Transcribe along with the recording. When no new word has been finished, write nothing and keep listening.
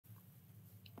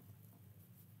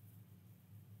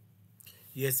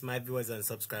Yes, my viewers and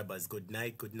subscribers, good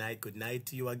night, good night, good night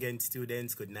to you again,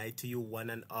 students. Good night to you, one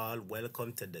and all.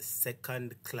 Welcome to the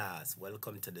second class.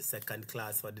 Welcome to the second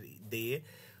class for the day.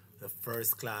 The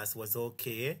first class was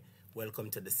okay. Welcome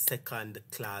to the second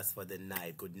class for the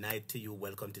night. Good night to you.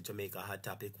 Welcome to Jamaica Hot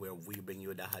Topic, where we bring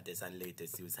you the hottest and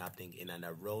latest news happening in and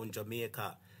around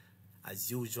Jamaica.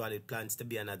 As usual, it plans to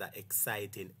be another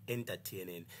exciting,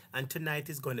 entertaining, and tonight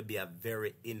is going to be a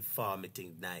very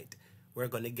informative night. We're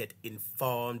going to get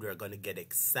informed, we're going to get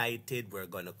excited, we're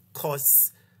going to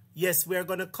cuss. Yes, we're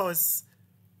going to cuss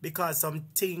because some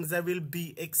things that will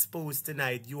be exposed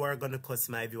tonight, you are going to cuss,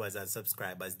 my viewers and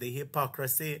subscribers. The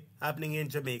hypocrisy happening in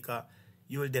Jamaica,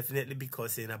 you will definitely be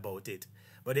cussing about it.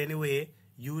 But anyway,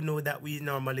 you know that we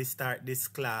normally start this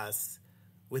class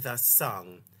with a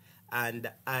song, and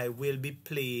I will be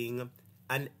playing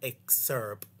an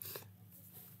excerpt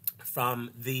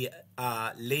from the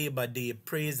Labor Day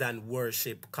Praise and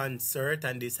Worship Concert,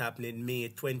 and this happening May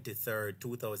 23rd,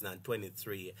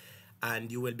 2023.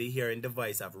 And you will be hearing the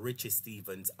voice of Richie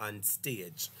Stevens on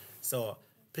stage. So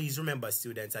please remember,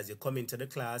 students, as you come into the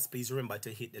class, please remember to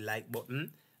hit the like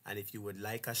button. And if you would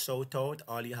like a shout out,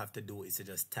 all you have to do is to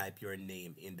just type your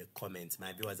name in the comments.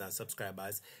 My viewers and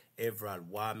subscribers, Everwald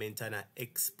Warmington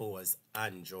expose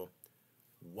Andrew.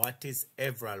 What is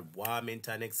Everwald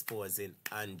Warmington exposing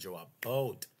Andrew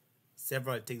about?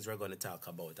 Several things we're going to talk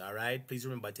about, all right? Please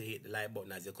remember to hit the like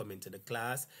button as you come into the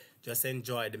class. Just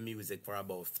enjoy the music for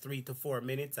about 3 to 4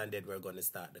 minutes, and then we're going to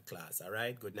start the class, all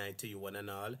right? Good night to you, one and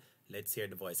all. Let's hear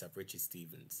the voice of Richie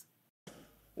Stevens.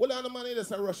 Well, on the man,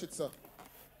 just rush it, sir.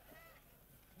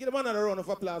 Give the man a round of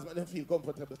applause, make them feel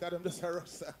comfortable, because them just rush,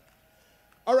 sir.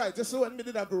 All right, just so when me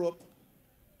did I grow up,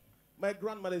 my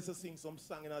grandmother used to sing some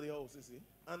song in the house, you see,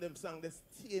 and them song they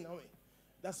stay in me.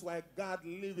 That's why God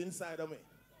live inside of me.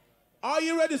 Are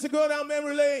you ready to go down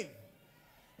memory lane?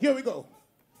 Here we go.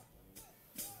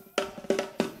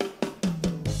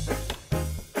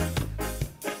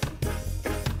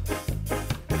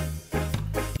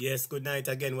 Yes, good night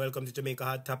again. Welcome to Jamaica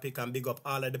Hot Topic, and big up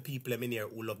all of the people in here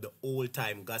who love the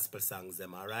old-time gospel songs,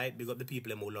 them, all right? Big up the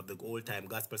people who love the old-time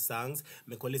gospel songs.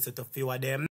 Make a listen to a few of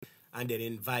them, and then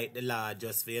invite the Lord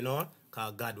just for, you know,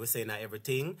 because God was saying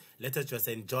everything. Let us just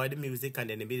enjoy the music, and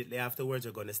then immediately afterwards,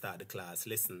 we're going to start the class.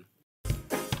 Listen.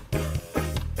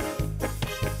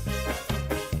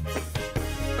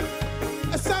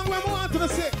 A song we want to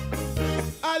sing.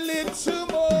 A little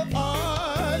more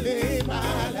oil in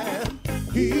my lamp,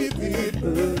 keep it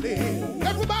burning.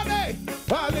 Everybody,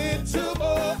 a little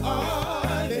more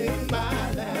oil in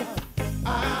my lamp,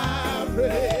 I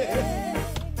pray.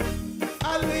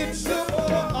 A little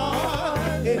more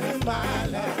oil in my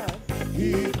lamp,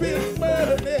 keep it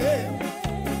burning.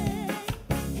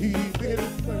 Keep it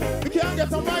burning. You can't get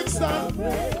the mic stop.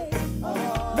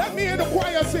 Let me hear the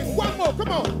choir sing. One more, come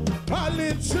on. A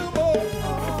little more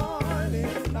oil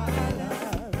in my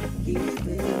life.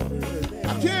 I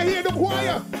can't hear the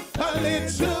choir. A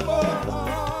little more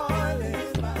oil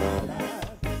in my life.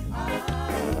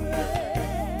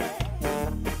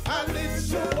 A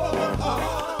little more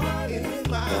oil in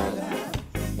my life.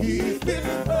 Keep it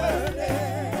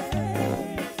burning.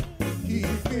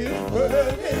 Keep it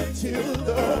burning till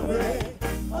the break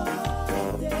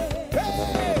of day.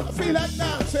 Hey, I feel like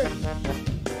dancing.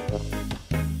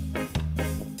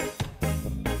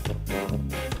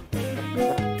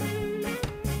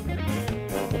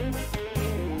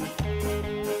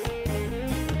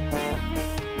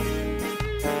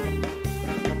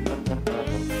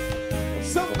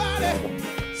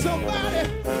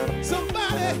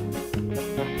 Somebody,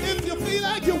 if you feel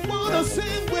like you wanna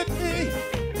sing with me,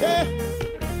 yeah.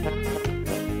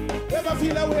 Ever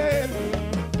feel that way?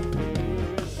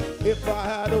 If I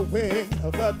had a wing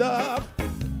of a dove,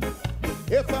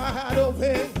 if I had a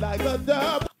wing like a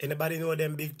dove. Anybody know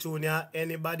them big tune, yeah?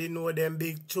 Anybody know them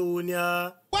big tune,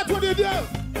 yeah? What would you do? I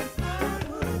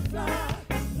would fly,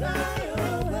 fly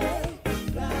away,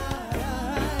 fly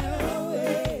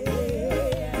away,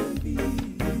 and be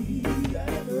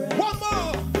at rest. One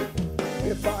more.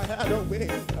 If I had a wing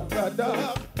of a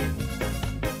dove,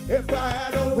 if I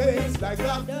had a wings like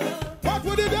a dove, what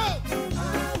would you do? I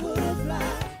would fly,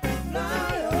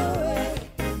 fly away,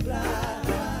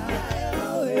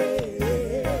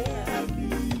 and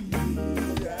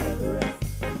be at rest.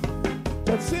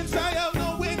 But since I have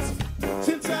no wings,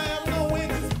 since I have no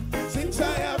wings, since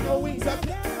I have no wings, I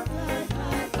can't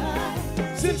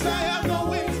fly. Since I have no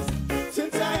wings,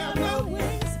 since I have no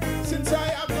wings, since I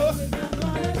have no,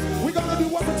 we're gonna do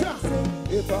one more time.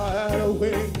 If I had a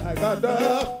wing like a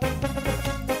dove,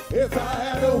 if I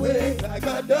had a wing like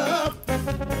a dove,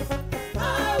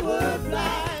 I would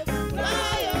fly,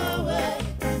 fly away,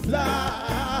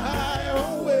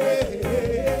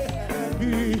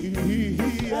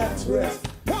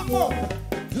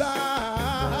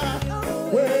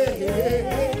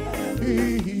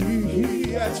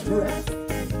 at rest.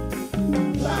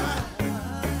 Fly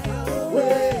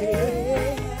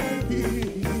away, be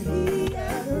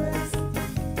at rest.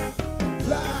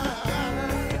 Fly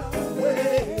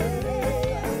away,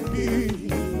 be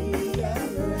at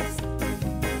rest.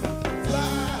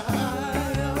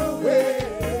 Fly away,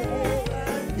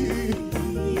 be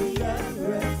at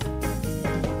rest.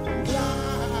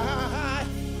 Fly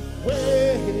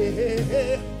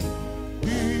away,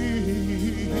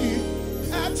 be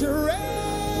at rest.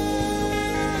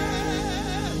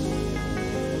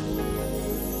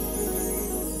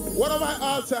 One of my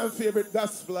all-time favorite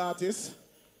gospel artists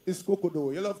is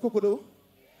Kokodo. You love Kokodo?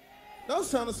 Don't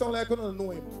sound like I don't know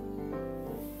him.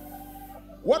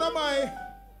 One of my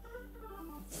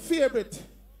favorite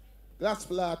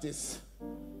gospel artists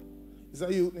is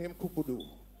a youth named Kokodo.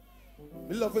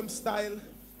 I love him style.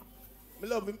 I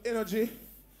love him energy.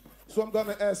 So I'm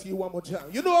gonna ask you one more time.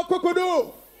 You know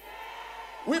Kokodo?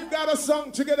 We've got a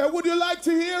song together. Would you like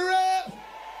to hear it?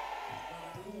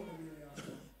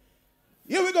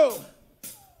 Here we go.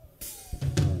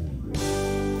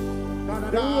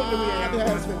 God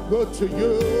has been good to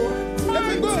you.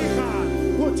 Let me go.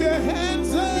 Put your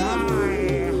hands up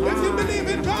if you believe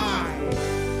in God.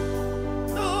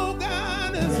 No,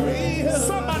 God is real.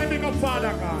 Somebody big up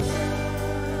Father God.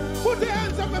 Put your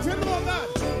hands up if you know God.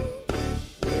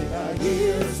 When I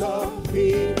hear some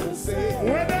people say,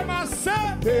 When them a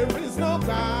say, there is no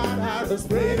God, I just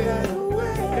pray that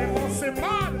away. they must say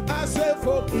man. I say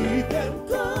forgive them,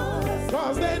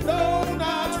 cause they know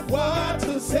not what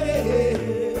to say.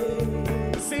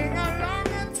 Sing along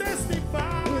and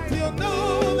testify. If you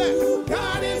know that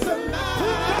God is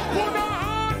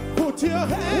alive, put your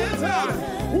hands up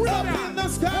in the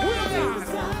sky.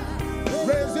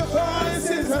 Raise your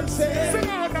voices and say,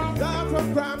 down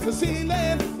from ground to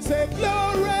ceiling, say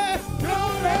glory,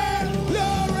 glory,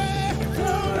 glory,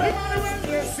 glory. When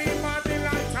they see man the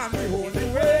light and the holy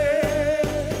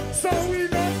way, so we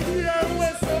don't hear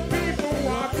what some people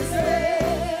want to say.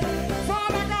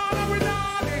 Father God, we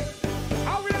know it. I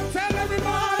will tell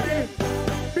everybody,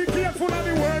 be careful of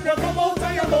the word that come out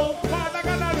of your mouth. Father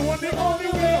God, alone the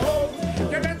only way home.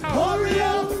 You better hurry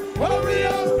up, hurry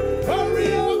up,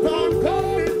 hurry up, and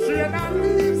come in train and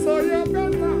leave, so you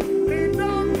better lean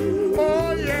down.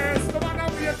 Oh yes, no matter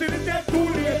wait till it get too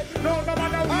late. No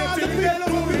matter wait till it get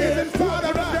too late.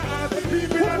 Father God,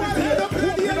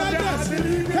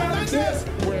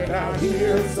 when I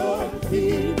hear some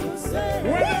people say,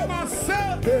 When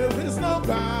myself, there is no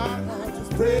God, I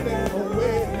just pray them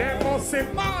away. they must say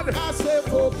mad. I say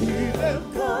forgive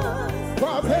them,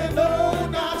 for they know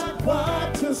not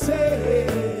what to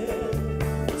say.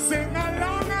 Sing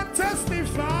along and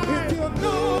testify. If you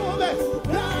know that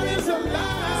God is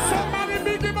alive, Somebody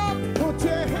big him up. put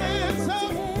your hands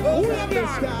up Who in up the there?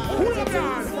 sky. Who up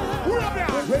there? Who up there?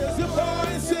 Raise your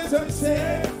voices and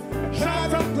say,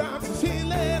 shout from ground to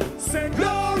ceiling, Say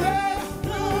glory.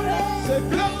 say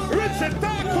glory. Richard,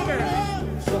 talk to me.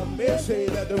 Some may say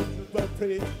that the people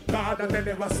pray, God that they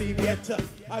never seen yet.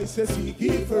 I say seek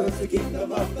ye first the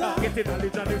kingdom of God. Getting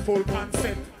knowledge and the full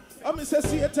consent. I mean say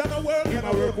Satan a work Him and a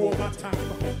a work work over time.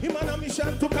 him on a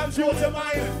mission to control your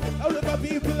mind. All of the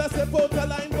people that step out the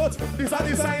line, but This is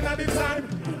the sign of the time.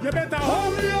 You better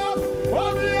hurry up,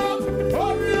 hurry up,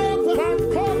 hurry up,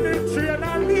 and come in train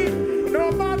and leave.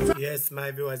 No matter. Yes,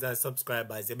 my viewers and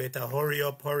subscribers, you better hurry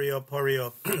up, hurry up, hurry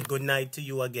up. Good night to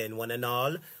you again, one and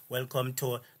all. Welcome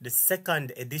to the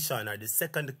second edition or the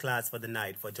second class for the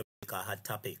night for Jamaica Hot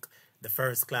Topic. The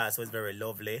first class was very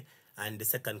lovely, and the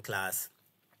second class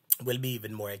will be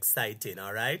even more exciting,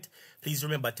 all right? Please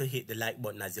remember to hit the like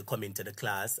button as you come into the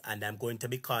class, and I'm going to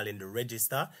be calling the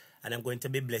register, and I'm going to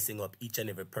be blessing up each and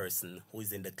every person who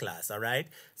is in the class, all right?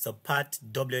 So Pat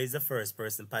W is the first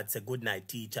person. Pat say good night,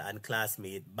 teacher and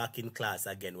classmate, back in class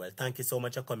again. Well, thank you so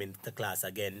much for coming to class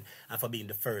again and for being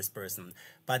the first person.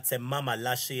 Pat say Mama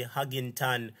Lashy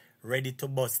Huggington ready to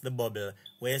bust the bubble.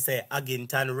 Where you say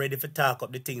Huggington ready to talk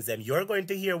up the things them. You're going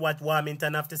to hear what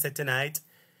Warmington have to say tonight.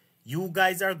 You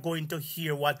guys are going to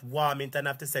hear what Warmington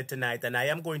have to say tonight, and I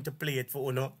am going to play it for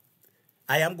Uno.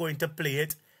 I am going to play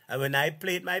it, and when I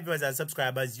play it, my viewers and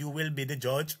subscribers, you will be the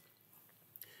judge.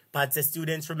 But the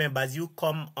students, remember, as you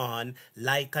come on,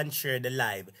 like and share the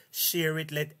live. Share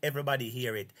it, let everybody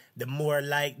hear it. The more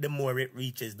like, the more it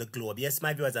reaches the globe. Yes,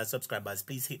 my viewers and subscribers,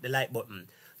 please hit the like button.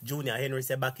 Junior Henry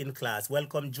said back in class.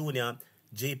 Welcome, Junior.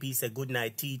 JP said good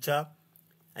night, teacher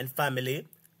and family.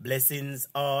 Blessings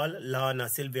all. Lana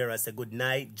Silvera said good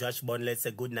night. Josh Bunlet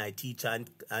said good night, teacher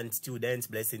and students.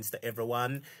 Blessings to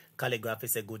everyone. Calligraphy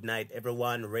said good night,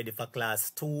 everyone. Ready for class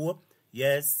 2.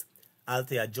 Yes.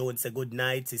 Althea Jones said good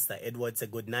night. Sister Edward said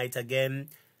good night again.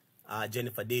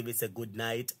 Jennifer Davis said good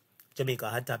night. Jamaica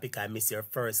Hot Topic, I miss your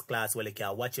first class. Well, you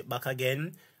can watch it back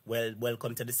again. Well,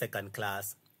 welcome to the second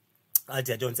class.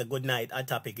 Altia Jones said good night. Hot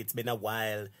Topic, it's been a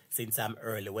while since I'm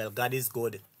early. Well, God is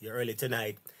good. You're early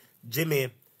tonight. Jimmy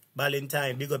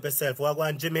Valentine, big up yourself. What go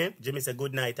on, Jimmy? Jimmy said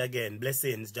good night again.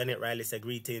 Blessings. Janet Riley said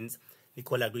greetings.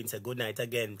 Nicola Green said good night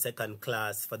again. Second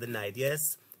class for the night.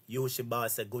 Yes. Yoshi Bar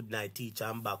said good night, teacher.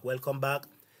 I'm back. Welcome back.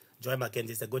 Joy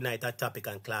McKenzie said good night, Hot Topic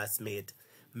and classmate.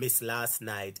 Miss last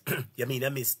night. You mean I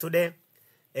missed today?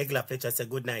 Egla Fletcher said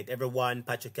good night, everyone.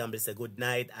 Patrick Campbell said good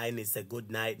night. Ines said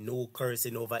good night. No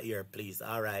cursing over here, please.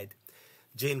 All right.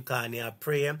 Jane Carney, I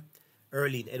pray.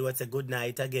 Erlene Edwards said good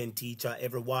night again, teacher.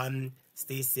 Everyone.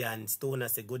 Stacy and Stoner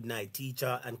said good night,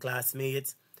 teacher and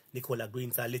classmates. Nicola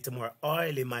Green said a little more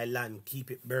oil in my land.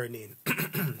 Keep it burning.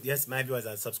 Yes, my viewers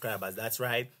and subscribers. That's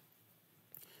right.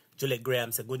 Juliet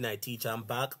Graham said good night, teacher. I'm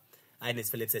back.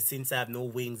 Ines Phillips said, since I have no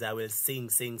wings, I will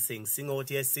sing, sing, sing. Sing out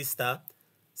here, sister.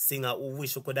 Singer who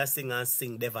wish you could have sing and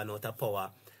sing, Devon out of power.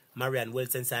 Marianne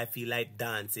Wilson said, I feel like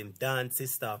dancing. Dance,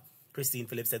 sister. Christine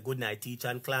Phillips said, good night, teacher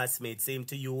and classmate. Same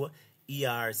to you.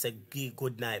 ER said,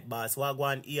 good night, boss.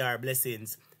 Wagwan, ER,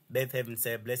 blessings. Beth Heaven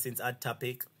said, blessings, Hot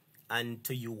Topic. And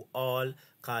to you all.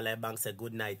 Carla Banks said,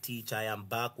 good night, teacher. I am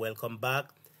back. Welcome back.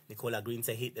 Nicola Green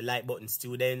said, hit the like button,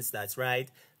 students. That's right.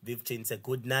 Viv Chin said,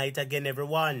 good night again,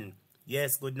 everyone.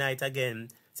 Yes, good night again.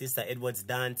 Sister Edwards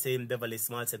dancing. Beverly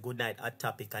Small said good night, Hot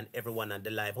Topic and everyone on the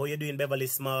live. How you doing, Beverly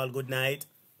Small? Good night.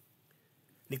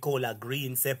 Nicola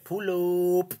Green said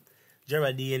pull up.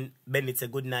 Geraldine Bennett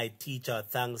said good night, teacher.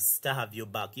 Thanks to have you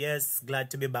back. Yes, glad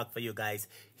to be back for you guys.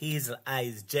 Hazel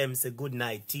Eyes Gem said good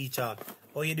night, teacher.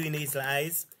 How you doing, Hazel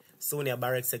Eyes? Sonia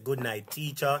Barrett said good night,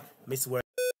 teacher. Miss Word,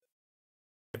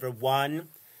 everyone.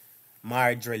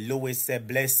 Marjorie Lewis said,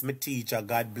 bless me, teacher.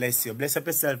 God bless you. Bless up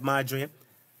yourself, Marjorie.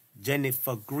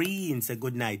 Jennifer Green said,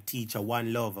 good night, teacher.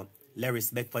 One love. Larry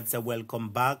Beckford said, welcome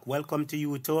back. Welcome to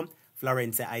you too.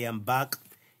 Florence said, I am back.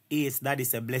 Ace Daddy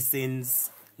said,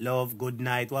 blessings. Love, good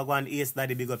night. Wagwan Ace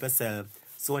Daddy, big up yourself.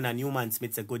 Sona Newman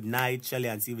Smith said, good night. Shelly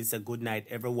and Sylvie said, good night,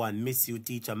 everyone. Miss you,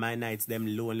 teacher. My nights, them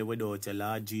lonely without you.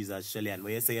 Lord Jesus, Shelly. And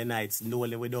when you say your nights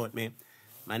lonely without me,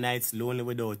 my nights lonely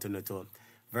without you, no too.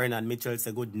 Vernon Mitchell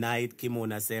said, good night.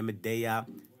 Kimona said, Medea,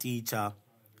 teacher.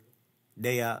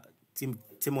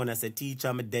 Timona said,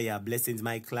 teacher, Medea. Blessings,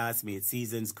 my classmates.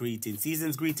 Season's greetings.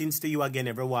 Season's greetings to you again,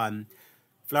 everyone.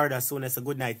 Florida Sona said,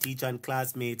 good night, teacher and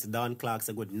classmates. Don Clark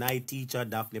said, good night, teacher.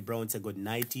 Daphne Brown said, good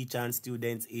night, teacher and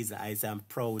students. Isa Eyes, I'm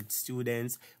proud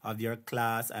students of your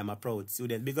class. I'm a proud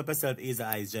student. Big up yourself, Isa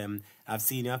Eyes, Gem. I've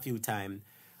seen you a few times.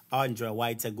 Andrea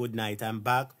White said, good night, I'm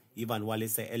back. Ivan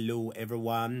Wallace said, hello,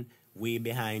 everyone. Way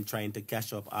behind trying to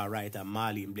catch up. All right. And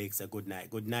Marlene Blake said, good night.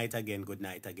 Good night again. Good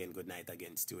night again. Good night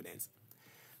again, students.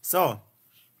 So,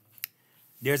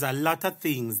 there's a lot of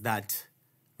things that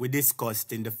we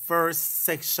discussed in the first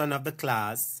section of the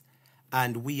class.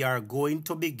 And we are going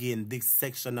to begin this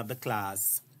section of the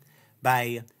class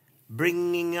by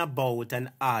bringing about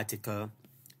an article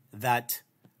that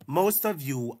most of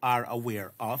you are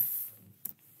aware of.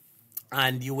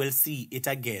 And you will see it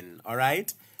again. All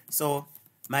right. So,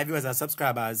 my viewers and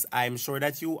subscribers, I'm sure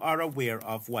that you are aware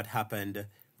of what happened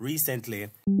recently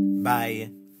by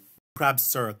Crab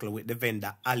Circle with the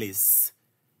vendor Alice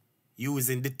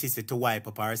using the tissue to wipe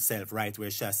up herself right where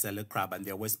she sell the crab, and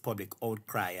there was public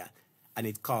outcry and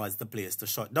it caused the place to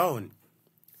shut down.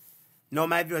 Now,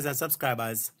 my viewers and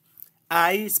subscribers,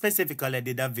 I specifically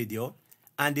did a video,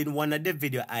 and in one of the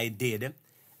videos I did,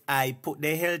 I put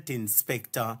the health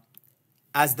inspector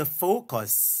as the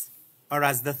focus or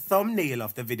as the thumbnail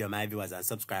of the video, my viewers and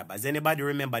subscribers. Anybody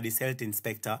remember this health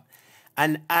inspector?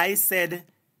 And I said,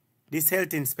 this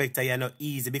health inspector, you know,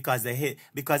 easy because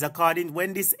according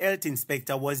when this health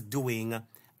inspector was doing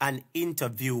an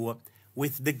interview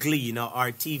with the Gleaner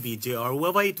or TVJ or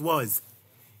whoever it was,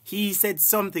 he said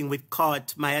something which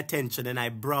caught my attention, and I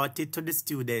brought it to the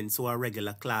students who are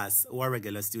regular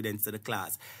students to the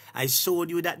class. I showed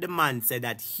you that the man said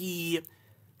that he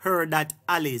heard that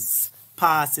Alice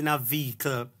pass in a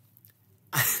vehicle.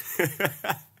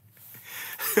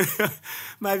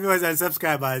 My viewers and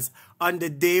subscribers, on the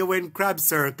day when Crab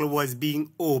Circle was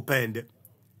being opened,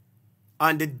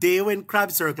 this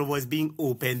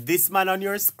man on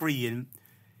your screen,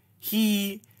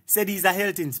 he said he's a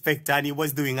health inspector and he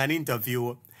was doing an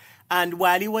interview. And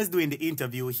while he was doing the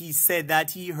interview, he said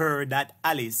that he heard that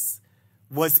Alice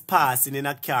was passing in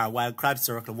a car while Crab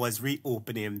Circle was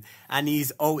reopening, and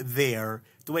he's out there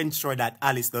to ensure that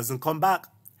Alice doesn't come back.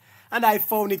 And I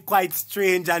found it quite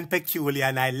strange and peculiar,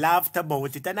 and I laughed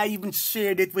about it, and I even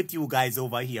shared it with you guys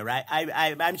over here.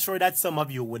 I'm sure that some of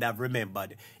you would have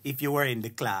remembered if you were in the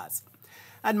class.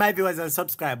 And my viewers and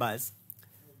subscribers,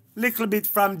 little bit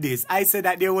from this, I said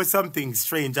that there was something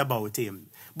strange about him.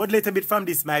 But little bit from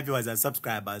this, my viewers and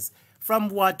subscribers, from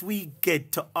what we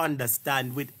get to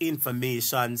understand with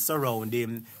information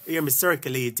surrounding him,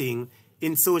 circulating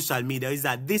in social media, is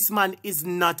that this man is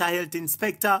not a health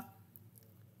inspector.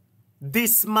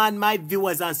 This man, my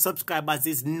viewers and subscribers,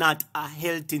 is not a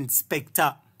health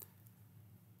inspector.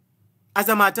 As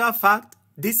a matter of fact,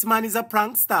 this man is a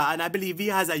prankster, and I believe he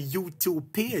has a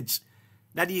YouTube page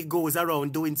that he goes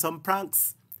around doing some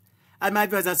pranks. And my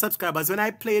viewers and subscribers, when I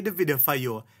play the video for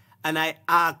you, and I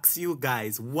ask you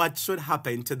guys what should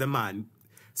happen to the man,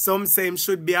 some say him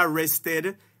should be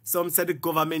arrested. Some said the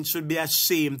government should be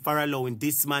ashamed for allowing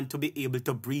this man to be able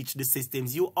to breach the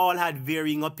systems. You all had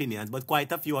varying opinions, but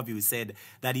quite a few of you said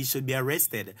that he should be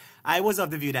arrested. I was of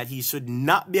the view that he should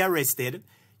not be arrested,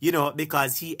 you know,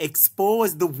 because he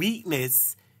exposed the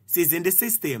weaknesses in the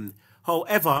system.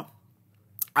 However,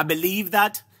 I believe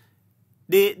that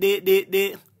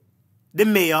the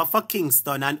mayor for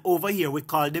Kingston, and over here we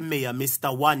call the mayor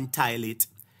Mr. One Toilet.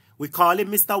 We call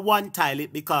him Mr. One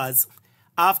Toilet because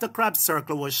after Crab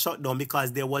Circle was shut down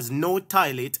because there was no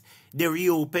toilet, they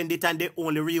reopened it, and they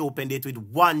only reopened it with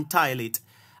one toilet.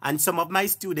 And some of my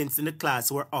students in the class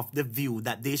were of the view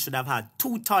that they should have had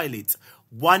 2 toilets,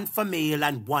 one for male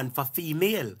and one for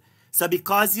female. So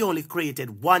because he only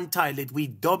created 1 toilet, we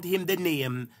dubbed him the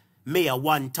name Mayor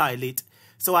One Toilet.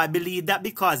 So I believe that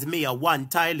because Mayor One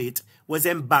Toilet was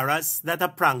embarrassed that a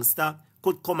prankster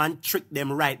could come and trick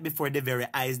them right before their very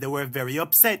eyes, they were very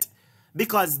upset.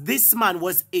 Because this man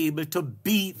was able to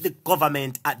beat the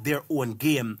government at their own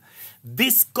game.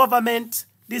 This government,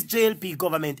 this JLP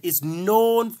government, is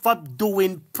known for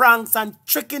doing pranks and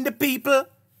tricking the people.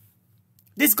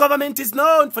 This government is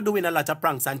known for doing a lot of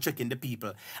pranks and tricking the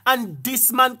people. And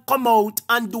this man come out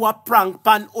and do a prank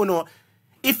pan uno.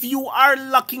 If you are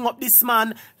locking up this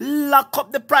man, lock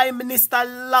up the Prime Minister,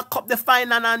 lock up the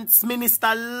Finance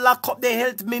Minister, lock up the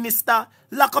Health Minister,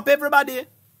 lock up everybody.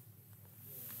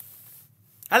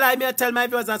 Allow me to tell my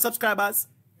viewers and subscribers,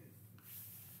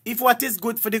 if what is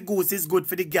good for the goose is good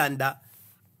for the gander,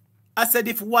 I said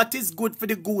if what is good for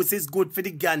the goose is good for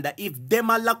the gander, if them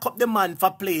a lock up the man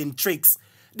for playing tricks,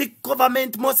 the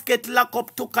government must get locked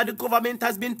up too, because the government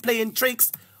has been playing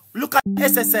tricks. Look at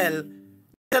SSL.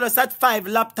 Tell us that 5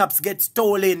 laptops get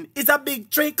stolen. It's a big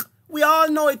trick. We all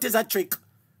know it is a trick.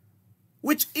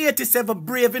 Which 87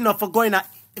 brave enough for going at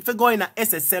if you go in a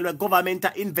SSL where government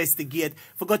investigate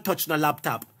for go touch no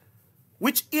laptop?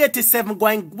 Which 87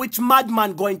 going, which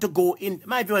madman going to go in?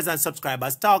 My viewers and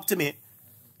subscribers, talk to me.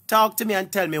 Talk to me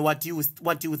and tell me what you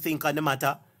think on the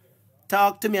matter.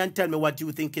 Talk to me and tell me what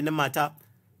you think in the matter.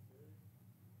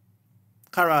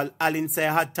 Carol Allen say,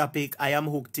 hot topic, I am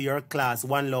hooked to your class.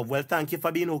 One love. Well, thank you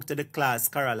for being hooked to the class,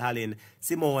 Carol Allen.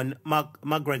 Simone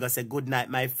McGregor said, good night,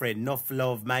 my friend. Enough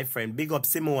love, my friend. Big up,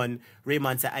 Simone.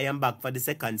 Raymond said, I am back for the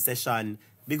 2nd session.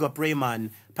 Big up,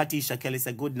 Raymond. Patricia Kelly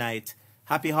said, good night.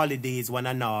 Happy holidays, one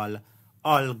and all.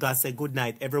 Olga said, good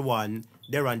night, everyone.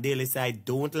 Deron Daly said, I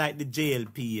don't like the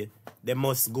JLP. They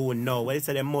must go now. Well, he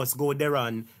said, they must go,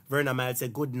 Deron. Verna Miles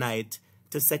said, good night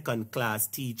to 2nd class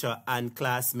teacher and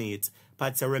classmates.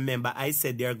 Pat said, remember, I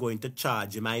said they're going to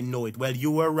charge him. I know it. Well,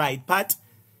 you were right, Pat.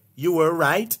 You were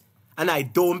right. And I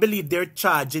don't believe they're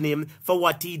charging him for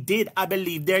what he did. I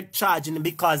believe they're charging him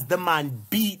because the man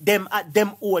beat them at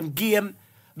them own game.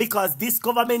 Because this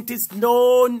government is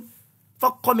known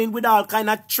for coming with all kind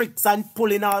of tricks and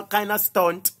pulling all kind of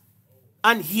stunt.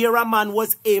 And here a man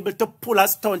was able to pull a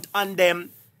stunt on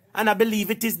them. And I believe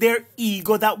it is their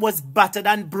ego that was battered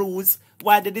and bruised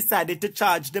why they decided to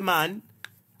charge the man.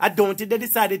 I don't think they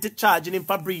decided to charge him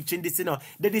for breaching this, you know.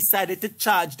 They decided to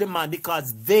charge the man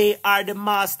because they are the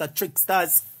master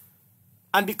tricksters.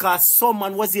 And because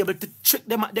someone was able to trick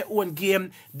them at their own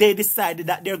game, they decided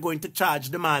that they're going to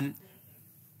charge the man.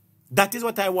 That is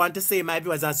what I want to say, my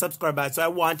viewers and subscribers. So I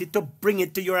wanted to bring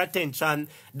it to your attention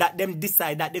that them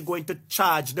decide that they're going to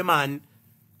charge the man.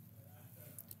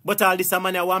 But all this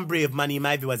man, I want brave man,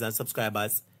 my viewers and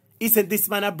subscribers. Isn't this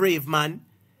man a brave man?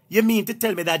 You mean to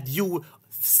tell me that you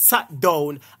sat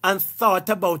down and thought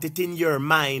about it in your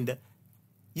mind?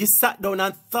 You sat down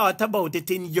and thought about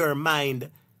it in your mind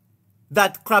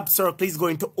that Crab Circle is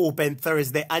going to open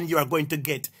Thursday and you are going to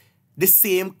get the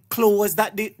same clothes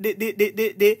that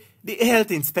the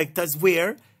health inspectors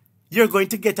wear. You're going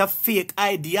to get a fake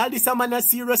ID. All this man is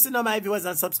serious, you know, my viewers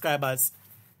and subscribers.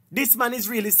 This man is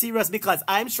really serious because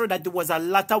I'm sure that there was a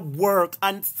lot of work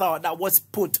and thought that was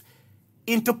put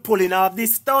into pulling off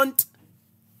this stunt.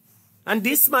 And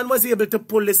this man was able to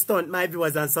pull the stunt, my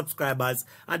viewers and subscribers,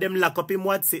 and them lock up him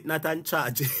what's it, not on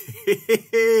charge.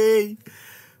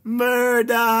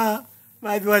 Murder!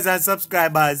 My viewers and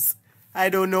subscribers, I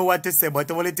don't know what to say, but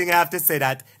the only thing I have to say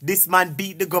that this man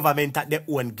beat the government at their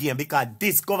own game, because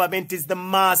this government is the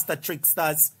master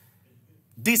tricksters.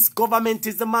 This government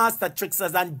is the master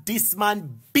tricksters, and this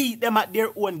man beat them at their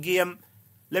own game.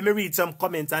 Let me read some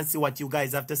comments and see what you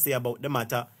guys have to say about the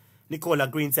matter. Nicola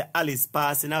Green say Alice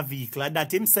pass in a vehicle.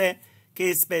 That him say,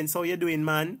 K. Spence, how you doing,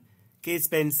 man? K.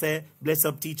 Spence say, bless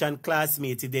up teacher and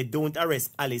classmates. If they don't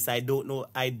arrest Alice, I don't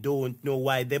know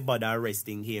why they bother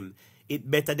arresting him.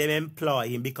 It better them employ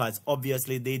him, because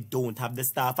obviously they don't have the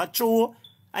staff. True,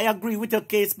 I agree with your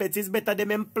K. Spence. It's better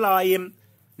them employ him.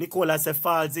 Nicola say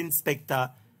false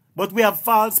inspector. But we have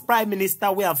false prime minister,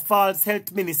 we have false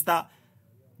health minister.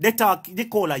 They talk,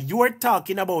 Nicola, you are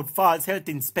talking about false health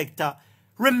inspector.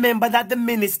 Remember that the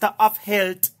Minister of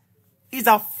Health is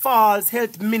a false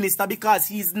health minister, because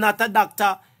he's not a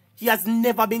doctor. He has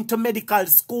never been to medical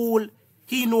school.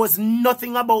 He knows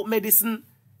nothing about medicine.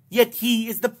 Yet he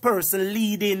is the person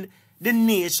leading the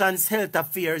nation's health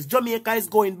affairs. Jamaica is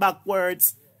going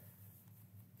backwards.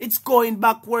 It's going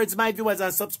backwards, my viewers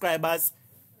and subscribers.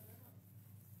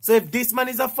 So if this man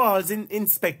is a false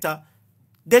inspector,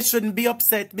 they shouldn't be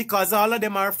upset, because all of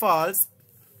them are false.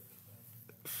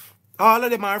 All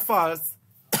of them are false.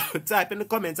 Type in the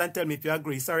comments and tell me if you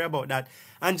agree. Sorry about that.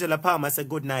 Angela Palmer said,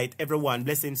 good night, everyone.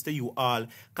 Blessings to you all.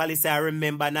 Kali said, I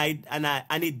remember,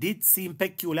 and it did seem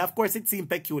peculiar. Of course, it seemed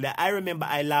peculiar. I remember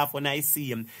I laugh when I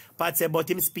see him. Pat said,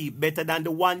 but him speak better than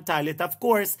the one toilet. Of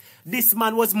course, this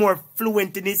man was more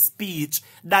fluent in his speech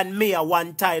than Mayor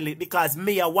One Toilet, because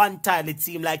Mayor One Toilet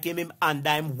seemed like him under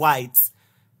him whites.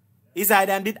 He's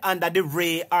either did under the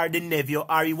Ray or the nephew,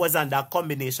 or he was under a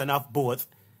combination of both.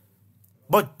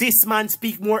 But this man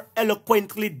speak more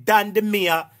eloquently than the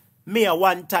Mayor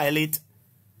One Toilet.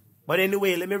 But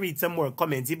anyway, let me read some more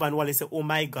comments. Ivan Wallace said, oh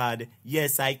my God,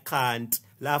 yes, I can't.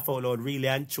 Laugh out loud, really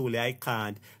and truly, I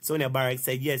can't. Sonia Barrack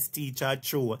said, yes, teacher,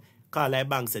 true. Carly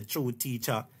Banks said, true,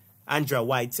 teacher. Andrea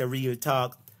White said, real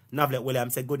talk. Novelet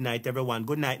Williams said, good night, everyone.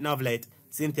 Good night, Novelet.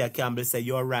 Cynthia Campbell said,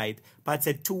 you're right. Pat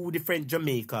said, two different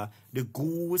Jamaica. The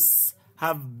goose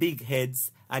have big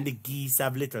heads and the geese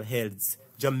have little heads.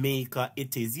 Jamaica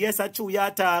it is. Yes, I true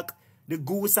your talk. The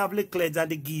goose have little heads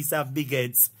and the geese have big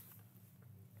heads.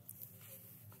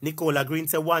 Nicola Green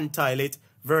said one toilet.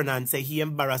 Vernon said he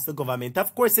embarrassed the government.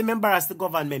 Of course he embarrassed the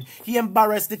government. He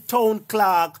embarrassed the town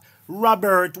clerk,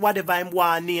 Robert, whatever him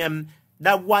want name,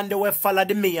 that one that will follow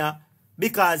the mayor.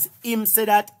 Because him said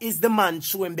that is the man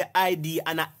show him the ID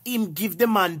and him give the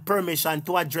man permission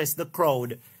to address the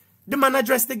crowd. The man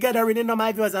addressed the gathering, you know,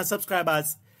 my viewers and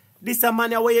subscribers. This a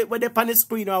man where they on the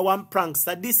screen or one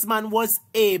prankster. This man was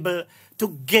able to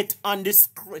get on the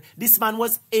screen. This man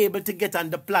was able to get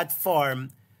on the platform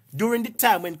during the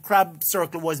time when Crab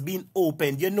Circle was being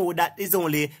opened. You know that is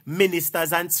only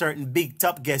ministers and certain big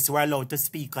top guests who are allowed to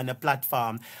speak on the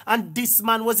platform. And this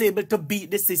man was able to beat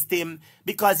the system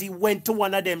because he went to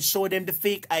one of them, showed them the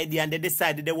fake ID, and they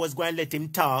decided they was going to let him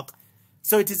talk.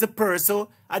 So it is a person,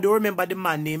 I don't remember the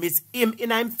man name, it's him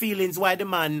in I'm feelings why the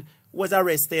man was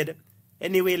arrested.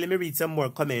 Anyway, let me read some more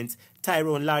comments.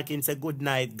 Tyrone Larkin said, good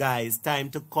night, guys. Time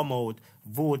to come out.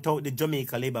 Vote out the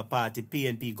Jamaica Labour Party,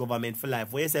 PNP government for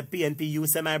life. Where you say PNP, you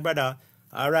say my brother.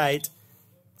 All right.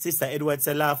 Sister Edward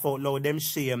said, laugh out loud, them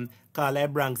shame. Carla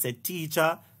Brank said,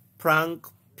 teacher, prank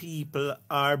people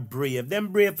are brave. Them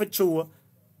brave for true.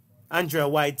 Andrea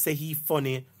White said, he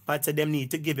funny. Pat said, them need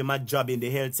to give him a job in the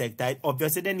health sector.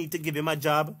 Obviously, they need to give him a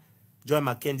job. John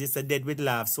McKenzie said, dead with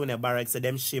laugh. Sonia Barrack said,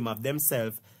 them shame of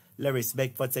themselves. Larry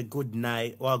Beckford said, good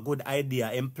night or a good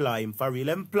idea. Employ him. For real,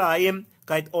 employ him.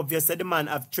 Because obviously the man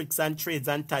have tricks and trades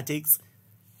and tactics.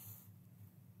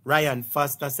 Ryan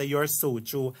Foster said, you're so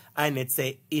true. Annette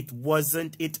said, it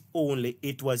wasn't it only.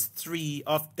 It was 3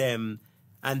 of them.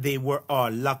 And they were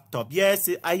all locked up. Yes,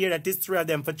 I hear that it's 3 of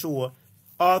them for true.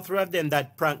 All 3 of them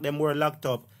that pranked them were locked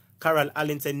up. Carol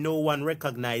Allen said, no one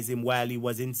recognized him while he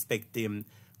was inspecting.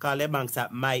 Carly Banks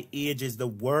at my age is the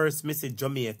worst Mrs.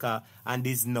 Jamaica and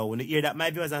is known. You hear that,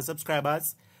 my viewers and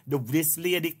subscribers? This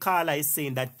lady Carla is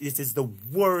saying that this is the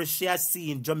worst she has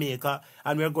seen in Jamaica,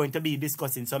 and we're going to be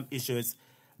discussing some issues.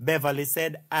 Beverly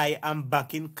said, I am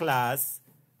back in class.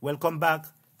 Welcome back.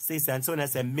 Stacey and Sonia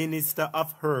said, Minister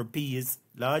of Herpes.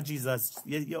 Lord Jesus,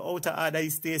 you're out of order,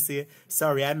 Stacey.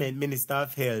 Sorry, I meant Minister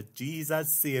of Health.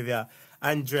 Jesus Savior.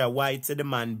 Andrea White said, the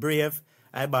man brave.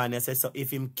 Ibana says, so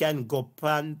if him can go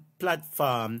on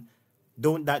platform,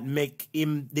 don't that make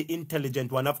him the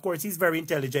intelligent one? Of course, he's very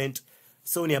intelligent.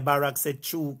 Sonia Barak said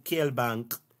true,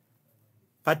 Kalebank.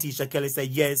 Patricia Kelly said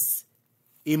yes,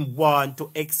 him want to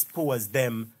expose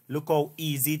them. Look how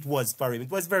easy it was for him.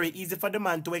 It was very easy for the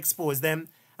man to expose them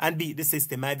and beat the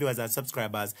system, my viewers and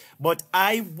subscribers. But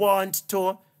I want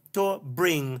to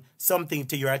bring something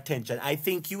to your attention. I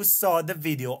think you saw the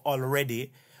video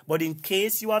already, but in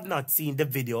case you have not seen the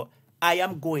video, I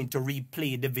am going to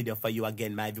replay the video for you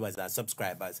again, my viewers and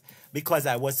subscribers, because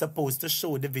I was supposed to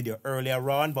show the video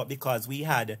earlier on, but because we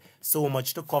had so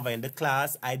much to cover in the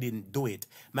class, I didn't do it.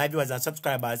 My viewers and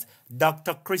subscribers,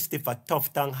 Dr. Christopher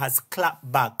Tufton has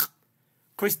clapped back.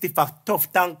 Christopher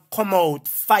Tufton come out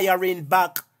firing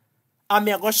back. I'm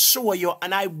going to show you,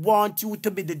 and I want you to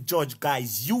be the judge,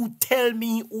 guys. You tell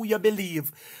me who you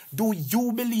believe. Do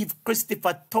you believe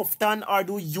Christopher Tufton, or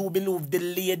do you believe the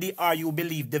lady, or you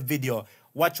believe the video?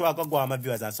 Watch what I go on, my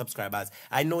viewers and subscribers.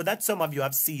 I know that some of you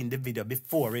have seen the video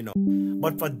before, you know.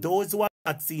 But for those who have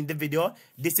not seen the video,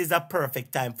 this is a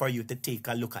perfect time for you to take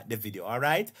a look at the video, all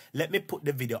right? Let me put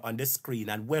the video on the screen,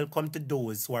 and welcome to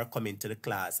those who are coming to the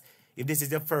class. If this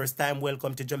is your first time,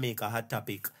 welcome to Jamaica Hot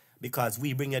Topic, because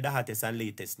we bring you the hottest and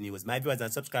latest news. My viewers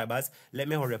and subscribers, let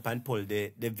me hurry up and pull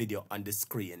the video on the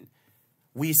screen.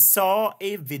 We saw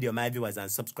a video, my viewers and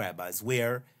subscribers,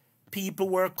 where people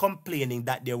were complaining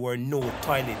that there were no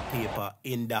toilet paper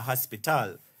in the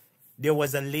hospital. There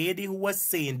was a lady who was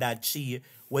saying that she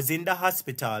was in the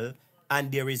hospital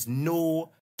and there is no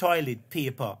toilet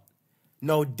paper.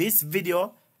 Now, this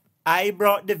video, I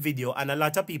brought the video and a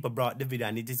lot of people brought the video,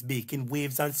 and it is making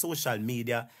waves on social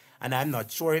media. And I'm not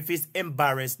sure if it's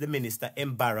embarrassed, the minister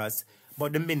embarrassed,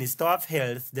 but the Minister of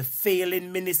Health, the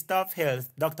failing Minister of Health,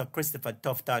 Dr. Christopher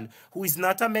Tufton, who is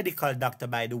not a medical doctor,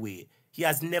 by the way. He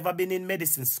has never been in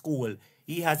medicine school.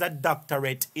 He has a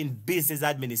doctorate in business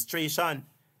administration.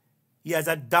 He has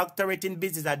a doctorate in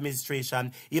business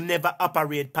administration. He never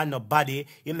operate pan nobody.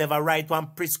 He never write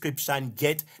one prescription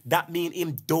yet. That means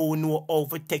him don't know how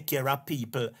to take care of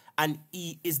people. And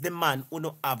he is the man who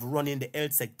don't have running the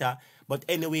health sector. But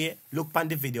anyway, look on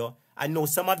the video. I know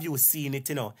some of you seen it,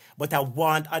 you know, but I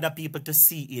want other people to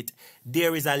see it.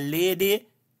 There is a lady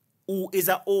who is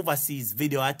an overseas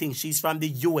video. I think she's from the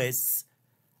US,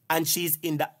 and she's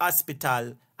in the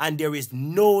hospital, and there is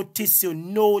no tissue,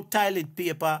 no toilet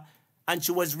paper, and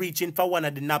she was reaching for one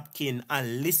of the napkin.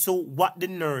 And listen what the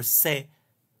nurse say,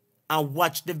 and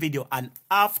watch the video. And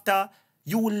after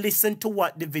you listen to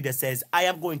what the video says, I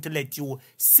am going to let you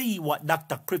see what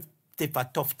Dr. Christopher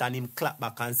Tufton him clap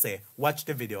back and say. Watch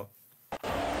the video.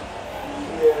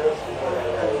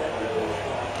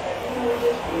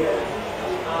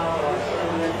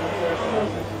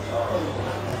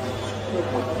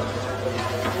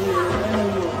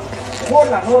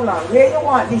 Hold on. Where you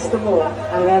want this to go?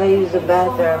 I gotta use the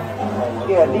bathroom.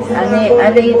 Yeah, this is I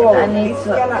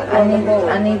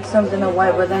need something to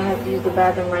wipe, but I have to use the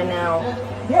bathroom right now.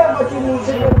 Yeah, but you need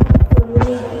to go.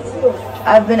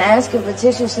 I've been asking for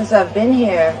tissue since I've been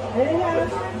here.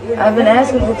 I've been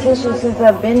asking for tissue since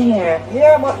I've been here.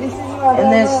 Yeah, but this is not.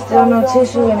 And there's still no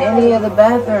tissue in any of the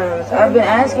bathrooms. I've been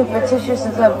asking for tissue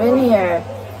since I've been here.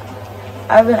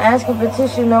 I've been asking for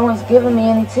tissue. No one's giving me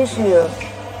any tissue.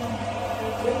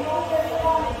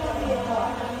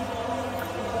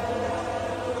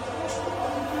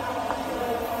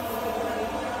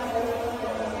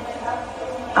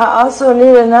 I also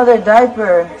need another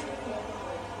diaper.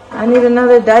 I need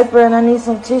another diaper and I need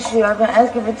some tissue. I've been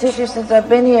asking for tissue since I've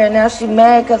been here. Now she's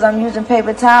mad because I'm using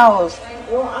paper towels.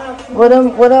 What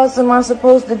else am I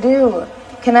supposed to do?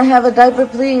 Can I have a diaper,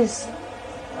 please?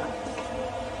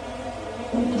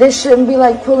 This shouldn't be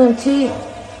like pulling teeth.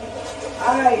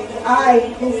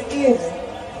 This is.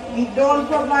 We don't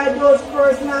provide those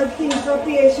personal things for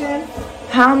patients.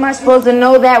 How am I supposed to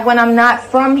know that when I'm not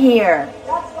from here?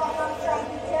 That's what I'm trying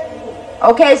to tell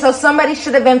you. Okay, so somebody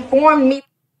should have informed me.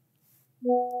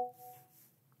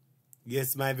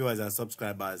 Yes, my viewers and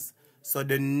subscribers. So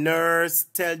the nurse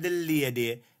tell the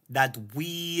lady that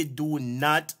we do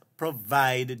not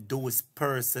provide those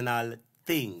personal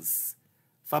things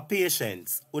for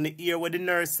patients. Want to hear what the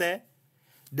nurse said?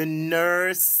 The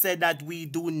nurse said that we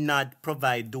do not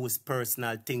provide those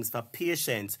personal things for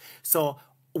patients. So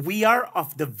we are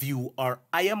of the view, or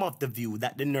I am of the view,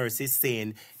 that the nurse is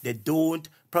saying they don't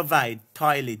provide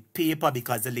toilet paper,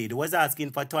 because the lady was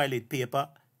asking for toilet paper.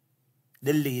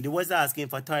 The lady was asking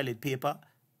for toilet paper.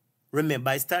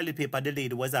 Remember, it's toilet paper the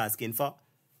lady was asking for.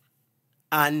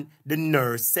 And the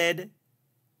nurse said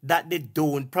that they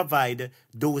don't provide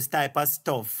those type of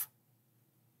stuff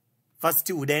for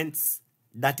students.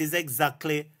 That is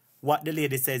exactly what the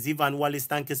lady says. Yvonne Wallace,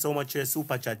 thank you so much for your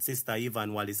super chat, sister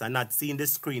Yvonne Wallace. I'm not seeing the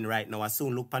screen right now. I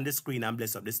soon look on the screen and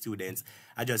bless up the students.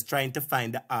 I'm just trying to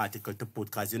find the article to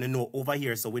put, because you know over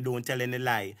here, so we don't tell any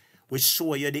lie. We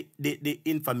show you the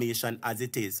information as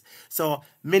it is. So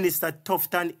Minister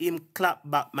Tufton, him clap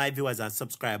back my viewers and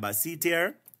subscribers. See it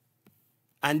here?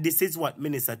 And this is what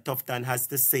Minister Tufton has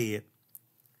to say.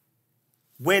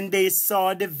 When they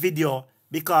saw the video,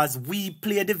 because we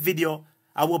play the video,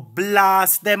 I will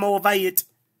blast them over it.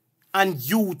 And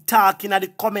you talking at the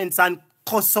comments and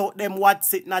cuss out them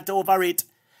what's it not over it.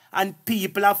 And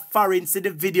people are foreign to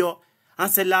the video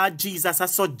and say, Lord Jesus, I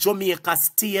saw Jamaica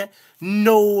stay.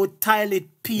 No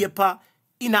toilet paper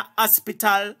in a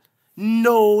hospital.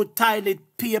 No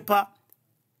toilet paper.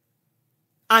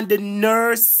 And the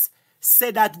nurse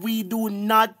said that we do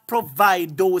not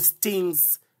provide those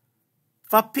things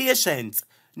for patients.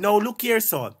 Now look here,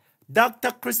 son.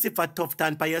 Dr. Christopher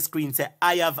Tufton by your screen said,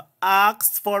 I have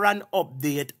asked for an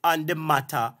update on the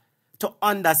matter to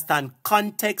understand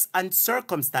context and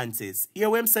circumstances. Hear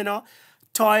what I'm saying now?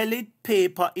 Toilet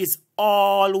paper is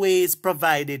always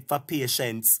provided for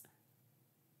patients.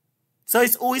 So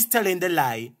it's always telling the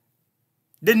lie.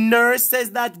 The nurse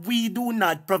says that we do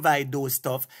not provide those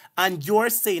stuff, and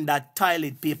you're saying that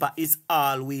toilet paper is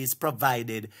always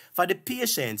provided for the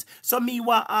patients. So me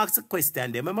want to ask a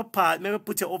question there. Let me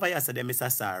put you over here, so there,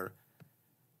 Mr. Sir.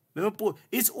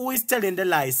 It's always telling the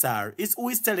lie, sir. It's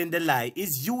always telling the lie.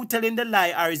 Is you telling the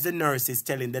lie, or is the nurses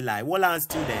telling the lie? Hold on,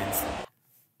 students.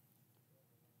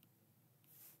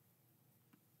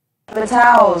 The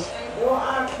towels.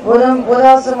 What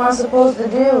else am I supposed to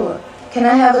do? Can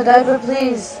I have a diaper,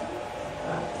 please?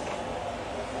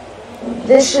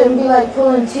 This shouldn't be like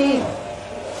pulling teeth.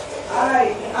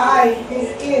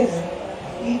 This is.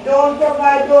 We don't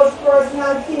provide those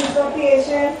personal things for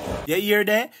patients. You hear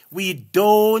that? We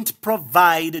don't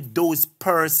provide those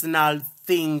personal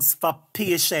things for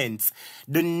patients.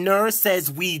 The nurse says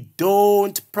we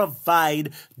don't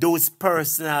provide those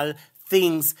personal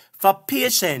things for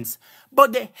patients.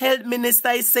 But the health minister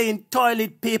is saying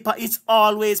toilet paper is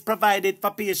always provided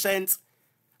for patients.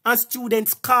 And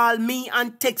students call me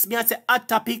and text me and say, a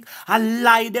topic, I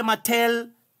lie them a tell.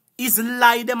 Is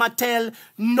lie them a tell.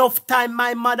 Enough time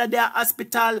my mother there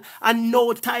hospital and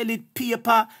no toilet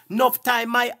paper. Enough time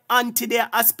my auntie there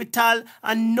hospital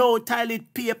and no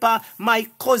toilet paper. My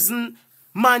cousin,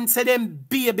 man say them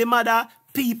baby mother.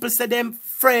 People say them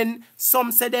friend.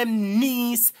 Some say them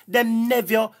niece, them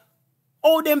nephew.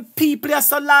 How them people are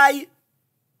so lie?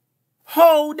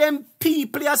 How them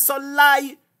people are so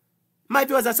lie? My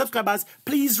viewers and subscribers,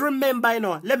 please remember,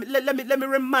 let me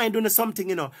remind you of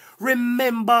something,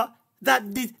 Remember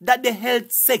that the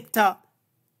health sector,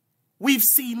 we've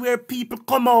seen where people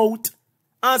come out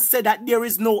and say that there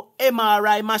is no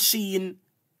MRI machine,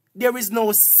 there is no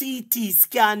CT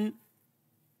scan.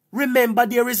 Remember,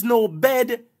 there is no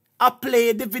bed. I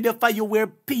played the video for you where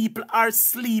people are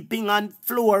sleeping on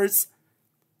floors.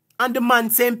 And the man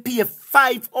said pay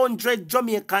 $500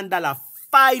 Jamaican dollar.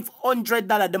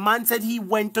 $500. The man said he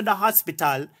went to the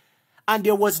hospital and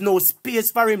there was no space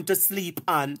for him to sleep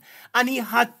on. And he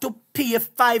had to pay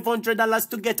 $500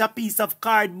 to get a piece of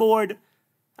cardboard.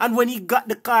 And when he got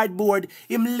the cardboard,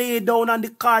 him lay down on the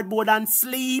cardboard and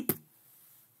sleep.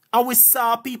 And we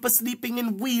saw people sleeping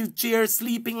in wheelchairs,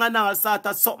 sleeping and all sort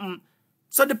of something.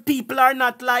 So the people are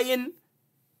not lying.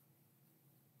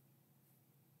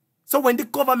 So when the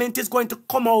government is going to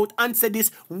come out and say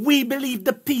this, we believe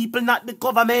the people, not the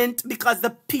government, because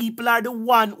the people are the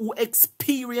one who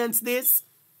experience this.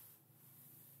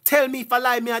 Tell me if I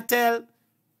lie, me I tell.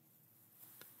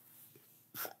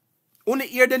 Only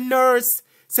hear the nurse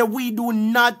say we do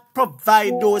not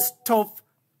provide those stuff.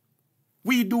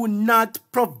 We do not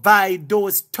provide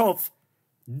those stuff.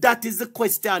 That is the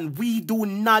question. We do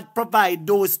not provide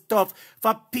those stuff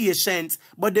for patients,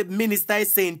 but the minister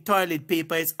is saying toilet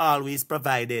paper is always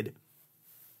provided.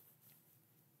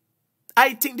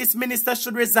 I think this minister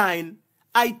should resign.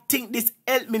 I think this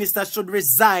health minister should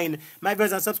resign. My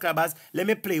viewers and subscribers, let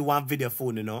me play one video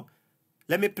for you,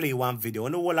 Let me play one video.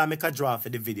 You know what I make a draw for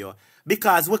the video.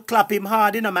 Because we clap him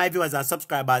hard, my viewers and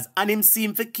subscribers, and him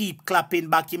seem to keep clapping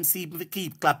back. Him seem to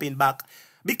keep clapping back.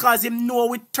 Because him know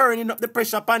we turning up the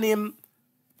pressure upon him.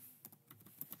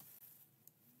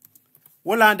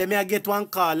 Hold on there, may I get one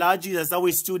call? Lord Jesus, are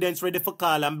we students ready for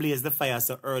call and blaze the fire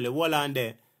so early? Hold on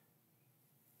there.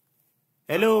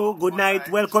 Hello, good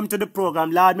night. Welcome to the program.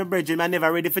 Lord, my brethren, I'm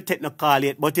never ready for take no call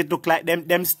yet, but it look like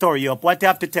them story up. What you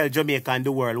have to tell Jamaica and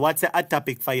the world? What's the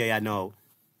topic for you now?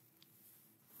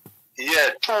 Yeah,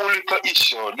 two little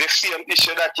issue. The same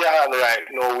issue that you have right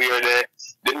now, where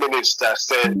the minister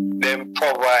said them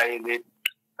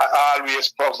always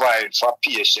provide for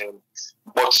patients,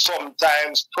 but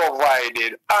sometimes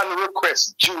provided and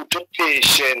request due to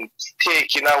patient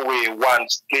taking away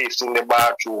one's place in the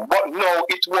bathroom. But no,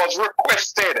 it was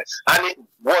requested and it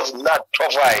was not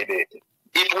provided.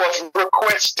 It was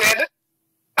requested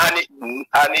and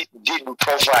it didn't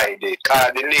provide it.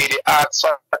 Because the lady asked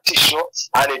for a tissue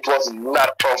and it was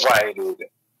not provided.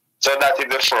 So that is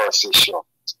the first issue.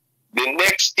 The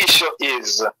next issue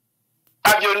is,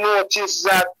 have you noticed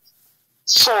that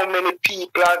so many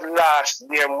people have lost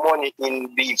their money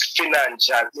in these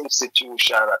financial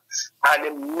institutions, and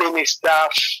the minister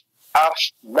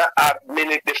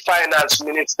the finance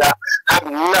minister have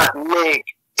not made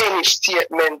any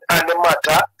statement on the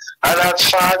matter? And as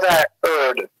far as I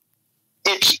heard,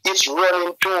 it's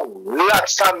running to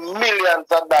lots of millions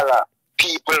of dollars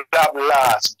people have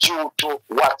lost due to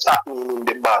what's happening in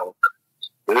the bank.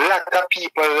 A lot of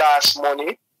people lost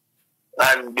money,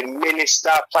 and the Minister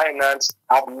of Finance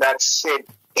have not said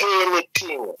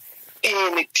anything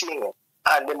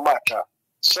on the matter.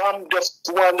 So I'm just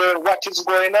wondering what is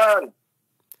going on.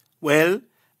 Well,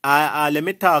 let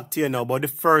me talk to you now about the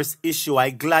first issue.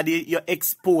 I'm glad you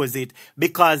expose it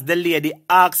because the lady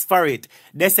asked for it.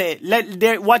 They say,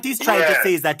 what he's trying to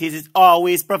say is that it is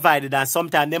always provided, and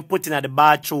sometimes them put in at the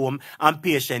bathroom and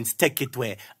patients take it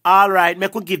away. All right, me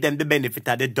could give them the benefit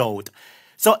of the doubt.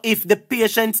 So if the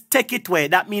patients take it away,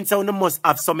 that means someone must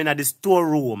have some in the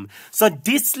storeroom. So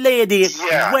this lady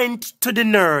went to the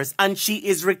nurse and she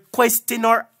is requesting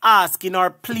or asking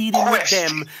or pleading with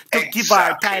them to give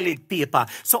her toilet paper.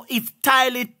 So if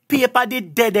toilet paper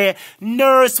did dead,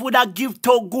 nurse would have give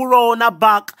to go round her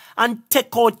back and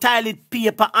take out toilet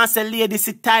paper and say, lady,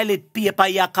 see toilet paper,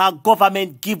 yaka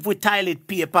government give with toilet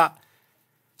paper.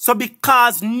 So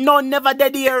because none never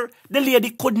did here, the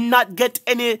lady could not get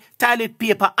any toilet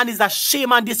paper, and it's a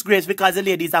shame and disgrace because the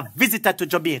lady is a visitor to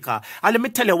Jamaica. And let me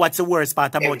tell you what's the worst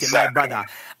part about it, my brother.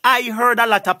 I heard a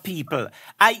lot of people.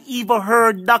 I even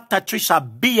heard Dr. Trisha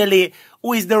Bailey,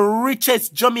 who is the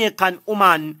richest Jamaican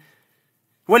woman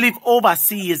who live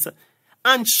overseas.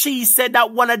 And she said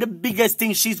that one of the biggest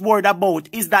things she's worried about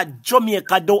is that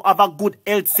Jamaica don't have a good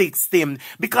health system.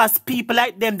 Because people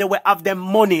like them, they will have them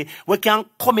money. We can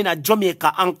come in at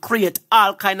Jamaica and create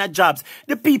all kind of jobs.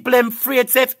 The people them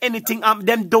afraid say if anything,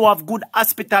 them don't have good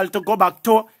hospital to go back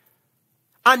to.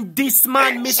 And this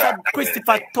man, Mr.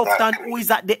 Christopher Tufton, who is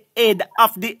at the head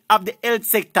of the health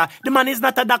sector, the man is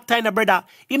not a doctor, you know, brother.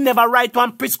 He never write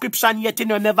one prescription yet, you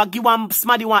know, never give one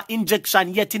somebody one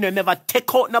injection yet, you know, never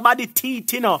take out nobody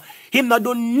teeth, you know. Him not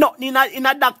do nothing in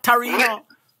a doctor, you know.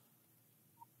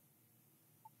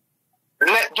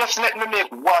 Just let me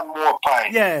make one more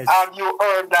point. Yes. Have you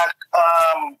heard that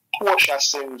Portia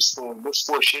Simpson,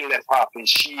 before she left office,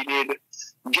 she did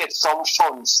get some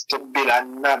funds to build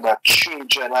another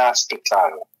children's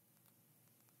hospital.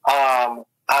 And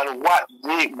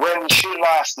when she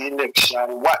lost the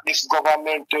election, what this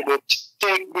government did,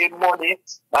 take the money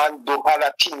and do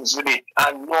other things with it.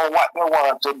 And now what they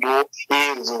want to do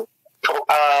is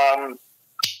to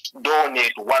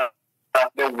donate one of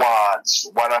the wards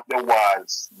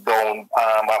down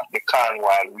of the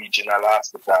Cornwall Regional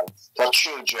Hospital for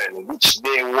children, which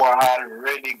they were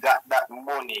already got that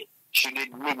money. She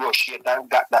did negotiate and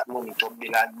got that money to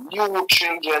build a new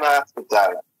children's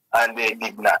hospital, and they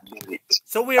did not do it.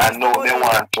 So and now they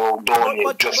want to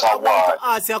donate just a ward. I want to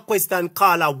ask you a question,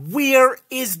 Carla. Where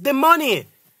is the money?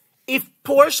 If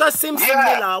Portia Simpson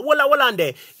Miller, hold on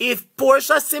there. If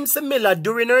Portia Simpson Miller,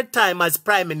 during her time as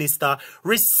Prime Minister,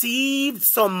 received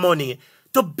some money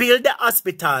to build the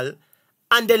hospital,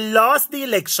 and they lost the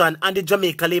election and the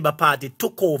Jamaica Labour Party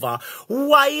took over,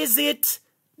 why is it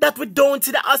that we don't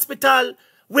see the hospital?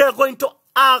 We are going to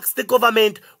ask the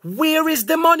government, where is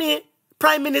the money?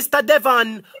 Prime Minister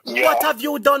Devon, what have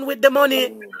you done with the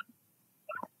money?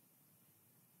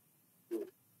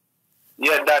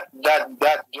 Yeah, that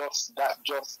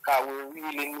just how we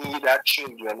really need a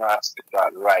children's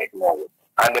hospital right now.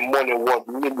 And the money was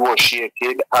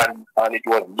negotiated and it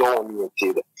was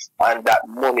donated. And that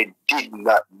money did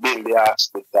not build the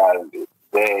hospital.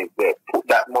 They put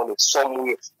that money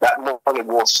somewhere. That money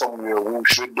goes somewhere we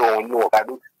should don't know.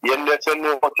 You never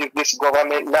know if this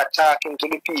government not talking to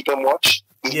the people much.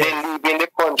 If they live in the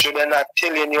country, they're not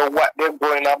telling you what they're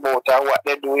going about or what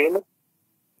they're doing.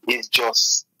 It's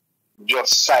just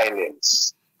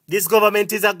silence. This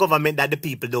government is a government that the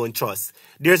people don't trust.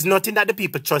 There's nothing that the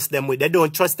people trust them with. They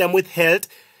don't trust them with health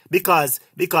because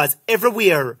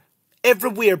everywhere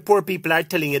Everywhere poor people are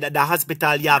telling you that the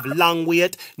hospital, you have long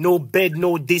wait, no bed,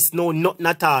 no this, no nothing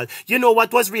at all. You know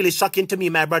what was really shocking to me,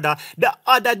 my brother? The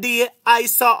other day, I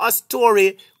saw a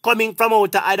story coming from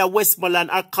out of either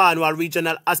Westmoreland or Cornwall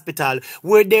Regional Hospital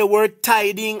where they were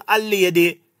tidying a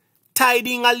lady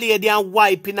and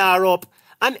wiping her up.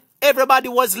 And everybody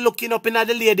was looking up in at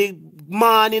the lady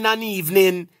morning and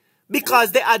evening,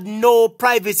 because they had no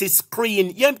privacy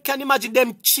screen. You can imagine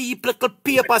them cheap little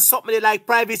paper, something like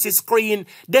privacy screen.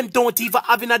 Them don't even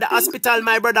have in the hospital,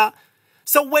 my brother.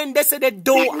 So when they say they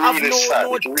don't have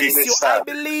no tissue,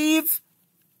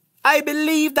 I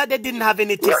believe that they didn't have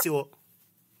any tissue.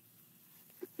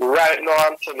 Right now,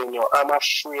 I'm telling you, I'm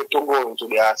afraid to go into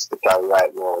the hospital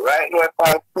right now. Right now, if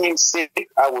I feel sick,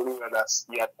 I would rather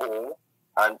stay at home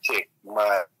and take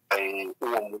my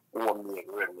home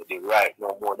remedy right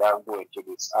now more than going to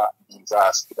these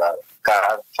hospitals.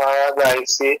 Because Father, I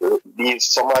say,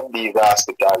 some of these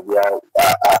hospitals,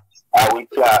 I will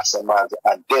class them as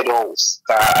a dead house.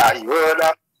 I heard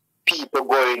of people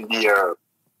going there,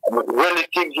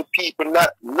 relatively people,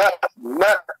 not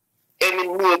any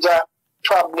major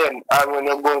problem, and when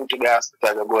you're going to the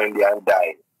hospital, you're going there and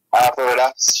dying. I've heard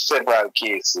of several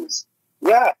cases.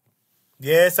 Yeah.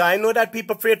 Yes, I know that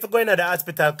people afraid for going to the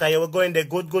hospital because you were going there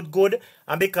good,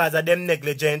 and because of them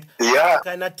negligent, that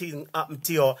kind of thing happen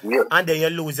to you, and then you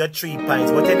lose your 3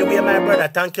 pints. But anyway, my brother,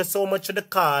 thank you so much for the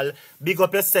call. Big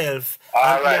up yourself.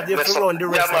 All right. You have to run the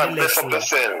rest of the lesson.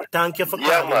 Thank you for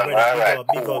calling, brother.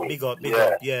 Big up.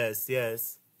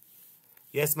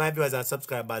 Yes, my viewers and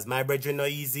subscribers. My brethren no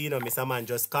easy, you know, Mr. Man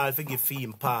just call for give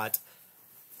him part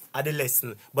of the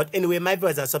lesson. But anyway, my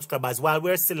viewers and subscribers, while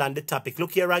we're still on the topic,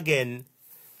 look here again.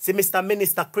 See, Mr.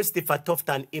 Minister Christopher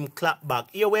Tufton, him clap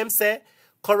back. Hear what him say?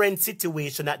 Current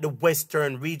situation at the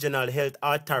Western Regional Health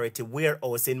Authority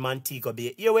warehouse in Montego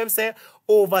Bay. Hear what him say?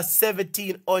 Over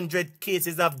 1,700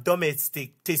 cases of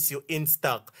domestic tissue in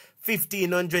stock.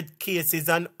 1,500 cases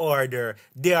on order.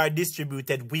 They are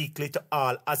distributed weekly to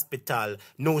all hospitals.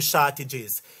 No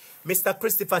shortages. Mr.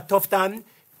 Christopher Tufton,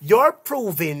 you're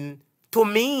proving to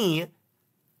me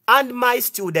and my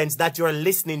students that you're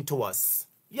listening to us.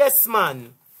 Yes,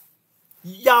 man.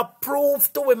 You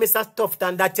prove to me, Mr.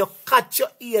 Tufton, that you catch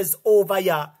your ears over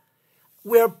here.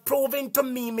 We're proving to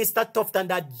me, Mr. Tufton,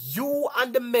 that you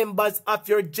and the members of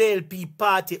your JLP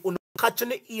party are catching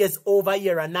the ears over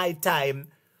here at night time.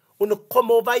 You come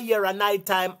over here at night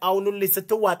time and you listen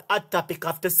to what a topic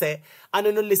have to say, and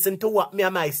you listen to what me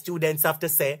and my students have to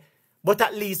say. But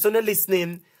at least you're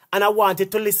listening, and I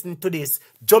wanted to listen to this.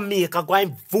 Jamaica go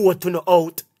and vote you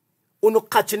out. You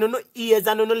catching your ears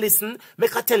and you listen.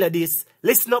 Make I tell you this.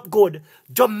 Listen up good.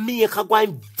 Jamaica go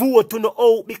and vote you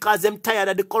out because I'm tired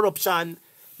of the corruption.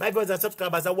 My brothers and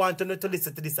subscribers, I want you to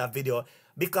listen to this video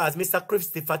because Mr.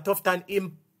 Christopher Tufton,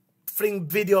 him bring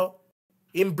video,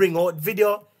 him bring out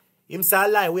video. Him say a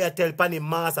lie we tell pan him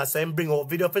master, so him bring out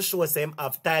video for sure, so him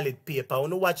have toilet paper.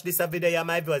 You watch this video here,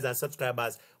 my viewers and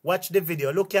subscribers. Watch the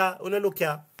video. Look here. Look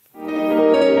here.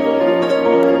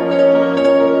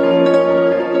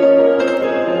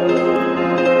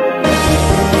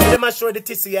 Let me show the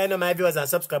tissue here, my viewers and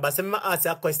subscribers. So I ask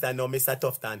you a question now, Mr.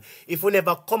 Tufton. If you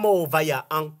never come over here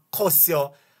and cuss you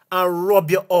and rub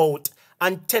you out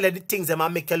and tell you the things that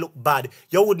might make you look bad,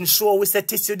 you wouldn't show we say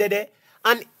tissue there?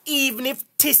 And even if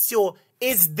tissue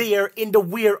is there in the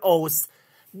warehouse,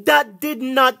 that did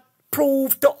not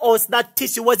prove to us that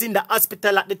tissue was in the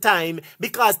hospital at the time,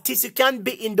 because tissue can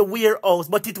be in the warehouse,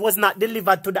 but it was not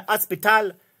delivered to the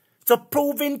hospital. So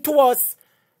proving to us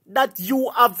that you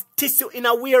have tissue in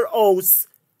a warehouse,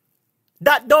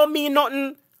 that don't mean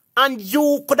nothing. And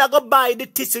you could have go buy the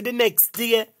tissue the next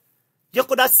day. You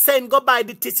could have go buy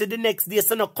the tissue the next day.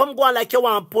 So now come go on like you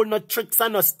want to pull no tricks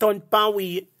and no stunt pan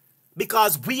we.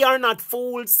 Because we are not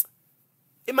fools.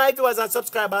 In my viewers and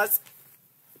subscribers,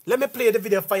 let me play the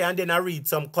video for you and then I read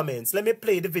some comments. Let me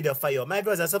play the video for you. My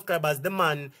viewers and subscribers, the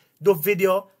man do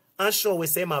video and show we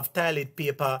say him have toilet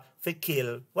paper for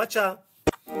kill. Watch out.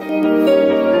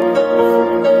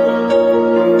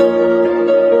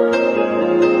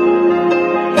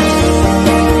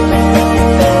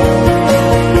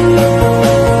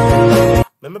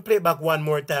 Let me play it back one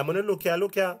more time. I'm gonna look here,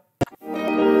 look here.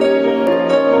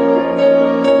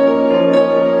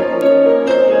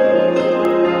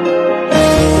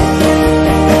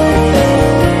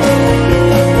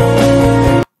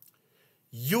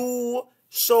 You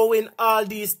showing all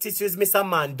these tissues, Mr.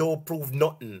 Man, don't prove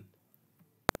nothing.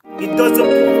 It doesn't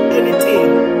prove anything.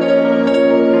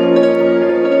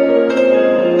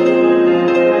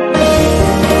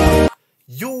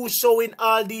 You You showing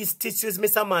all these tissues,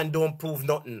 Mr. Man, don't prove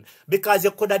nothing. Because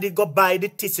you could have go buy the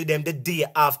tissue them the day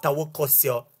after we cuss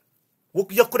you.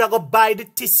 You could have go buy the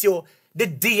tissue the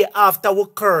day after we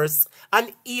curse.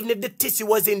 And even if the tissue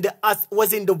was in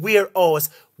the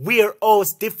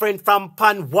warehouse different from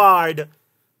pan ward.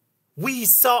 We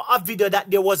saw a video that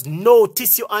there was no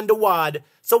tissue on the ward.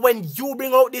 So when you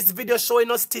bring out this video showing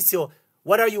us tissue,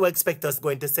 what are you expect us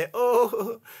going to say?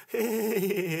 Oh,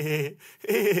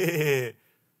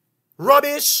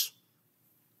 rubbish.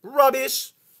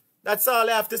 Rubbish. That's all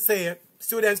I have to say.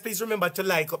 Students, please remember to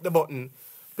like up the button.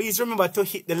 Please remember to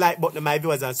hit the like button, my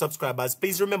viewers and subscribers.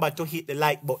 Please remember to hit the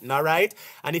like button, all right?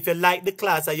 And if you like the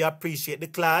class or you appreciate the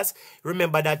class,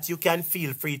 remember that you can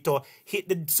feel free to hit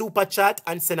the super chat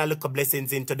and send a little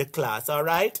blessings into the class, all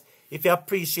right? If you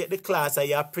appreciate the class or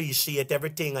you appreciate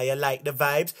everything or you like the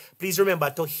vibes, please remember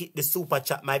to hit the super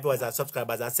chat, my viewers and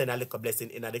subscribers, and send a little blessing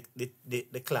in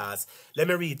the class. Let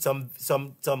me read some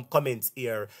comments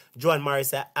here. Joan Morris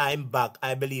said, I'm back.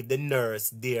 I believe the nurse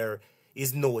there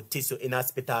is no tissue in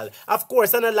hospital. Of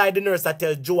course, and I like the nurse that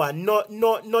tell Joan,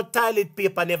 no toilet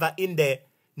paper never in there.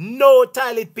 No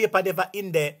toilet paper never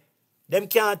in there. Them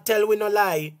can't tell we no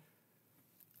lie.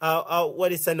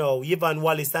 What is it now? Yvonne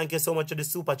Wallace, thank you so much for the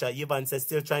super chat. Yvonne says,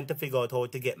 still trying to figure out how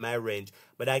to get my range,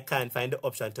 but I can't find the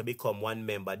option to become one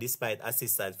member despite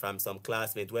assistance from some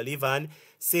classmates. Well, Yvonne,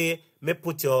 say, me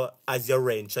put you as your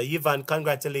range. So, Yvonne,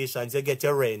 congratulations, you get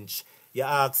your range. You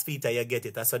ask Peter, you get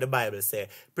it. That's what the Bible say.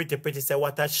 Pretty say,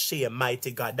 what a shame,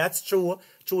 mighty God. That's true.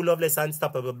 True, loveless,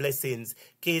 unstoppable blessings.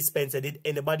 Kay Spencer, did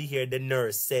anybody hear the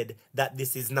nurse said that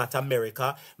this is not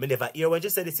America? Me never hear when she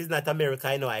said this is not America.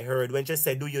 I know I heard when she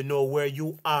said, do you know where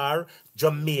you are?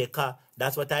 Jamaica.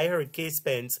 That's what I heard. Kay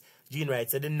Spence. Jean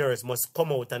Wright said the nurse must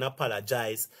come out and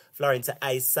apologize. Florence said,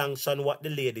 I sanction what the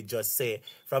lady just said.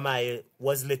 From I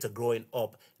was little growing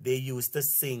up, they used to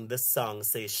sing the song,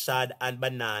 say, Shad and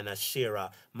Banana,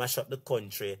 Shira, mash up the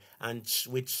country, and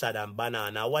with Shad and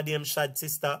Banana. What them Shad,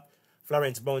 sister?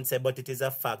 Florence Brown said, but it is a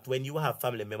fact. When you have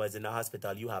family members in the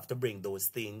hospital, you have to bring those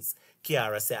things.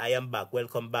 Kiara said, I am back.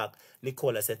 Welcome back.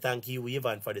 Nicola said, thank you,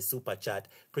 Yvonne, for the super chat.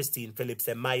 Christine Phillips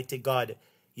said, mighty God.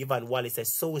 Yvonne Wallace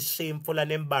says, so shameful and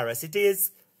embarrassed. It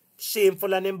is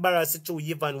shameful and embarrassed too.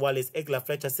 Yvonne Wallace. Egla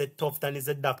Fletcher said, Tufton is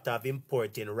a doctor of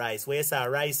importing rice. Where's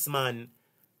our rice, man?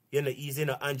 You know, easy, you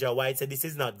know, Andrea White said, this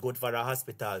is not good for a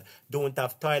hospital. Don't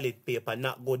have toilet paper,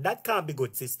 not good. That can't be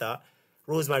good, sister.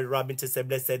 Rosemary Robinson said,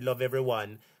 blessed love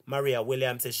everyone. Maria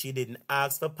Williams said, she didn't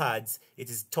ask for pads. It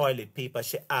is toilet paper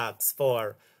she asked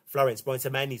for. Florence Brown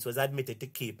said, my niece was admitted to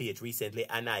KPH recently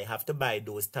and I have to buy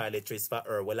those toiletries for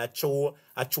her. Well, I show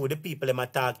the people in my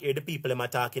talk here, the people in my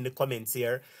talk in the comments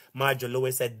here. Marjorie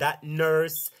Lewis said, that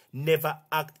nurse never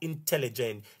act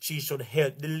intelligent. She should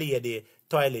help the lady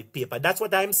toilet paper. That's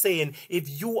what I'm saying.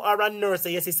 If you are a nurse,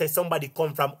 yes, he says somebody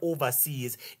come from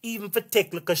overseas, even for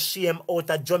take little shame out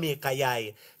of Jamaica,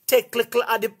 yeah. Take little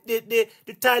of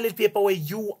the toilet paper where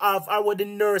you have or what the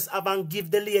nurse have and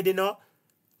give the lady, no?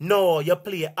 No, you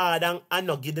play hard and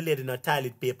not give the lady no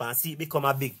toilet paper and see it become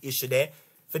a big issue there.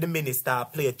 For the minister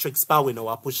play tricks power now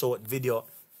or push out video.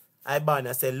 I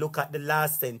said, look at the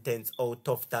last sentence, oh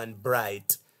Tufton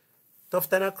bright.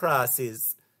 Tufton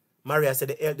crosses. Maria said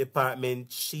the health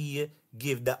department, she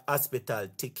give the hospital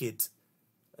ticket.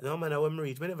 No man, I won't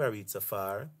read. We never read so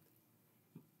far.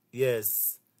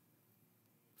 Yes.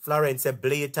 Florence said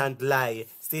blatant lie.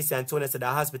 Stacey Antonia said the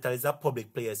hospital is a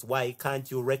public place. Why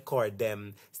can't you record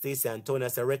them? Stacey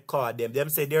Antonia said record them. Them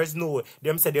say there's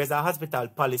a hospital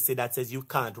policy that says you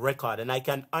can't record. And I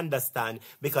can understand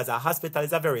because a hospital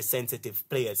is a very sensitive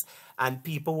place. And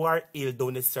people who are ill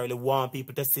don't necessarily want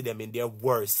people to see them in their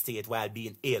worst state while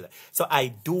being ill. So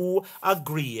I do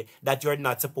agree that you're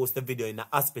not supposed to video in a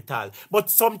hospital.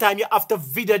 But sometimes you have to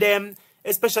video them.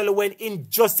 Especially when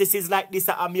injustices like this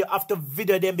happen, you have to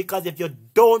video them because if you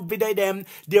don't video them,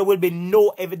 there will be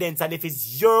no evidence. And if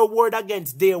it's your word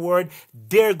against their word,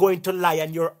 they're going to lie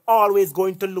and you're always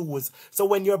going to lose. So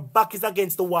when your back is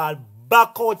against the wall,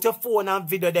 back out your phone and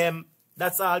video them.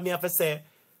 That's all me have to say.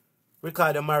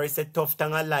 Ricardo Murray said, tough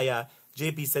tongue a liar.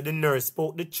 JP said the nurse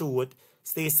spoke the truth.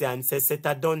 Stacey Ann said, set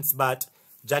a dunce bat.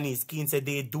 Janice Keane said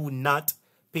they do not.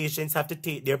 Patients have to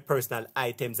take their personal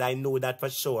items. I know that for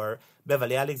sure.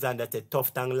 Beverly Alexander said,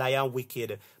 tough tongue, lie and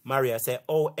wicked. Maria said,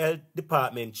 oh, health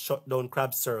department shut down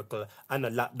Crab Circle and a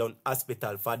lockdown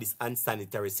hospital for this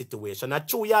unsanitary situation. A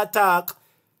true your talk.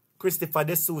 Christopher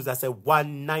De Souza said,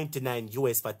 $1.99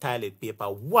 US for toilet paper.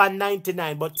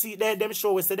 $1.99. But see, them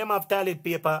show we say them have toilet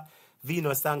paper.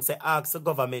 Venus Sang say, ask the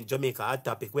government Jamaica a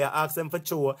topic. We are asking for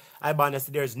true. I ban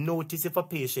say there's no tissue for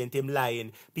patient. Him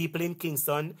lying. People in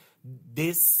Kingston,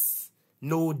 this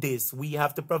Know this, we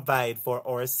have to provide for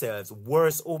ourselves.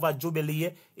 Worse over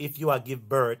Jubilee if you are give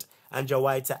birth. Andrew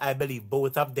White said, I believe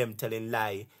both of them telling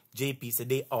lie. JP said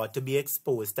they ought to be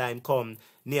exposed. Time come.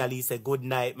 Nearly said, good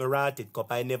night, Maratit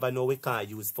Cup. I never know we can't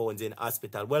use phones in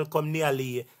hospital. Welcome,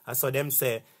 Nearly. I saw them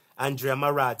say, Andrea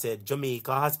Marat said,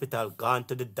 Jamaica Hospital gone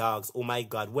to the dogs. Oh my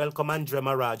God. Welcome, Andrea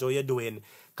Marat. How you doing?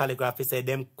 Calligraphy said,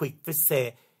 them quick to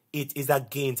say, it is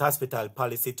against hospital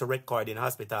policy to record in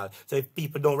hospital. So if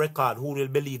people don't record, who will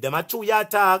believe them? A true ya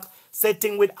talk,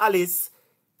 setting with Alice.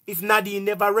 If Nadine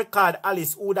never record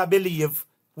Alice, who would I believe?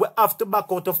 We have to back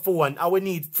out the phone and we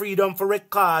need freedom for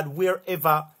record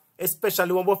wherever,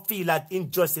 especially when we feel that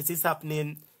injustice is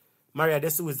happening.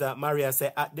 Maria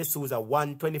said at De Souza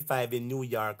 125 in New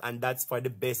York, and that's for the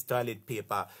best toilet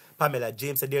paper. Pamela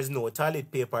James said there's no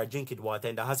toilet paper or drinking water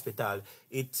in the hospital.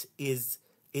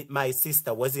 My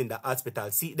sister was in the hospital.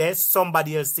 See, there's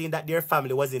somebody else saying that their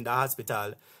family was in the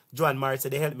hospital. Joan Morris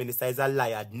said the health minister is a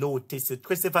liar. Notice it.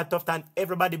 Christopher Tufton,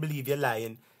 everybody believe you're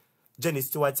lying. Jenny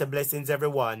Stewart said blessings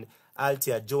everyone.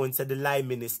 Altia Jones said the lie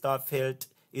minister of health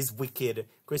is wicked.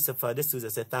 Christopher De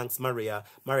Souza said thanks Maria.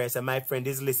 Maria said my friend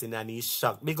is listening and he's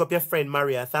shocked. Big up your friend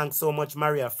Maria. Thanks so much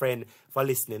Maria friend for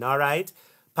listening. Alright.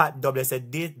 Pat W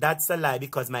said that's a lie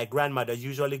because my grandmother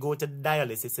usually go to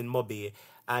dialysis in Mobi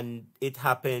and it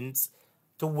happens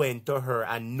to went to her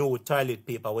and no toilet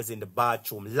paper was in the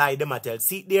bathroom. Lie them tell.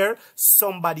 See there?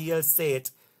 Somebody else said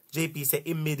it. JP said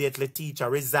immediately teacher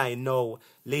resign now.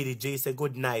 Lady J said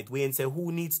good night. Wayne said who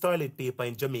needs toilet paper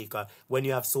in Jamaica when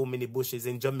you have so many bushes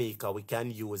in Jamaica we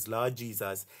can use. Lord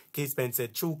Jesus. K. Spencer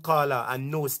said true caller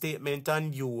and no statement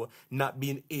on you not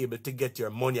being able to get your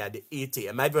money at the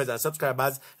ATM. My viewers and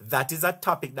subscribers, that is a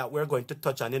topic that we're going to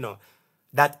touch on, you know.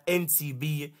 That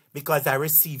NCB, because I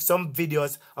received some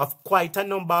videos of quite a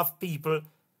number of people.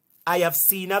 I have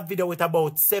seen a video with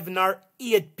about 7 or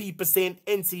 8 people saying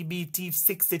NCB thief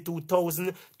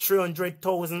 62,000,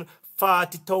 300,000,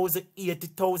 40,000,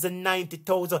 80,000,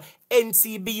 90,000.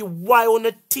 NCB, why on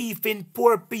a thief in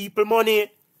poor people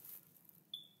money?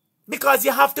 Because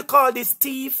you have to call this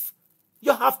thief.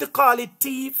 You have to call it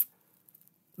thief.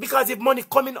 Because if money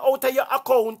coming out of your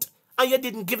account and you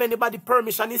didn't give anybody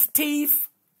permission, it's thief.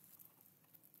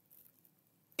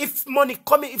 If money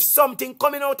coming, if something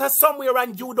coming out of somewhere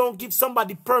and you don't give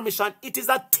somebody permission, it is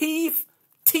a thief.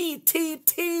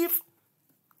 Thief.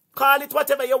 Call it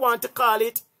whatever you want to call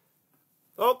it.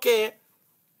 Okay.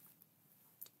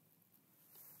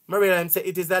 Marilyn said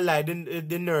it is a lie.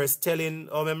 The nurse telling,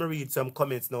 let me read some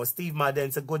comments now. Steve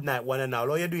Madden said good night one and all.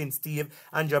 How you doing, Steve?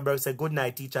 Andrea Berg said good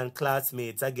night, teacher and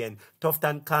classmates again.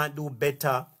 Tufton can't do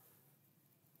better.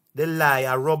 The lie,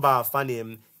 a rub off on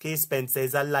him. K. Spencer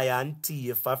is a liar and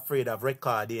thief, afraid of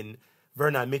recording.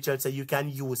 Vernon Mitchell said you can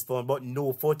use phone, but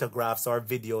no photographs or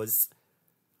videos.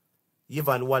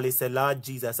 Yvonne Wallace said, Lord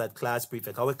Jesus at class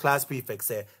prefect. Our class prefect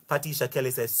said, Patricia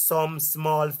Kelly said, some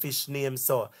small fish name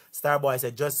so. Starboy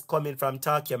said, just coming from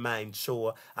Talk Your Mind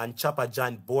show. And Chopper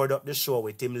John board up the show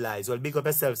with him lies. Well, big up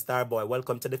yourself, Starboy.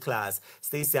 Welcome to the class.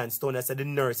 Stacey and Stoner said, the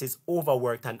nurse is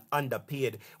overworked and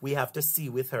underpaid. We have to see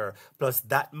with her. Plus,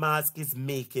 that mask is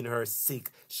making her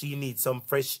sick. She needs some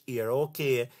fresh air.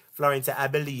 Okay. Florence said, I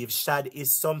believe shad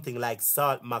is something like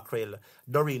salt mackerel.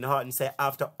 Doreen Horton said,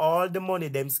 after all the money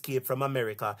them escaped from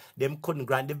America, them couldn't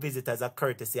grant the visitors a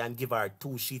courtesy and give her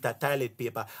 2 sheets of toilet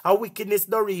paper. A wickedness,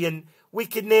 Doreen.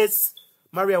 Wickedness.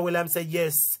 Maria Williams said,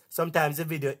 yes, sometimes the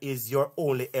video is your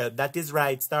only help. That is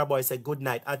right. Starboy said, good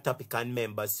night, at topic and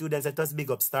members. Students said, just big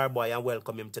up Starboy and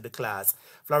welcome him to the class.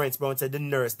 Florence Brown said, the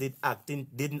nurse didn't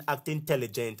act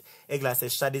intelligent. Egla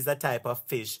said, shad is a type of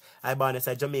fish. Ibana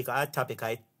said, Jamaica, at topic,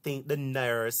 I think the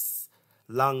nurse,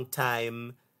 long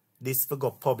time, this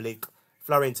forgot public.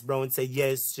 Florence Brown said,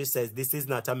 yes, she says, this is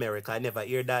not America. I never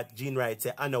hear that. Jean Wright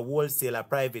said, and a wholesaler,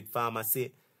 private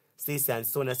pharmacy. Stacey and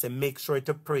Sona said, make sure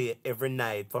to pray every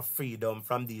night for freedom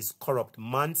from these corrupt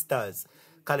monsters.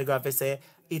 Calligraphy said,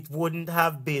 it wouldn't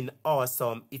have been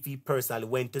awesome if he personally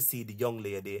went to see the young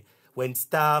lady. When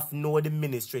staff know the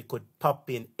ministry could pop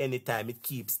in anytime, it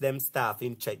keeps them staff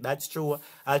in check. That's true.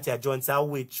 Althea Jones said,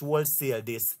 which wholesale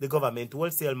this? The government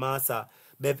wholesale master.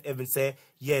 Bev Evans said,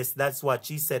 yes, that's what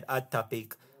she said at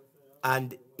topic.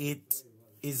 And it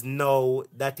is now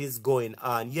that is going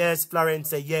on. Yes, Florence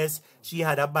said, yes, she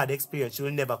had a bad experience. She will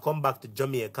never come back to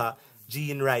Jamaica.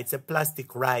 Jean writes, a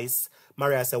plastic rice.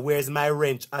 Maria said, where's my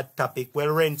wrench at topic? Well,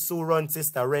 wrench so run,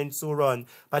 sister, wrench so run.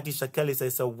 Patricia Kelly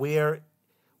says, so where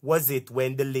was it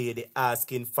when the lady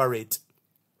asking for it?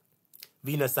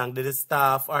 Venus sang that the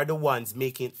staff are the ones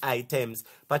making items.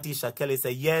 Patricia Kelly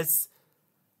said, yes,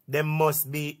 they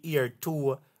must be here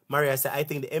too. Maria said, I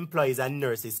think the employees and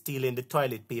nurses stealing the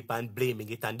toilet paper and blaming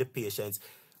it on the patients.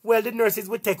 Well, the nurses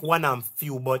will take one and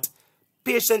few, but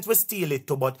patients will steal it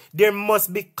too. But there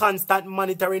must be constant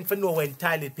monitoring for know when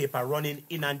toilet paper running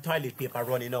in and toilet paper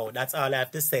running out. That's all I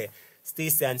have to say.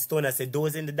 Stacey and Stoner said,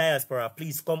 those in the diaspora,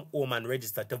 please come home and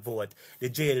register to vote. The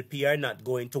JLP are not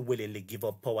going to willingly give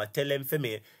up power. Tell them for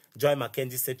me. Joy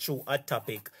Mackenzie said, true, a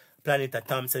topic. Planeta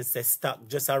Thompson says, stock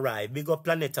just arrived. Big up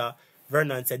Planeta.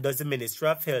 Vernon said, does the Ministry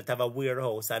of Health have a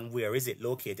warehouse and where is it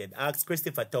located? Ask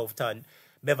Christopher Tofton.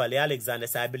 Beverly Alexander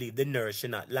said, I believe the nurse, she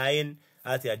not lying.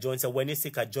 Althea Jones said, when you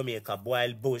sick at Jamaica,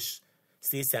 boil bush.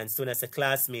 Stacey and Stoner said,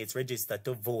 classmates register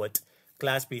to vote.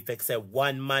 Class prefect said,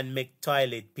 one man make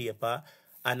toilet paper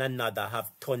and another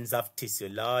have tons of tissue.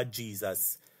 Lord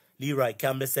Jesus. Leroy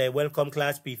Campbell said, welcome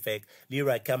class prefect.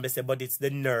 Leroy Campbell said, but it's the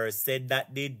nurse said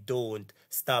that they don't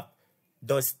stop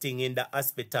dusting in the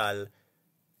hospital.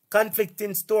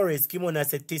 Conflicting stories. Kimona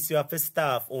said, tissue of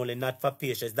staff only, not for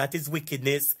patients. That is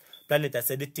wickedness. Planeta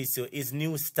said, the tissue is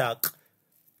new stock.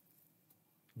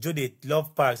 Judith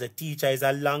Love Parks, a teacher is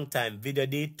a long time. Video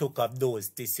they took of those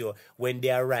tissue when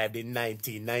they arrived in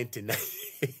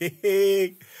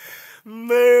 1999.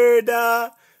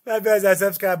 Murder. My brothers and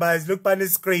subscribers, look on the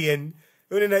screen.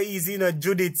 You know, easy, you know,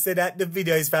 Judith said that the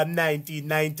video is from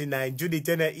 1999. Judith,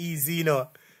 you know, easy, you know.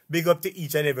 Big up to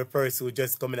each and every person who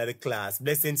just come into the class.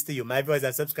 Blessings to you. My brothers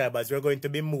and subscribers, we're going to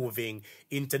be moving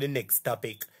into the next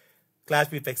topic. Class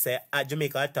prefect say, at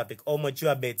Jamaica topic, how much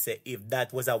you bet say if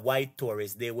that was a white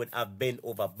tourist, they would have bent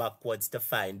over backwards to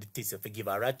find the tissue for give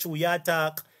her a true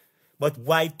talk. But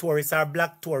white tourists or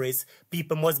black tourists,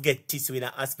 people must get tissue in a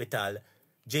hospital.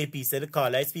 JP said the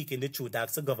caller is speaking the truth,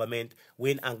 ask the government.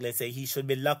 Wayne Anglin said he should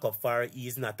be locked up for he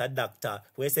is not a doctor.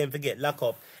 We say him forget lock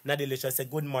up. Nadelisha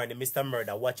said good morning, Mr.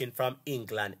 Murder, watching from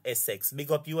England, Essex.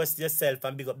 Big up you yourself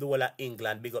and big up the whole of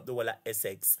England, big up the whole of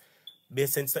Essex.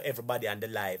 Blessings to everybody on the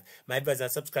live. My brothers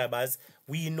and subscribers,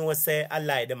 we know say a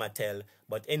lie them a tell.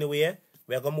 But anyway,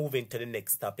 we're going to move into the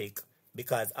next topic.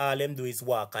 Because all them do is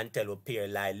walk and tell a pair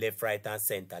lie left, right, and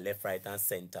center. Left, right, and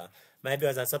center. My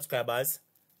viewers and subscribers,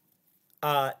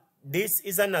 this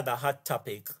is another hot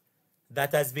topic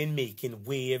that has been making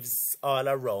waves all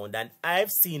around. And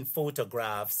I've seen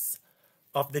photographs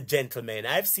of the gentleman.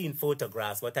 I've seen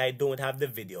photographs, but I don't have the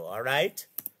video, all right?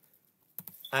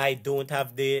 I don't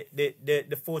have the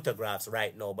photographs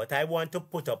right now, but I want to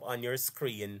put up on your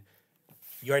screen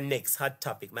your next hot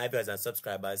topic, my viewers and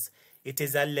subscribers. It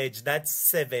is alleged that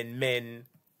 7 men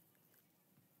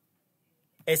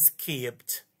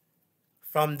escaped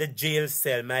from the jail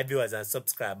cell, my viewers and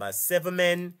subscribers. 7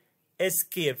 men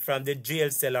escaped from the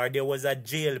jail cell, or there was a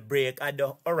jailbreak at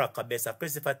the Oracle base.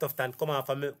 Christopher Tufton, come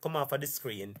off of the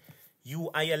screen. You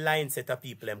and your line set of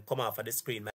people come off of the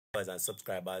screen, my viewers and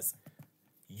subscribers.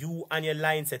 You and your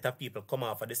line set of people come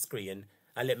off of the screen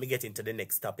and let me get into the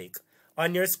next topic.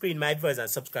 On your screen, my viewers and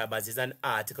subscribers, is an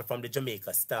article from the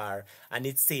Jamaica Star, and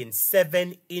it's saying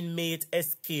 7 inmates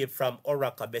escaped from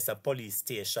Oracle Besa police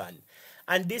station.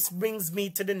 And this brings me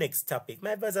to the next topic.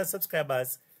 My viewers and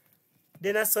subscribers,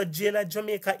 then I saw jail at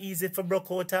Jamaica easy for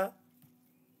Brokota.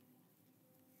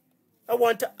 I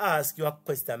want to ask you a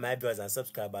question, my viewers and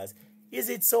subscribers. Is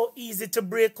it so easy to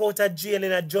break out a jail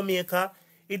in a Jamaica?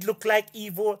 It look like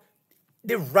evil.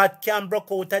 The rat can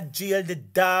break out a jail, the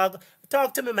dog.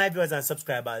 Talk to me, my viewers and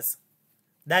subscribers.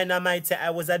 Dynamite said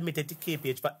I was admitted to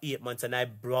KPH for 8 months and I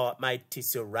brought my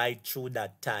tissue right through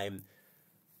that time.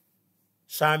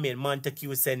 Charmaine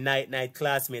Montague said, night,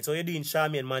 classmates. So you're doing,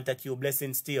 Charmaine Montague?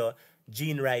 Blessings to you.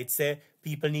 Jean Wright said,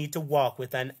 people need to walk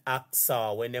with an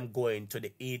hacksaw when them going to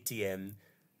the ATM.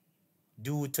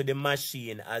 Do to the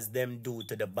machine as them do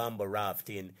to the bamboo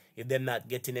rafting. If them not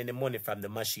getting any money from the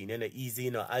machine, you know, easy,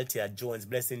 you know. Althea Jones,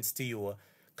 blessings to you.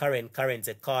 Karen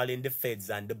say, calling the feds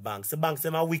and the banks. The banks,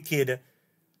 them are wicked.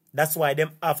 That's why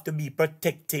them have to be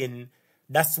protecting.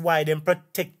 That's why them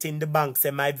protecting the banks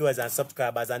and my viewers and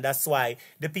subscribers. And that's why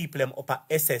the people them up at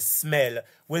SS Smell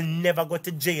will never go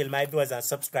to jail, my viewers and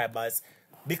subscribers.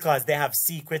 Because they have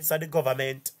secrets of the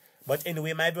government. But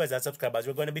anyway, my viewers and subscribers,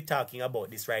 we're going to be talking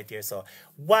about this right here. So,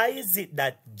 why is it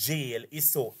that jail is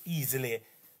so easily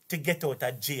to get out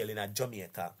of jail in a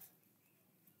Jamaica?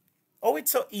 Oh,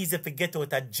 it's so easy to get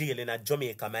out of jail in a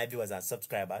Jamaica, my viewers and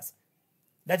subscribers?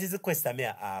 That is the question I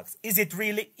ask. Is it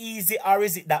really easy, or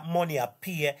is it that money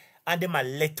appear and them a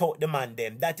let out the man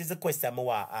them? That is the question I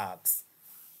want to ask.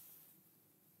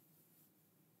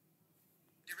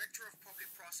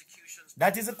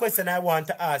 That is the question I want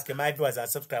to ask you, my viewers and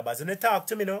subscribers. And they talk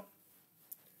to me, no?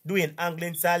 doing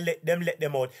angling, so let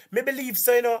them out. Me believe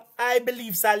so, you know. I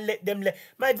believe so, let them let.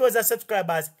 My viewers and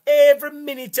subscribers, every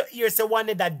minute you hear say one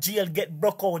that jail get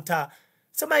broke out.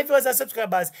 So my viewers and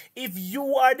subscribers, if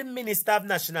you are the Minister of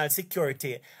National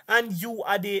Security and you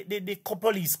are the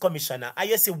police commissioner, and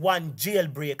you see one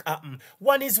jailbreak happen,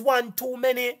 one is one too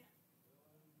many.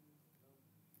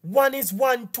 One is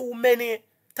one too many.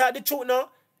 Tell the truth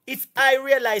now. If I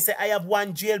realize that I have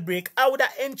one jailbreak, I would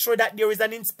have ensured that there is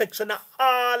an inspection of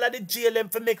all of the jail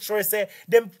to make sure say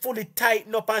them fully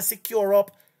tighten up and secure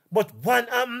up. But one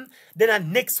then a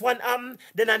next one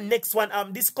then a next one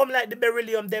This come like the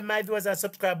beryllium, them my viewers and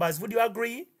subscribers. Would you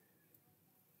agree?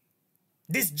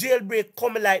 This jailbreak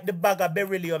come like the bag of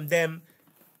beryllium, them.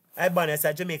 I ban as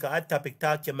a Jamaica Hot Topic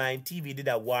Talk Your Mind TV did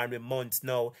a warn with months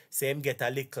now. Say him get a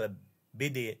little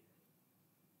biddy.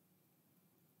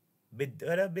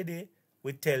 Biddy.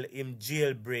 We tell him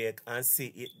jailbreak and see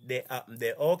it they happen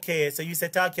there. Okay, so you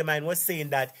said Talk Your Mind was saying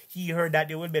that he heard that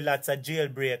there will be lots of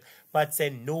jailbreak. But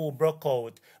said no broke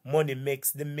out. Money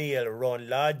makes the mail run.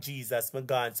 Lord Jesus, my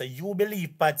God. So you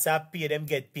believe Pats are paid, them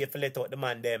get paid for let out the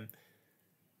man them.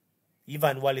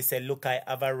 Ivan Wally said, look, I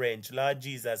have a wrench. Lord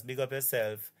Jesus, big up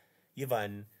yourself.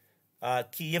 Ivan.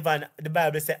 Ivan, the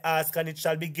Bible says, ask and it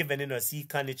shall be given, you know,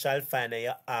 seek and it shall find, and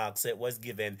you ask, so it was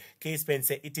given. Case Penn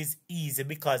said, it is easy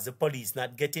because the police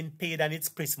not getting paid and it's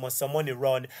Christmas, so money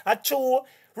run. True,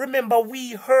 remember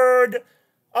we heard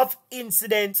of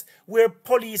incidents where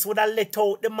police would have let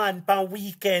out the man pan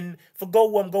weekend for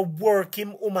go home, go work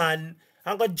him woman,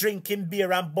 and go drink him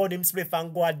beer and bud him spliff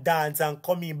and go a dance and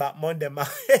come in back Monday, man.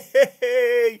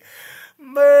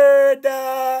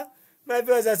 Murder! My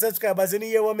viewers and subscribers, you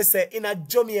hear what I say? In a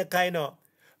Jamaica, you know,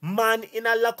 man in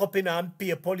a lock up, you know, and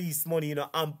pay police money, you know,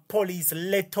 and police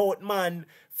let out, man,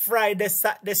 Friday,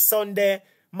 Saturday, Sunday,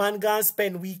 man gonna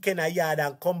spend weekend a yard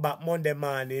and come back Monday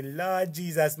morning. Lord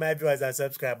Jesus, my viewers and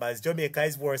subscribers, Jamaica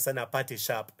is worse than a party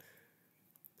shop.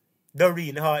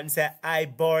 Doreen Horton said, I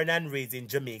born and raised in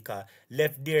Jamaica,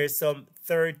 left there some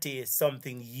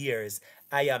 30-something years.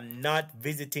 I am not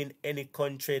visiting any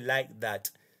country like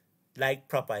that. Like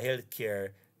proper health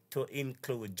care to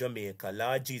include Jamaica.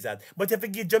 Lord Jesus. But if you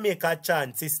give Jamaica a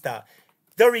chance, sister,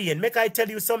 Dorian, make I tell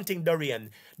you something, Dorian.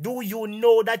 Do you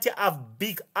know that you have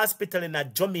big hospital in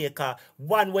Jamaica,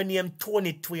 one when you have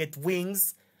 28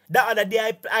 wings? The other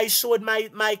day I showed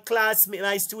my class,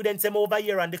 my students them over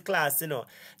here on the class, you know.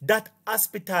 That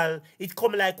hospital, it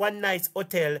come like one nice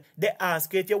hotel. They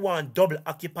ask you if you want double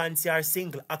occupancy or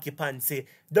single occupancy.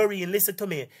 Doreen, listen to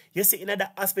me. You see in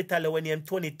the hospital when you have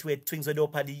 22 twins with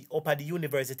up at the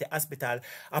university hospital,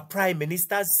 a prime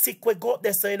minister's sick we go up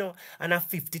there, so you know, and a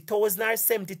 50,000 or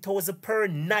 70,000 per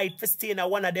night for staying in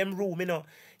one of them room, you know.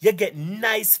 You get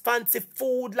nice fancy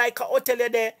food like a hotel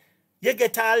there. You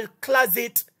get all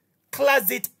closet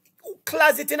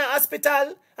in a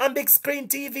hospital and big screen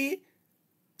TV.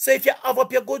 So if you have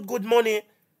up your good money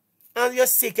and you're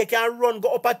sick, you can run,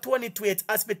 go up at 28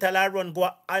 hospital and run, go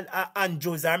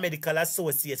Andrews or Medical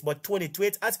Associates. But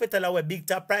 28 hospital are where big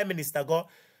top prime minister go.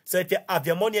 So if you have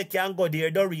your money, you can go there,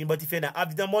 Doreen. But if you don't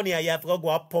have the money, you have to go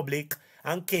up public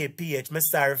and KPH. I'm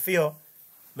sorry for you.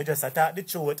 I just attack the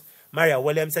truth. Maria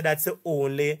Williams said that's the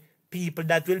only people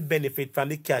that will benefit from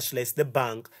the cashless, the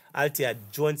bank. Althea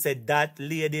Jones said that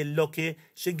lady lucky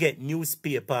she get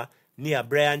newspaper. Nia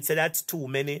Brian said that's too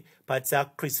many. But it's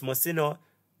Christmas, you know.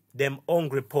 Them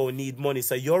hungry poor need money.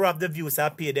 So you're of the views I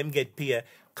pay, them get paid.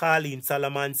 Carlene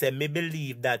Solomon said, me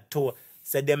believe that too.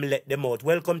 Said them let them out.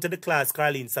 Welcome to the class,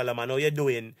 Carlene Solomon. How you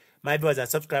doing? My viewers and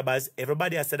subscribers,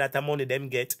 everybody has said that the money them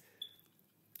get.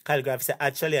 Calligraph said,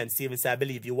 actually, and Steven said, I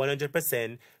believe you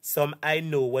 100%. Some I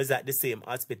know was at the same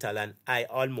hospital and I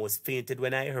almost fainted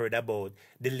when I heard about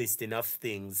the listing of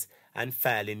things and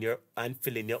filling your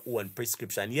own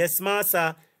prescription. Yes,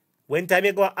 Master. When time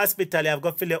you go to hospital, you have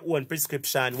got to fill your own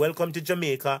prescription. Welcome to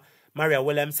Jamaica. Maria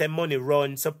Williams said, money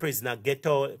run, so prisoner get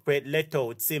out, let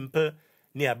out, simple.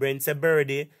 Nia Brent said,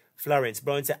 Birdie. Florence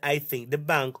Brown said, I think the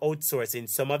bank outsourcing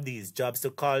some of these jobs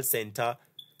to call center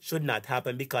should not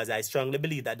happen because I strongly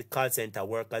believe that the call center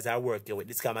workers are working with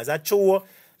the scammers. Are true.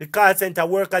 The call center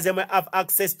workers, they might have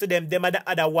access to them. Them are the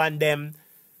other one, them.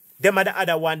 Them are the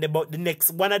other one, but the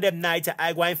next one of them night,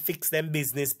 I go and fix them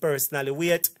business personally.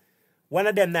 Wait. One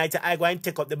of them night, I go and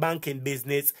take up the banking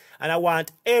business. And I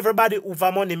want everybody who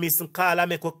have money missing call and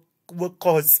make we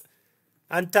cause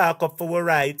and talk up for our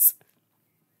rights.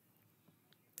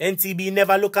 NTB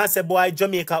never look and say, boy,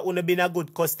 Jamaica, you been a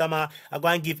good customer. I go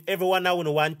and give everyone I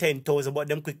want 10,000, but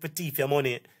them quick for thief your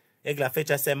money. Egla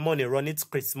Fetcher said, money run, it's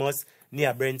Christmas.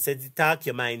 Nia Brent said, talk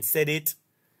your mind, said it.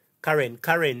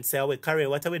 Karen said, wait, Karen,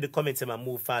 what are the comments? I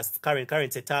move fast. Karen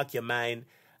said, talk your mind.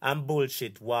 and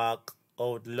bullshit walk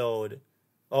out loud.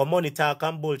 Or money talk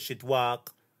and bullshit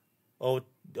walk out,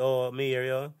 me hear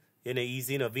you. You know,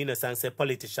 easy enough. Venus and say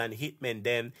politician, hitmen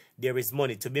them, there is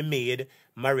money to be made.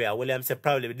 Maria Williams say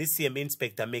probably the same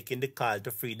inspector making the call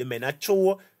to free the men. Are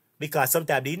true. Because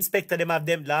sometimes the inspector them have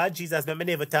them, Lord Jesus, me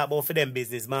never talk about for them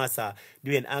business, master.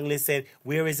 Doing English said,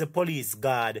 where is the police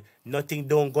guard? Nothing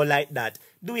don't go like that.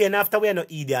 Doing after we are no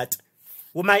idiot.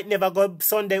 We might never go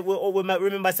Sunday, we might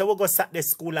remember, so we go Saturday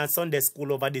school and Sunday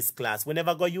school over this class. We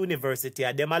never go university,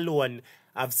 and them alone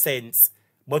have sense.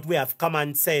 But we have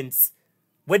common sense.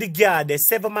 Where the guard, the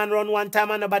 7 man run one time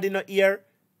and nobody not here.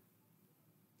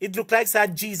 It look like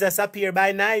that Jesus appear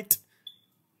by night.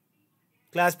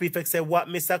 Class prefect said, what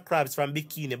Mr. Krabs from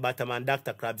Bikini Bottom and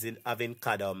Dr. Krabs have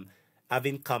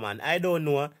in common. I don't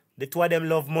know. The two of them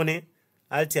love money.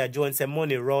 Althea Jones said,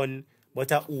 money run,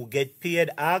 but who get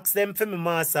paid? Ask them for me,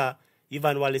 master.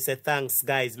 Ivan Wally said, thanks,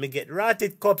 guys. Me get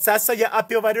rotted cups. I saw you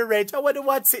happy over the wrench. I wonder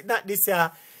what's it not this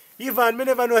year. Ivan, me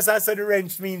never know so the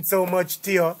wrench means so much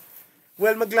to you.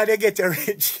 Well, I'm glad you get your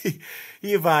wrench.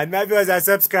 Ivan, my viewers and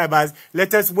subscribers,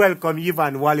 let us welcome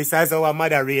Ivan Wallace as our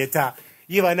moderator.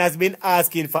 Ivan has been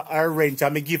asking for our wrench,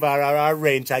 and me give her our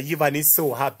wrench, and Ivan is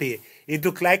so happy. It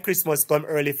look like Christmas come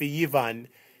early for Ivan.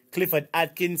 Clifton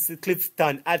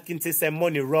Atkins say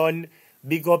money run.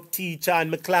 Big up teacher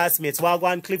and my classmates. What go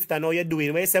on Clifton, how you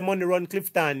doing? When you say money run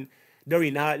Clifton,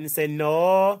 Doreen Harton say,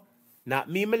 no, not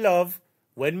me, my love.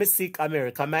 When me sick,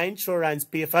 America, my insurance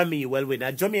pay for me. Well, when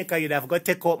at Jamaica, you'd have got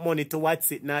to take out money to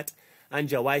what's it not. And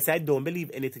Joe Weiss, I don't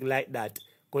believe anything like that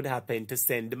could happen to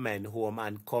send the man home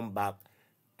and come back.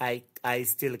 I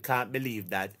still can't believe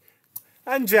that.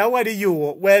 Andrea, what do you?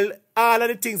 Well, all of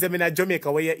the things I mean at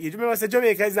Jamaica, where you remember, so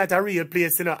Jamaica is not a real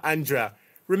place, you know, Andrea.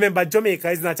 Remember, Jamaica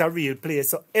is not a real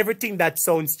place. So everything that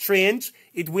sounds strange,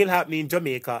 it will happen in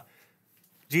Jamaica.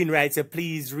 Jean writes,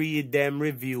 please read them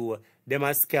review. Them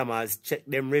as scammers, check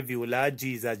them review. Lord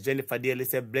Jesus. Jennifer Daly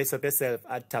said, bless up yourself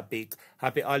at topic.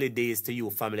 Happy holidays to you,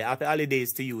 family. Happy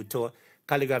holidays to you, too.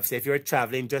 Calligraph said, if you're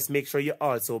traveling, just make sure you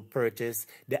also purchase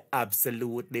the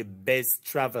absolutely best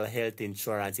travel health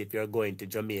insurance if you're going to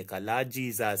Jamaica. Lord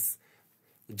Jesus.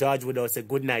 George would also say,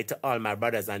 good night to all my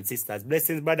brothers and sisters.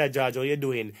 Blessings, brother George. How you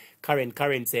doing?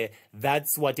 Karen say,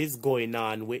 that's what is going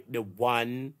on with the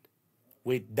one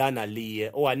with Donna Lee.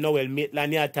 Oh, I know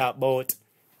Maitland you talk about.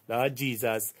 Lord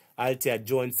Jesus. Althea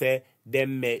Jones say,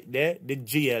 them make the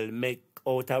jail make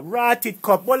out a rotted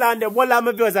cup. Hold on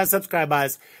my viewers and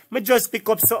subscribers. Me just pick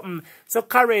up something. So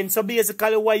Karen, so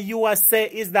basically what you are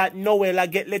saying is that Noel I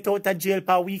get let out of jail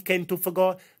per weekend to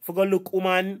forgo look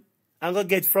woman and go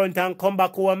get front and come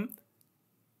back home.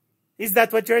 Is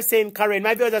that what you're saying, Karen?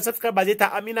 My viewers and subscribers,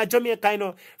 I mean, Jamaica, you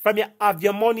know, from you have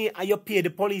your money and you pay the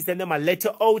police and them let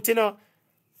you out, you know.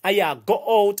 And yeah,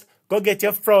 go out, go get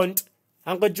your front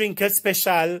and go drink your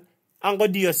special and go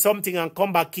do something and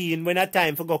come back in when it's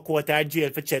time for go court or jail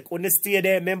for check. When you stay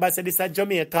there, remember, say this is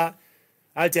Jamaica.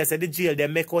 I'll tell you, say the jail, they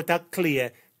make out a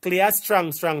clear,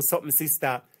 strong something,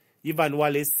 sister. Yvonne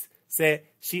Wallace say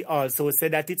she also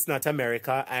said that it's not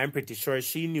America. I am pretty sure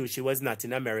she knew she was not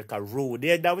in America. Rude.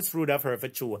 Yeah, that was rude of her for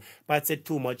true. But said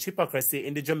too much hypocrisy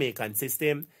in the Jamaican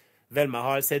system. Velma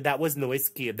Hall said that was no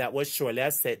escape. That was surely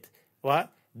a set.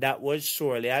 What? That was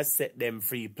surely a set them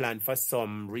free plan for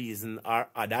some reason or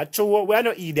other. True, we are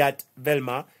not idiot,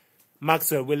 Velma.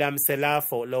 Maxwell Williams said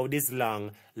laugh out loud this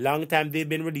long time they've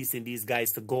been releasing these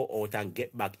guys to go out and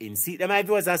get back in. See them, my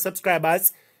viewers and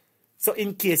subscribers. So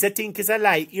in case you think it's a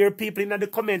lie, hear people in the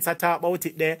comments that talk about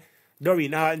it there.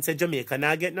 Doreen Harton said Jamaica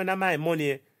now get none of my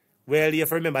money. Well, you have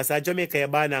to remember, so Jamaica you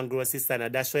born and grow sister,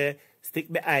 and that's where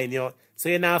stick behind you. So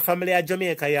you now family at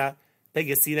Jamaica, yeah.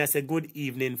 Peggy Sina said good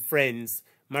evening, friends.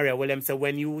 Maria Williams said,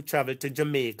 when you travel to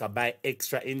Jamaica, buy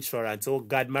extra insurance. Oh,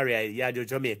 God, Maria, you do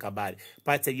Jamaica bad.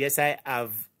 Pat said, yes, I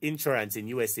have insurance in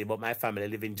USA, but my family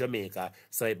live in Jamaica,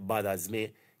 so it bothers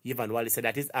me. Yvonne Wally said,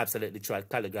 that is absolutely true at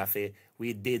calligraphy.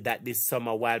 We did that this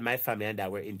summer while my family and I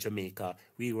were in Jamaica.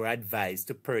 We were advised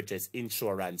to purchase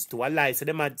insurance. To a lie. So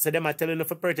them are telling you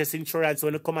to purchase insurance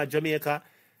when you come to Jamaica.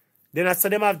 Then I saw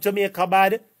them have Jamaica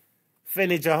bad.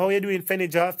 Feniger, how you doing,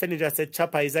 Feniger? Feniger said,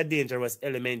 Chopper is a dangerous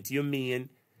element. You mean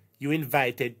you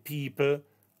invited people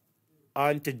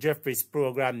onto Jeffrey's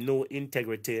program, no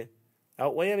integrity.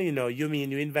 What do you mean now? You mean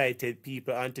you invited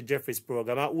people onto Jeffrey's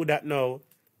program? Who that now?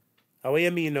 What do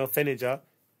you mean now, Feniger?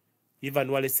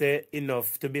 Ivan Wallace said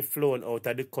enough to be flown out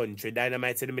of the country.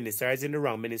 Dynamite said the minister is in the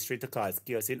wrong ministry to cause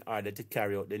chaos in order to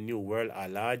carry out the new world.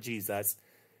 Allah, Jesus.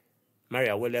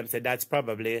 Maria Williams said that's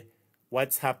probably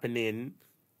what's happening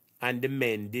and the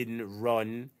men didn't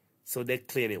run. So they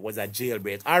claim it was a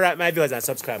jailbreak. All right, my viewers and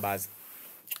subscribers.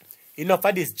 enough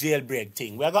of this jailbreak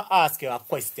thing. We're gonna ask you a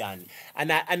question.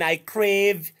 And I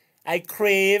crave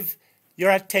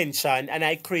your attention and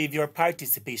I crave your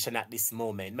participation at this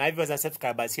moment. My viewers and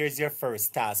subscribers, here's your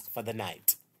first task for the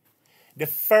night. The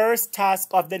first task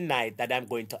of the night that I'm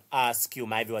going to ask you,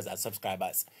 my viewers and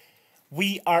subscribers.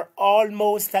 We are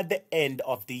almost at the end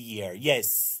of the year.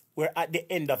 Yes, we're at the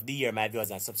end of the year, my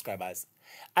viewers and subscribers.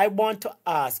 I want to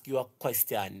ask you a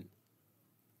question.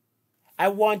 I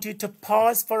want you to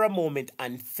pause for a moment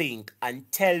and think and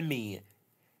tell me,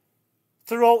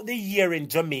 throughout the year in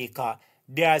Jamaica,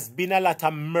 there has been a lot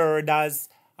of murders,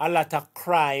 a lot of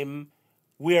crime,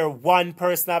 where one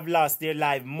person have lost their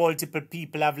life, multiple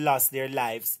people have lost their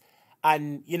lives.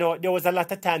 And, you know, there was a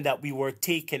lot of time that we were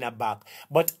taken aback.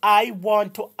 But I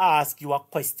want to ask you a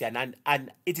question,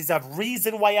 and it is a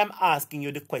reason why I'm asking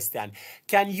you the question.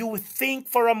 Can you think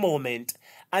for a moment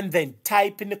and then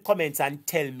type in the comments and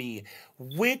tell me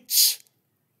which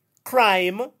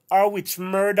crime or which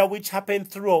murder which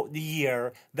happened throughout the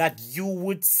year that you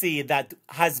would say that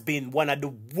has been one of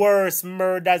the worst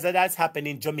murders that has happened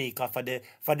in Jamaica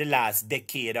for the last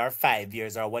decade or 5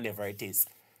 years or whatever it is.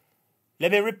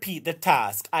 Let me repeat the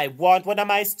task. I want one of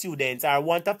my students, or I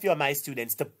want a few of my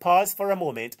students to pause for a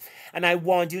moment, and I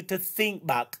want you to think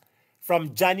back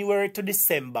from January to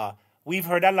December. We've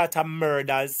heard a lot of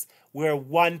murders where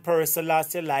one person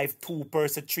lost their life, 2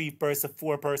 person, 3 person,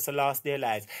 4 person lost their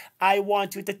lives. I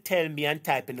want you to tell me and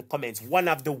type in the comments one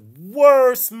of the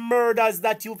worst murders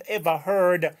that you've ever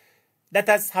heard that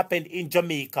has happened in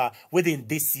Jamaica within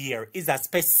this year. Is a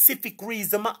specific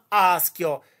reason I ask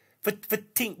you for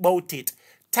think about it.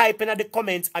 Type in the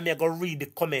comments and I'm going to read the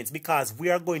comments because we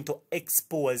are going to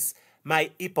expose my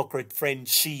hypocrite friend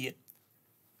She.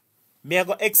 Me I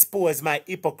go expose my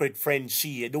hypocrite friend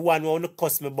She, the one who want to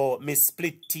cuss me about me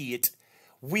split teeth.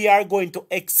 We are going to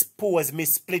expose me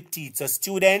split teeth. So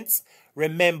students,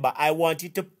 remember, I want you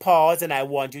to pause and I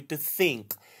want you to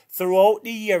think. Throughout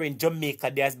the year in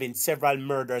Jamaica, there has been several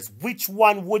murders. Which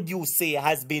one would you say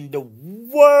has been the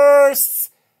worst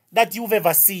that you've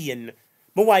ever seen?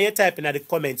 But while you're typing at the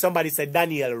comments, somebody said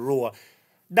Daniel Rowe.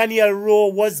 Daniel Rowe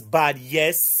was bad,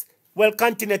 yes. Well,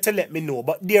 continue to let me know.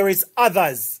 But there is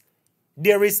others.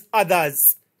 There is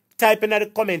others. Type in the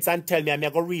comments and tell me. I'm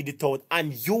going to read it out.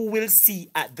 And you will see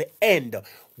at the end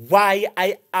why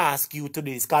I ask you to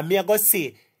do this. Because I'm going to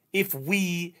say if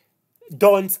we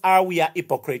don't or we are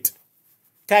hypocrite.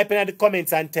 Type in the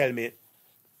comments and tell me.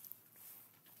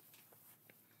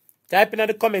 Type in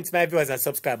the comments, my viewers and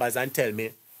subscribers, and tell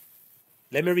me.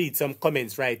 Let me read some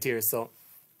comments right here, so.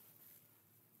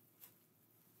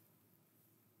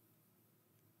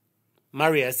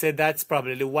 Maria said that's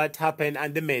probably what happened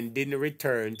and the men didn't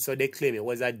return, so they claim it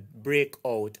was a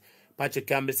breakout. Patrick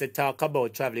Campbell said, talk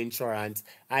about travel insurance.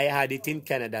 I had it in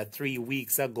Canada 3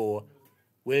 weeks ago.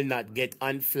 Will not get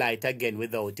on flight again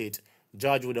without it.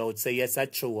 George Woodhout said, yes,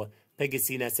 that's true. Peggy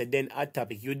Sina said, then a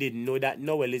topic, you didn't know that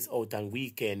Noel is out on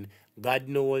weekend. God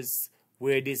knows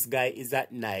where this guy is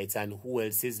at night and who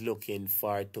else is looking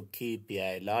for to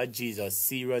KPI. Lord Jesus,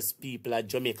 serious people at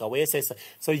Jamaica. Where you say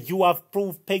so you have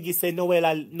proof Peggy say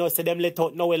Noel, no, say them let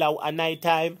out Noel at night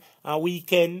time and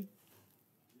weekend.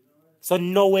 So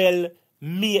Noel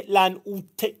Maitland who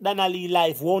take Donnelly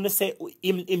life wanna say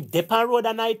him Depan Road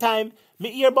at night time. Me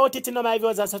hear about it in my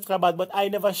viewers and subscribers, but I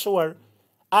never sure.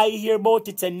 I hear about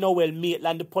it in Noel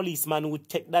Maitland, the policeman who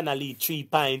take Donnelly 3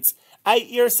 pints. I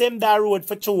hear same that road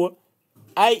for true.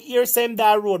 I hear same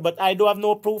that road, but I don't have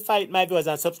no proof fight, my viewers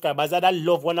and subscribers. I'd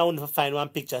love when I want to find one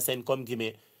picture, send come give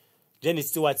me. Jenny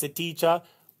Stewart's a teacher.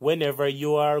 Whenever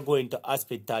you are going to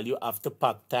hospital, you have to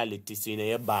pack toilet tissue in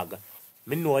your bag.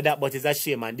 Me know that, but it's a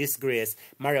shame and disgrace.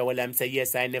 Maria Williams say,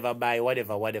 yes, I never buy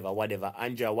whatever.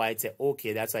 Andrea White say,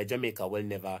 okay, that's why Jamaica will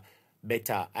never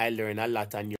better. I learn a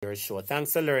lot on your show.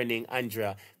 Thanks for learning,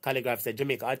 Andrea. Calligraph said,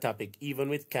 Jamaica, a topic. Even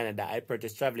with Canada, I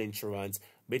purchased travel insurance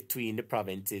between the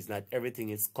provinces. Not everything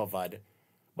is covered.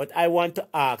 But I want to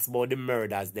ask about the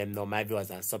murders, them now, my viewers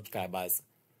and subscribers.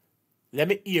 Let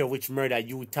me hear which murder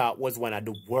you thought was one of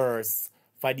the worst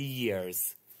for the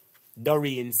years.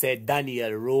 Doreen said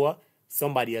Daniel Rowe.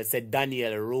 Somebody else said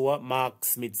Daniel Rowe. Mark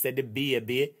Smith said the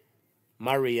baby.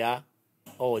 Maria.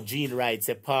 Oh, Jean Wright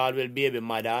said Paul will baby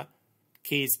mother.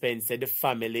 Kay Spence said the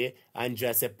family.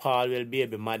 Andrea said Paul will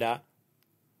baby mother.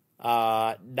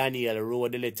 Daniel Rowe,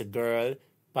 the little girl.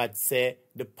 Pat said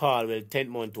the Paul will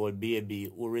 10-month-old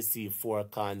baby who received 4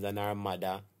 cans and her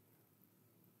mother.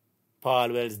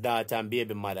 Paul Well's daughter and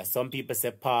baby mother. Some people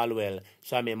say Paul Well.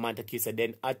 Charmaine Montague said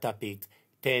then a topic.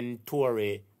 10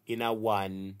 Tory in a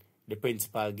 1. The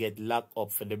principal get locked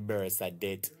up for the birth of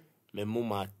death. My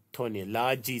mama Tony.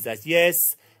 Lord Jesus.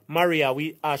 Yes. Maria,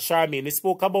 Charmaine, we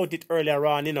spoke about it earlier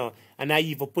on, you know, and I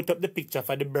even put up the picture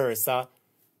for the bursa.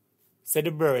 Said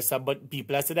the bursa, but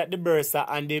people have said that the bursa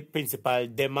and the principal,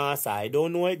 them also. I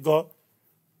don't know it go.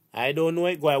 I don't know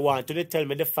it go. I want you to tell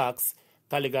me the facts.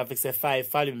 Calligraphy said 5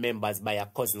 family members by a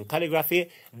cousin. Calligraphy,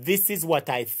 this is what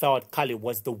I thought Cali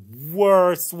was the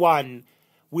worst one.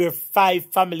 Where 5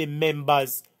 family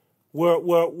members were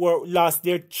lost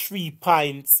their 3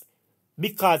 pints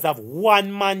because of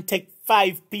one man take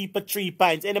 5 people 3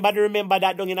 pints. Anybody remember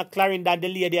that down in a Clarendon, the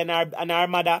lady and her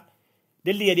mother?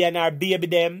 The lady and her baby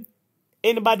them?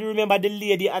 Anybody remember the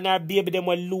lady and her baby them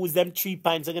will lose them 3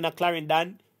 pints in a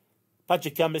Clarendon?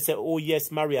 Patrick Campbell said, oh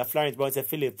yes, Maria. Florence Brown said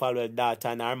Philip Paul daughter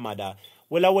and her mother.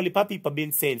 Well, a whole heap of people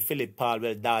been saying Philip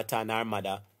Paul daughter and her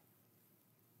mother.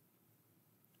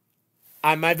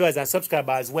 And my viewers and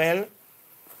subscribers, well,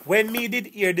 when me did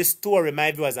hear the story,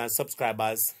 my viewers and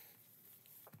subscribers,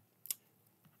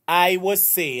 I was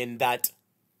saying that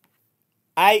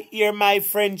I hear my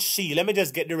friend she. Let me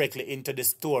just get directly into the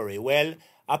story. Well,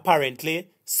 apparently,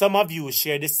 some of you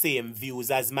share the same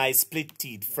views as my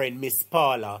split-teeth friend, Miss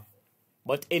Paula.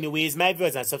 But anyways, my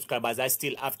viewers and subscribers, I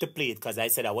still have to play it because I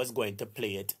said I was going to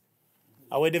play it.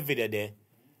 How was the video there?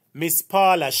 Miss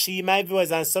Paula, she, my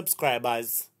viewers and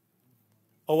subscribers,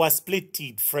 our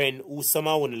split-teeth friend who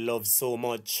someone loves so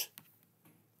much.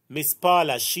 Miss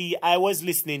Paula, she, I was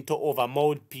listening to over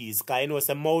mouthpiece, because I know it's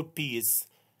a mouthpiece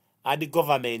at the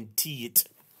government teeth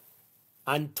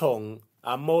and tongue.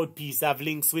 A mouthpiece have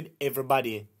links with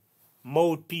everybody.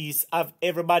 Mouthpiece have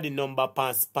everybody number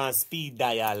pan speed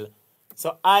dial.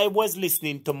 So I was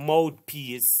listening to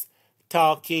mouthpiece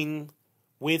talking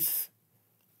with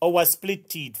our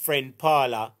split-teeth friend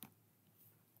Paula,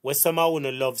 where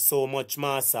someone love so much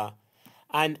massa.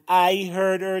 And I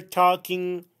heard her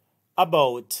talking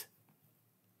about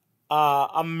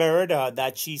a murder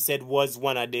that she said was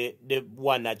one of the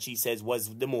one that she says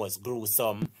was the most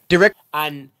gruesome.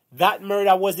 And that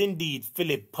murder was indeed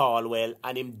Philip Paulwell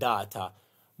and his daughter.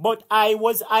 But I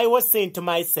was saying to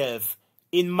myself,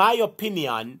 in my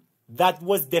opinion, that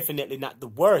was definitely not the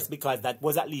worst, because that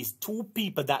was at least 2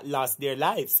 people that lost their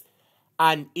lives.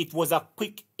 And it was a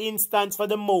quick instance for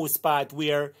the most part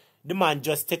where the man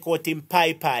just take out him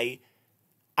pie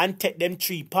and take them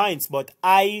 3 pints. But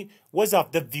I was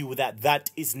of the view that that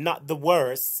is not the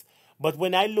worst. But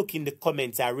when I look in the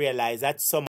comments, I realize that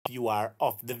some of you are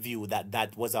of the view that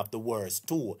that was of the worst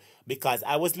too. Because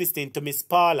I was listening to Miss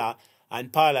Paula,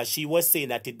 and Paula, she was saying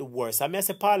that it's the worst. I mean, I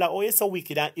said, Paula, oh, you're so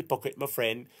wicked and hypocrite, my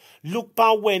friend. Look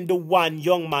pa when the one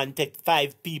young man take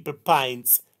 5 people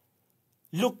pints.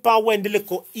 Look pa when the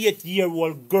little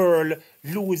 8-year-old girl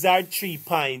lose her 3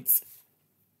 pints.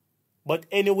 But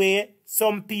anyway,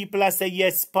 some people are say,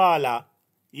 yes, Paula,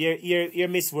 you're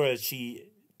Miss World, she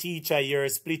teacher, you're a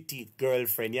split teeth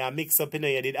girlfriend. Yeah, mix up, you know,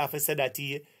 you did have to say that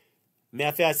he. Me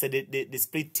have to say the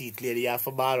split teeth lady, you have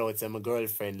to ball out to my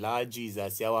girlfriend. Lord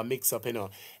Jesus, you have to mix up, you know.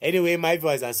 Anyway, my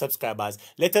viewers and subscribers,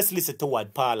 let us listen to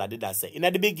what Paula did I say. In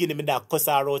the beginning, me that cuss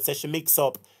her out, say she mix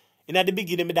up. In the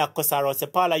beginning, me that cuss her out, say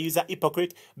Paula, you're a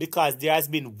hypocrite because there has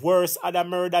been worse other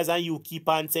murders and you keep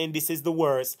on saying this is the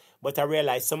worst. But I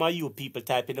realize some of you people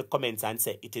type in the comments and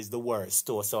say it is the worst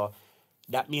too. So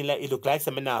that means like, it look like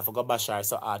some now for go bash her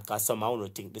so hard because some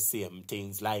don't think the same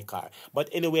things like her. But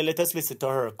anyway, let us listen to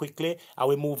her quickly and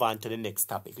we move on to the next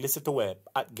topic. Listen to where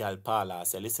at girl Paula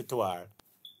say, listen to her.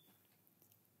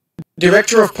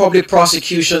 Director of Public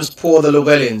Prosecutions Paul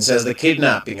Llewellyn says the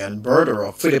kidnapping and murder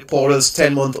of Philip Paul's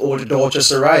 10-month-old daughter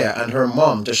Soraya and her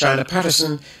mom, Deshaina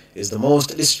Patterson, is the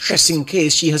most distressing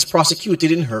case she has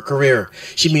prosecuted in her career.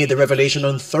 She made the revelation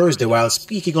on Thursday while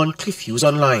speaking on Cliff Hughes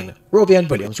Online. Robian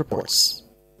Williams reports.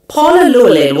 Paula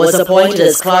Llewellyn was appointed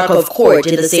as clerk of court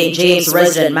in the St. James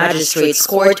Resident Magistrates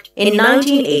Court in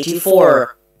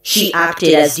 1984. She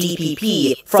acted as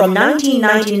DPP from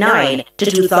 1999 to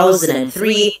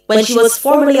 2003 when she was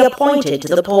formally appointed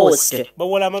to the post. But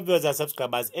what I'm viewers and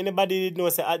subscribers, anybody did know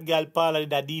say at girl Paula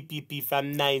did a DPP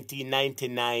from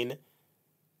 1999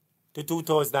 to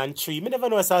 2003? Me never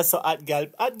know say so at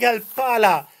girl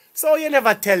Paula. So you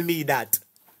never tell me that.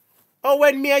 Or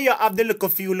when me and you have the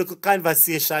few little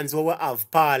conversations where we have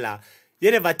Paula, you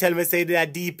never tell me say they are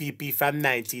DPP from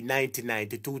 1999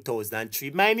 to 2003.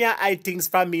 Mind you hide things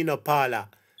from me, no Paula.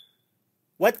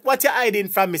 What you hiding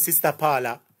from me, sister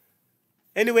Paula?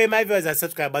 Anyway, my viewers and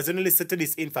subscribers, you listen to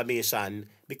this information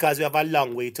because we have a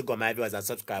long way to go, my viewers and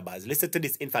subscribers. Listen to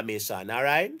this information,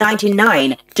 alright?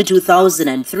 1999 to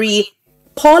 2003,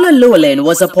 Paula Llewellyn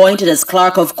was appointed as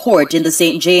clerk of court in the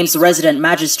St. James Resident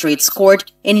Magistrates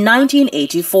Court in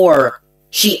 1984.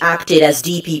 She acted as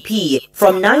DPP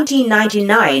from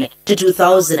 1999 to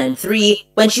 2003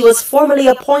 when she was formally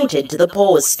appointed to the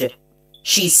post.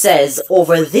 She says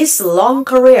over this long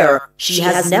career, she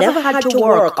has never had to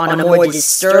work on a more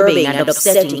disturbing and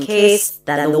upsetting case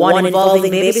than the one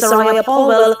involving baby Soraya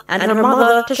Paulwell and her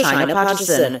mother, Tashaina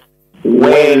Patterson.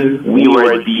 When we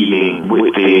were dealing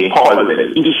with the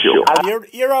Paulwell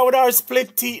issue. You're out with our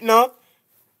split teeth now.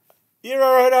 You're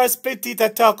out with our split teeth to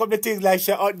talk up the things like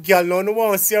she hot girl. No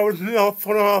one see her no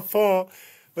phone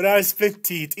with our split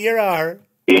teeth. Here are.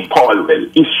 A Paulwell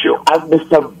issue. As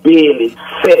Mr. Bailey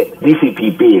said,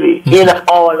 DCP Bailey, in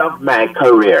all of my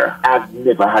career, I've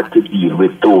never had to deal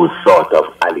with those sort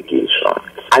of allegations.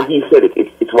 And he said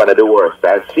it's one of the worst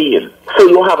I've seen. So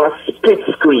you have a split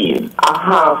screen. A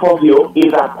half of you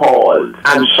is appalled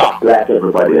and shocked like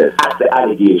everybody else at the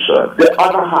allegation. The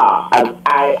other half, and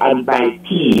I and my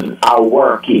team are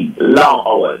working long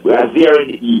hours. We are there in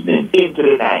the evening, into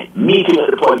the night, meeting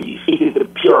with the police. It is the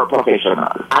pure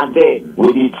professional. And then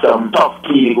we did some tough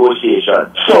plea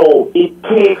negotiation. So it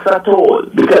takes a toll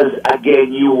because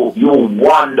again you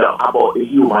wonder about the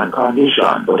human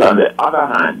condition. But on the other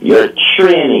hand, you're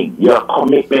training, your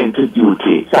commitment to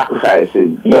duty,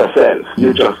 sacrificing yourself.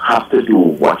 You just have to do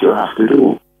what you have to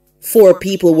do. 4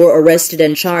 people were arrested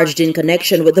and charged in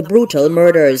connection with the brutal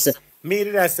murders. Me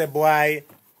did I say, boy,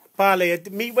 Paula,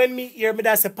 when me hear me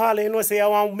that say, Paula, you know, say I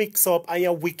want to mix up and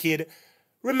you're wicked.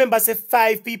 Remember, say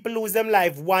 5 people lose them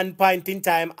life one point in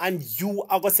time and you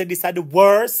are going to say this are the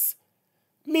worst?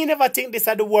 Me never think this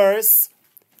are the worst.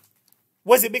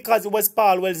 Was it because it was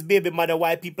Paulwell's baby mother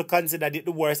why people considered it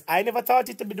the worst? I never thought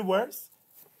it to be the worst.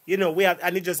 You know, we have,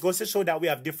 and it just goes to show that we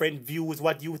have different views.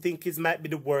 What you think is might be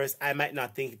the worst, I might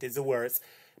not think it is the worst.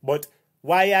 But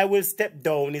why I will step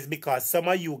down is because some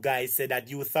of you guys said that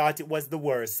you thought it was the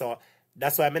worst. So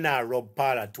that's why I'm not rub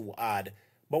Paula too hard.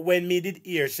 But when me did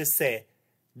hear she say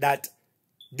that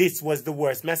this was the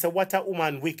worst, me I said, what a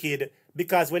woman wicked.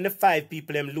 Because when the 5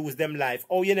 people them lose them life,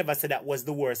 oh, you never said that was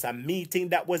the worst. And me think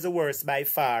that was the worst by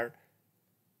far.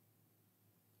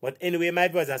 But anyway, my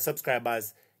viewers and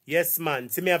subscribers, yes, man,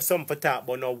 see me have something for talk,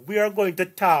 but now we are going to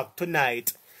talk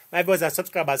tonight. My viewers and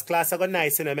subscribers, class are going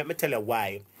nice, and let me tell you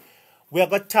why. We are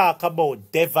going to talk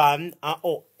about Devon, and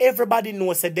oh, everybody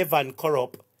knows that Devon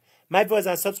corrupt. My viewers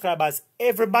and subscribers,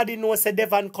 everybody knows that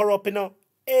Devon corrupt, you know.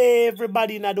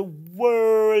 Everybody in the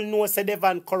world knows that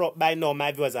Devon corrupt by now,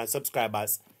 my viewers and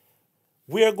subscribers.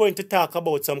 We are going to talk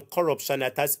about some corruption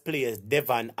that has plagued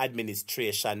Devon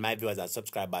administration, my viewers and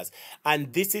subscribers.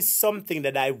 And this is something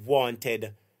that I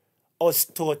wanted us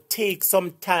to take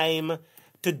some time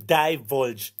to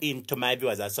divulge into, my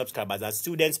viewers and subscribers. And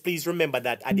students, please remember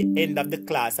that at the end of the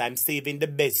class, I'm saving the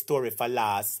best story for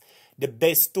last. The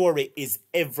best story is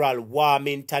Everwald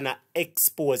Warmington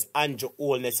expose Andrew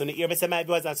Holness. So you hear me say, my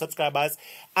viewers and subscribers,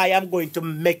 I am going to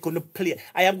make you play.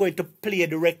 I am going to play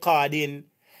the recording.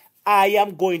 I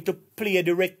am going to play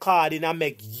the recording and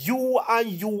make you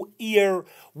and you hear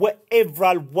what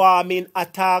Everwald Warmington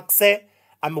attack say.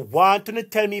 And I want you to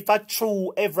tell me if a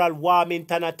true Everwald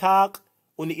Warmington attack.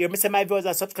 When you hear me say, my viewers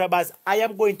and subscribers, I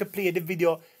am going to play the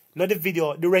video. Not the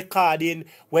video, the recording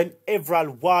when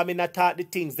Everwald Warmington attack the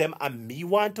things them and me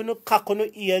want to know cock on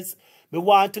the ears. Me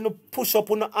want to know push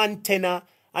up on the antenna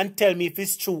and tell me if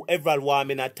it's true Everwald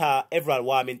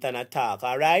Warmington attack,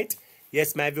 alright?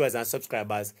 Yes, my viewers and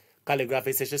subscribers.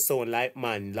 Calligraphy says she sound like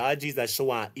man. Lord Jesus, she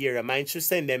want ear. Mind should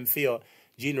send them for you.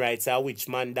 Gene writes a which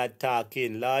man that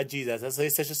talking. Lord Jesus, so he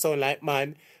says she sound like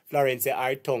man. Florence say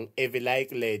her tongue heavy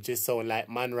like lead. She sound like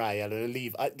man royal. Don't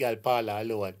leave that girl Paula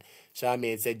alone.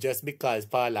 Charmaine said, just because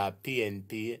Paula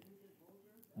PNP,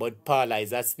 but Paula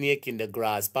is a snake in the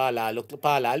grass. Paula, look,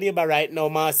 Paula, labor right now,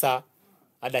 Massa.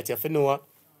 And that you have to know.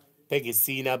 Peggy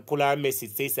Sina pull her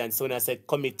message, says, and Sona said,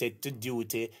 committed to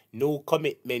duty, no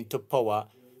commitment to power.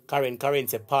 Karen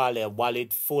said, Paula,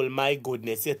 wallet full, my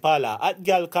goodness. Yes, Paula, at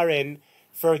girl Karen,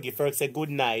 Fergie said, good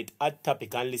night, at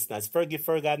topic and listeners.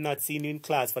 Fergie, I've not seen you in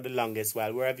class for the longest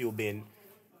while. Where have you been?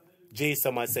 Jay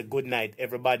Summer said, good night,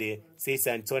 everybody. Says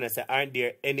Antonia said, aren't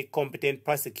there any competent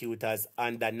prosecutors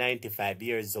under 95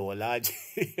 years old?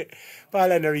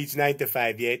 Paula not reached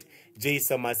 95 yet. Jay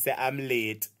Summer said, I'm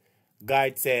late.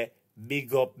 Guard said,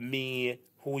 big up me,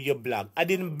 who you block. I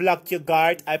didn't block you,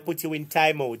 Guard. I put you in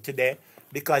timeout today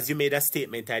because you made a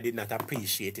statement I did not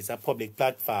appreciate. It's a public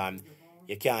platform.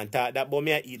 You can't talk that, but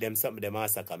me I eat them something them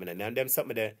massacre. And them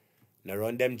something there. Now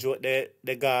run them joke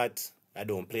they got. I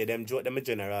don't play them joke them in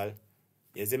general.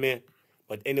 You see me?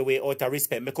 But anyway, out of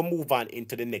respect, I can move on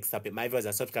into the next topic, my viewers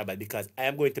and subscribers, because I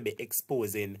am going to be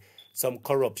exposing some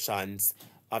corruptions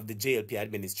of the JLP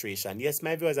administration. Yes,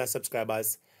 my viewers and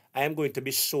subscribers, I am going to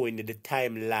be showing you the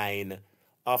timeline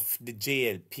of the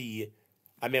JLP.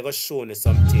 I'm going to show you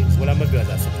some things. Well, I'm going to do as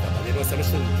a subscriber. You know, so I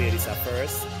shouldn't play this at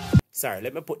first. Sorry,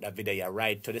 let me put that video here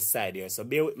right to the side here. So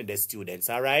bear with me, the students,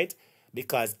 all right?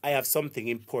 Because I have something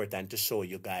important to show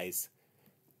you guys.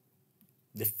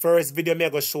 The first video I'm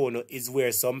going to show you is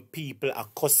where some people are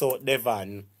cuss out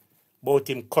Devon about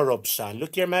him corruption.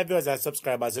 Look here, my viewers and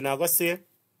subscribers. You know what I'm going to say?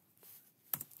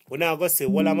 Well, I'm going to say,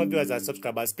 well, my viewers and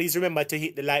subscribers, please remember to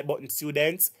hit the like button,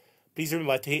 students. Please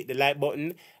remember to hit the like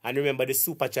button. And remember, the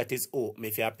super chat is open.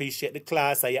 If you appreciate the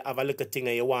class or you have a little thing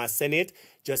and you want to send it,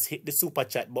 just hit the super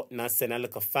chat button and send a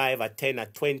little 5 or 10 or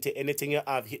 20. Anything you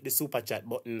have, hit the super chat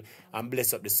button and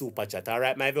bless up the super chat. All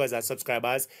right, my viewers and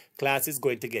subscribers, class is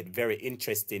going to get very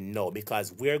interesting now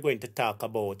because we're going to talk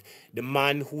about the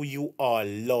man who you all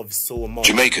love so much.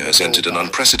 Jamaica has entered an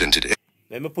unprecedented...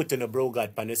 Let me put in a bro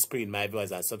God on the screen, my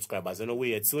viewers and subscribers. You know,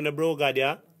 wait, soon a bro God,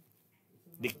 yeah?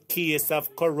 The case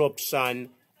of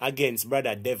corruption against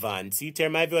Brother Devon. See, tell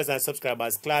my viewers and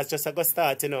subscribers, class just a go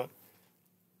start, you know.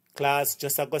 Class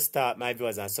just a go start, my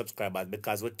viewers and subscribers,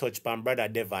 because we touch upon Brother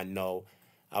Devon now.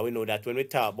 And we know that when we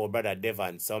talk about Brother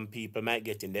Devon, some people might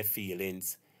get in their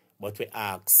feelings. But we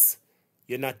ask,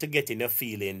 you're not to get in your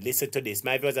feeling. Listen to this.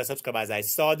 My viewers and subscribers, I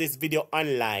saw this video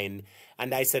online,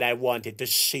 and I said I wanted to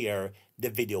share the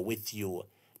video with you.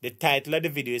 The title of the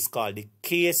video is called The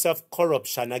Case of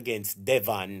Corruption Against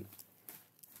Devon.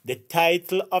 The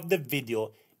title of the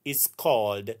video is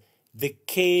called The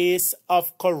Case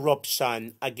of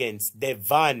Corruption Against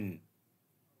Devon.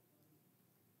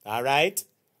 Alright?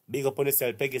 Big up on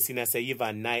yourself. Peggy Sina say,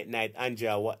 even night.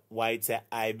 Andrea White say,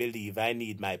 I believe I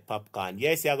need my popcorn.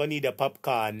 Yes, you're going to need a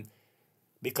popcorn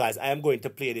because I am going to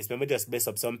play this. Let me just mess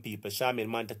up some people. Charmaine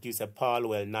Montague say, Paul,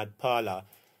 well, not Paula.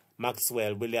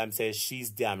 Maxwell Williams says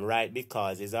she's damn right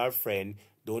because he's our friend.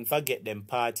 Don't forget them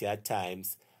party at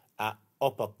times.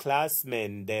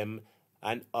 Upperclassmen, them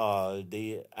and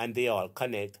they all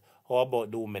connect. How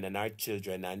about the women and our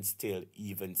children and still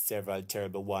even several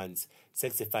terrible ones?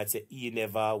 Sexyfat said he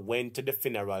never went to the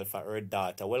funeral for her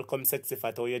daughter. Welcome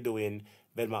Sexyfat, how you doing?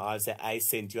 Velma all said I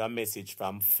sent you a message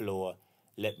from Flo.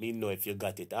 Let me know if you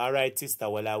got it. Alright sister,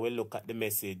 well I will look at the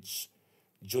message.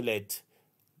 Juliet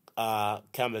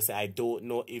Campbell said, I don't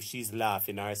know if she's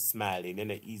laughing or smiling. You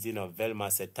know, easy enough. Velma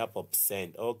said, top up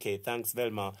sent. Okay, thanks,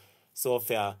 Velma.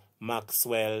 Sophia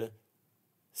Maxwell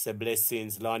said,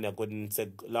 blessings. Lorna Gordon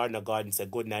said,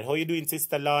 good night. How you doing,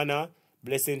 Sister Lorna?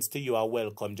 Blessings to you are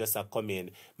welcome. Just a come in.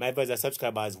 My brothers and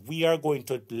subscribers, we are going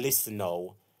to listen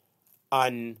now.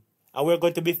 And we're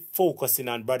going to be focusing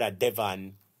on Brother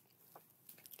Devon.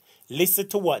 Listen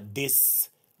to what this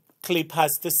clip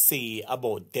has to say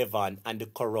about Devon and the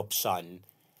corruption.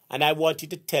 And I want you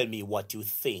to tell me what you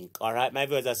think. Alright, my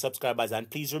viewers and subscribers. And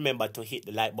please remember to hit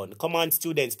the like button. Come on,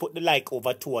 students. Put the like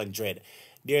over 200.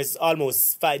 There's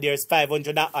 500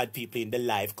 and odd people in the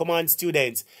live. Come on,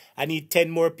 students. I need 10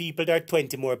 more people or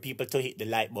 20 more people to hit the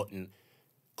like button.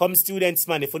 Come, students,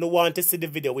 man. If you don't want to see the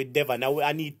video with Devon,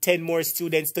 I need 10 more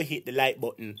students to hit the like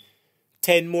button.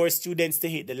 10 more students to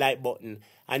hit the like button.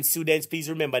 And students, please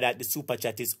remember that the super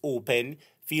chat is open.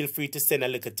 Feel free to send a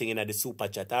little thing in the super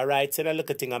chat. Alright, send a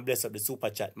little thing and bless up the super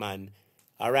chat, man.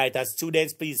 Alright, and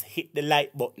students, please hit the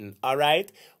like button.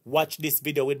 Alright, watch this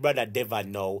video with Brother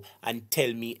Devon now and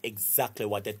tell me exactly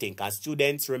what you think. And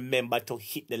students, remember to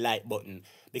hit the like button.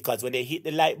 Because when they hit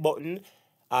the like button,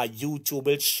 YouTube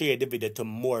will share the video to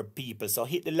more people. So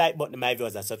hit the like button, my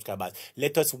viewers and subscribers.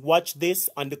 Let us watch this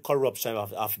on the corruption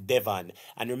of Devon.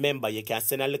 And remember, you can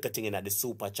send a little thing in at the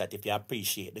super chat if you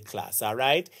appreciate the class.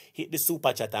 Alright? Hit the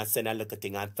super chat and send a little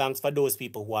thing. And thanks for those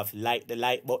people who have liked the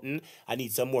like button. I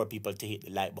need some more people to hit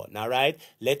the like button. Alright?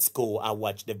 Let's go and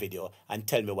watch the video and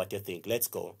tell me what you think. Let's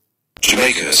go.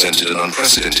 Jamaica has entered an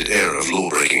unprecedented era of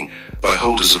law-breaking by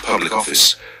holders of public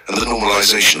office and the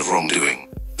normalization of wrongdoing.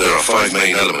 There are 5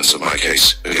 main elements of my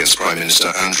case against Prime Minister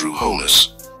Andrew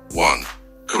Holness. 1.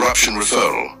 Corruption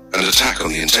referral and attack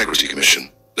on the Integrity Commission.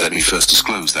 Let me first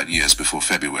disclose that years before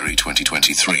February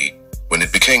 2023, when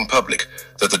it became public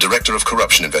that the Director of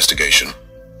Corruption Investigation,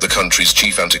 the country's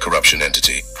chief anti-corruption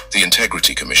entity, the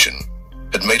Integrity Commission,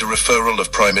 had made a referral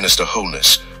of Prime Minister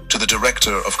Holness to the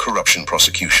Director of Corruption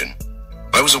Prosecution.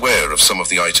 I was aware of some of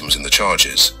the items in the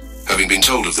charges, having been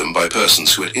told of them by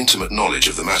persons who had intimate knowledge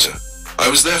of the matter. I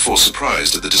was therefore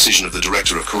surprised at the decision of the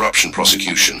Director of Corruption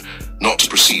Prosecution not to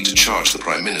proceed to charge the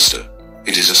Prime Minister.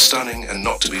 It is a stunning and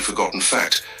not to be forgotten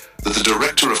fact that the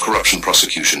Director of Corruption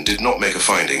Prosecution did not make a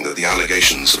finding that the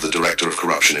allegations of the Director of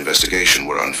Corruption Investigation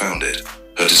were unfounded.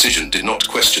 Her decision did not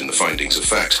question the findings of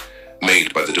fact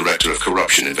made by the Director of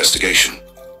Corruption Investigation.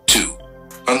 2.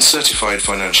 Uncertified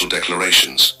financial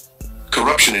declarations.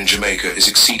 corruption in Jamaica is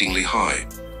exceedingly high.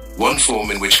 One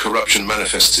form in which corruption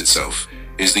manifests itself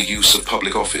is the use of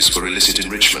public office for illicit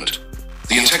enrichment.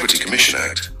 The Integrity Commission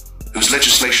Act, whose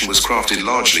legislation was crafted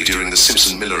largely during the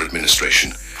Simpson-Miller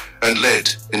administration and led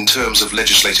in terms of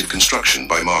legislative construction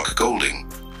by Mark Golding,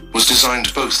 was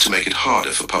designed both to make it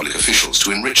harder for public officials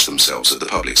to enrich themselves at the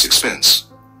public's expense,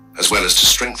 as well as to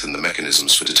strengthen the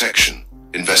mechanisms for detection,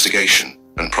 investigation,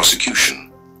 and prosecution.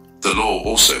 The law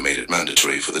also made it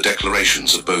mandatory for the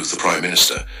declarations of both the Prime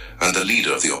Minister and the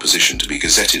Leader of the Opposition to be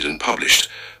gazetted and published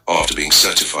after being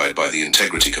certified by the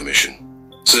Integrity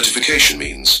Commission. Certification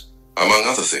means, among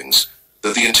other things,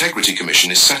 that the Integrity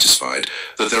Commission is satisfied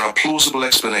that there are plausible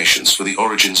explanations for the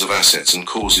origins of assets and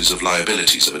causes of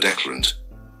liabilities of a declarant,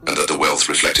 and that the wealth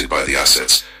reflected by the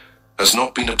assets has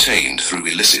not been obtained through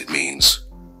illicit means.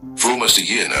 For almost a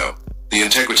year now, the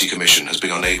Integrity Commission has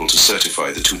been unable to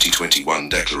certify the 2021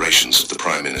 declarations of the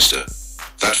Prime Minister.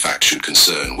 That fact should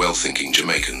concern well-thinking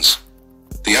Jamaicans.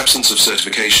 The absence of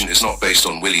certification is not based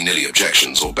on willy-nilly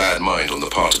objections or bad mind on the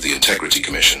part of the Integrity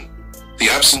Commission. The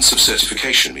absence of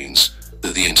certification means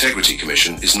that the Integrity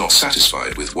Commission is not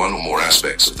satisfied with one or more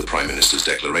aspects of the Prime Minister's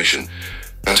declaration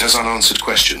and has unanswered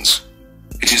questions.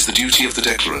 It is the duty of the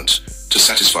declarant to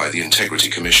satisfy the Integrity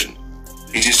Commission.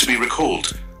 It is to be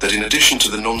recalled that in addition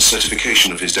to the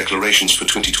non-certification of his declarations for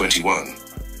 2021,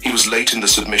 he was late in the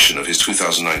submission of his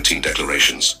 2019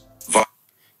 declarations.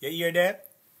 You hear that?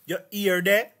 You hear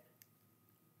that?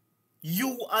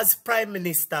 You as Prime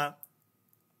Minister,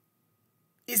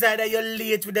 is either you're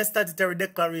late with the statutory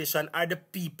declaration or the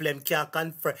people can't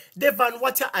confirm. Devon,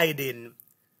 what you hiding?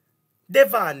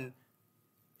 Devon,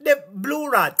 the Blue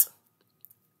Rat.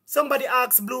 Somebody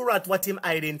asked Blue Rat what him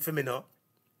hiding for me now.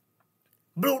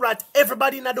 Blue Rat,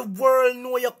 everybody in the world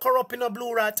know you're corrupt in a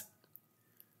Blue Rat.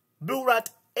 Blue Rat,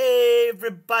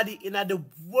 everybody in the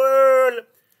world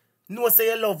know say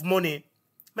you love money.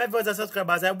 My viewers and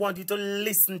subscribers, I want you to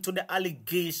listen to the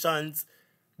allegations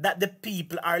that the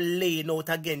people are laying out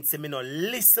against him. You know,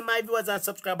 listen, my viewers and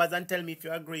subscribers, and tell me if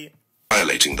you agree.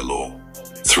 Violating the law.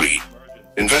 3.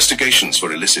 Investigations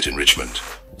for illicit enrichment.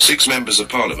 6 members of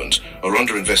Parliament are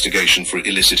under investigation for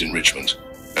illicit enrichment,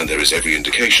 and there is every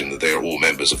indication that they are all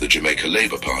members of the Jamaica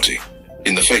Labour Party.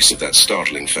 In the face of that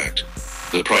startling fact,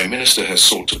 the Prime Minister has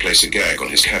sought to place a gag on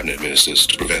his cabinet ministers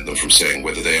to prevent them from saying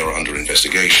whether they are under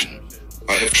investigation.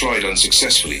 I have tried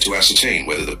unsuccessfully to ascertain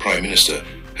whether the Prime Minister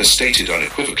has stated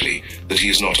unequivocally that he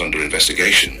is not under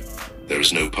investigation. There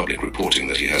is no public reporting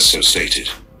that he has so stated.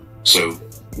 So,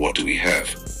 what do we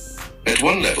have? At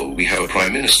one level, we have a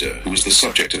Prime Minister who is the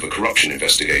subject of a corruption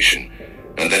investigation,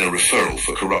 and then a referral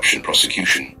for corruption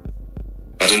prosecution.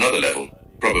 At another level,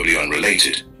 probably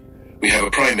unrelated, we have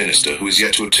a Prime Minister who is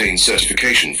yet to obtain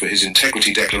certification for his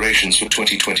integrity declarations for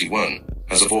 2021,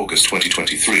 as of August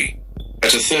 2023.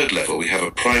 At a third level, we have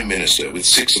a Prime Minister with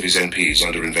 6 of his MPs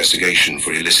under investigation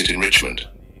for illicit enrichment,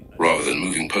 rather than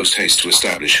moving post-haste to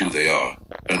establish who they are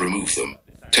and remove them,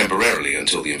 temporarily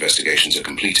until the investigations are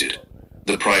completed.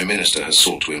 The Prime Minister has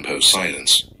sought to impose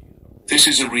silence. This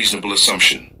is a reasonable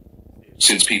assumption,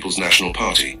 since People's National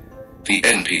Party, the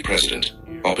NP President,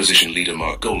 Opposition Leader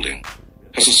Mark Golding,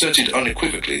 has asserted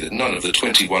unequivocally that none of the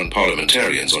 21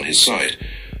 parliamentarians on his side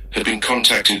had been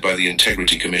contacted by the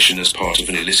Integrity Commission as part of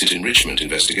an illicit enrichment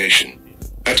investigation.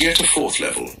 At yet a fourth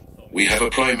level, we have a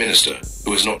Prime Minister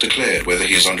who has not declared whether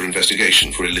he is under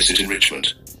investigation for illicit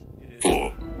enrichment.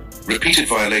 4. Repeated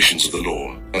violations of the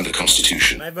law and the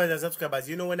Constitution. My brothers and subscribers,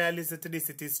 you know when I listen to this,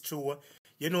 it is true.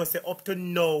 You know, say up to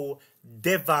now,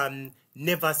 Devon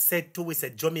never said to us,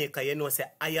 Jamaica, you know, say,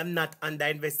 I am not under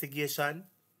investigation.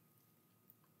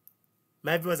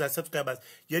 My viewers and subscribers,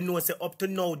 you know, say up to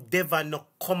now, Devon not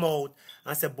come out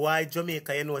and say, boy,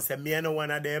 Jamaica, you know, say, me and one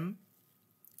of them.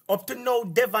 Up to now,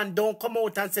 Devon don't come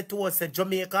out and say to us, say,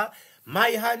 Jamaica, my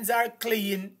hands are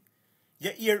clean.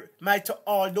 You hear, to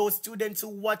all those students who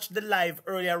watched the live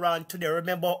earlier on today,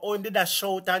 remember how him did a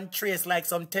shout and trace like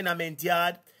some tenement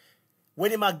yard?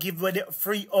 When him a give away the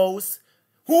free house?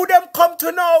 Who them come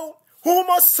to know? Who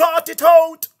must sort it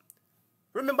out?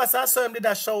 Remember, so I saw him did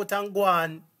a shout and go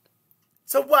on.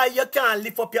 So why you can't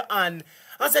lift up your hand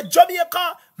and say,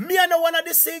 Jamaica, me and one of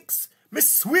the 6. Me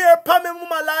swear upon me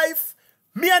my life,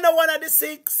 me and one of the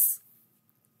 6.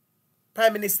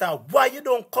 Prime Minister, why you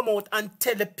don't come out and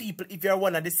tell the people if you're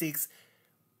one of the 6?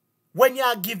 When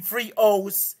you give free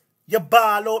house, you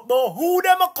ball out, but who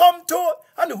them come to?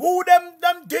 And who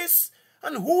them this?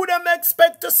 And who them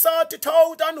expect to sort it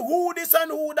out? And who this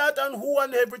and who that? And who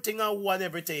and everything and who and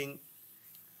everything?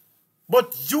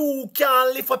 But you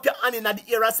can't lift up your hand in the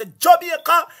air and say,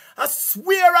 Jamaica, I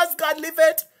swear as God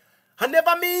liveth, and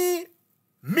never me.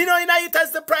 Me no in it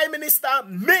as the Prime Minister.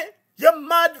 Me, you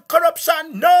mad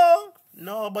corruption? No.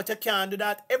 No, but you can't do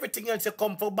that. Everything else you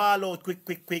come for ball out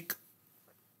quick.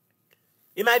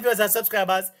 In my viewers and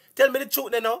subscribers, tell me the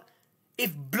truth now.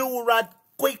 If Blue Rat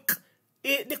quick,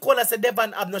 Nicola said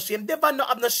Devon have no shame. Devon no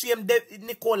have no shame,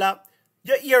 Nicola.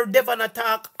 You hear Devon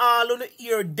attack, all on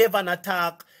hear Devon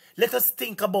attack. Let us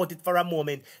think about it for a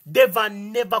moment.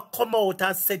 Devon never come out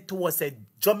and said to us,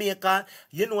 Jamaica,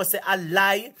 you know, say a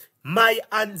lie. My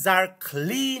hands are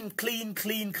clean.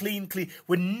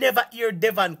 We never hear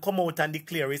Devon come out and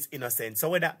declare his innocence. So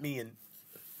what that mean?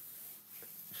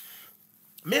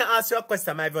 May I ask you a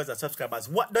question, my viewers and subscribers?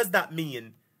 What does that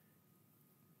mean?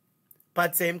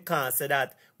 Pat Same can't say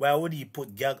that. Why would he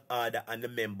put gag order on the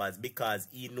members? Because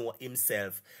he know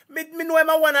himself. Me know I'm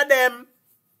one of them.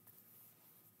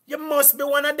 You must be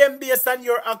one of them based on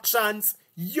your actions.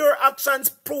 Your actions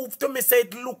prove to me say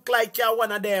it look like you're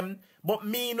one of them. But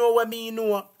me know what me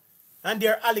know. And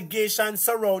there are allegations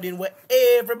surrounding where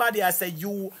everybody has said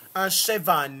you and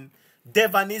Chevon.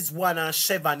 Devon is one and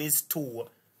Chevon is two.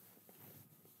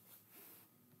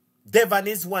 Devon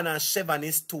is one and Chevon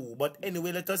is two. But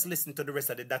anyway, let us listen to the rest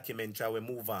of the documentary and we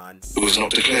move on. Who has not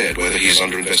declared whether he is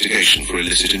under investigation for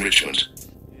illicit enrichment.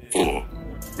 4.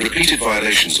 Repeated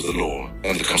violations of the law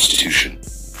and the Constitution.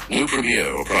 No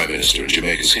Premier or Prime Minister in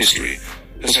Jamaica's history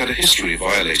has had a history of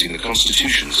violating the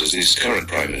constitutions as this current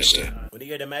Prime Minister. When you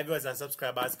hear them, my viewers and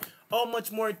subscribers, how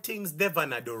much more things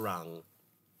Devon do wrong?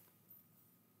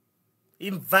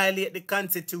 Him violate the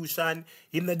Constitution,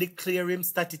 him not declare him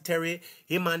statutory,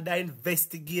 him under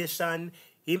investigation,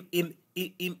 him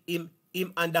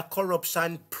under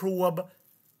corruption probe.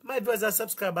 My viewers and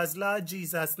subscribers, Lord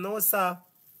Jesus, no sir.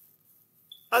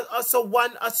 So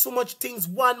much things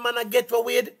one man a get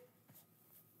away with.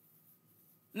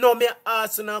 No, me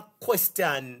ask you a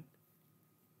question.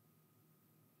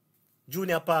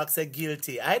 Junior Park said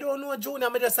guilty. I don't know, Junior.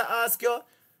 Me just ask you.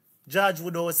 George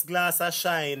Woodhouse glass of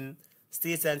shine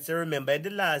states and to remember in the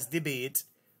last debate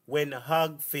when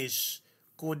Hogfish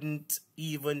couldn't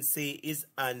even say his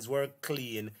hands were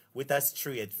clean with a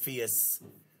straight face.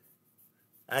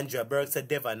 Andrea Burke said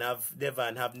Devon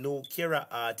have no Kira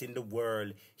art in the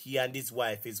world. He and his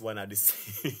wife is one of the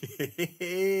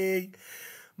same.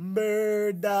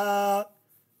 Murder.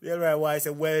 The right why I say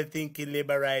well-thinking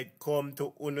Labour right come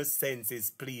to uno senses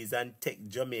please and take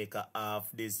Jamaica off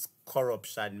this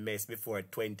corruption mess before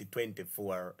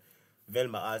 2024.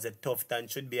 Velma as a tough time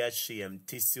should be ashamed.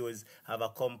 Tissues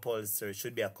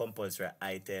should be a compulsory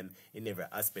item in every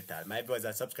hospital. My viewers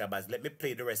and subscribers, let me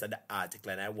play the rest of the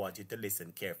article and I want you to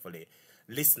listen carefully.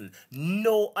 Listen,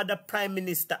 no other Prime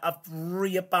Minister have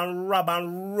rape and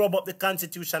rob up the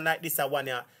Constitution like this one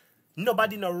here.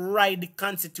 Nobody no write the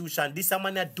Constitution. This a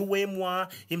man a do him one.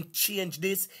 Him change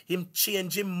this. Him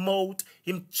change him mouth.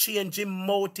 Him change him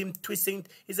mouth. Him twisting.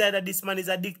 It's either this man is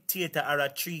a dictator or a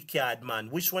three-card man.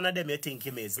 Which one of them you think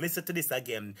him is? Listen to this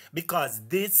again. Because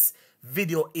this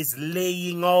video is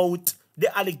laying out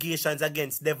the allegations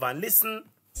against Devon. Listen.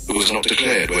 Who has not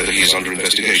declared whether he is under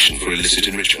investigation for illicit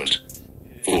enrichment.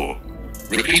 4.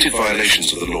 Repeated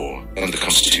violations of the law and the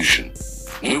Constitution.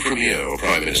 No Premier or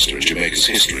Prime Minister in Jamaica's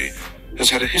history has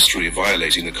had a history of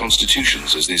violating the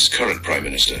constitutions as this current Prime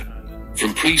Minister.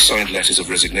 From pre-signed letters of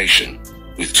resignation,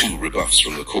 with 2 rebuffs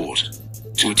from the court,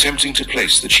 to attempting to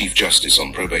place the Chief Justice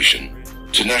on probation,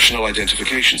 to National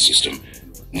Identification System,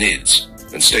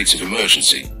 NIDS, and states of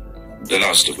emergency, the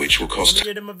last of which will cost... You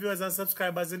hear them, viewers and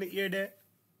subscribers in the ear there?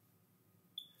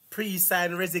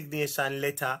 Pre-signed resignation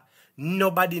letter.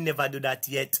 Nobody never do that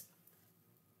yet.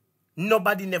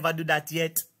 Nobody never do that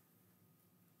yet.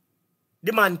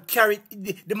 The man carry,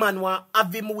 the man want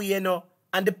have him way, you know,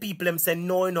 and the people them say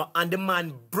no, you know, and the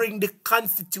man bring the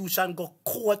Constitution, go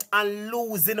court and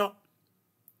lose, you know.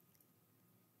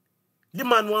 The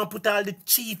man want put all the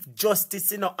Chief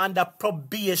Justice, you know, under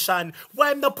probation.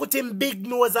 Why not put him big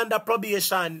nose under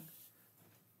probation?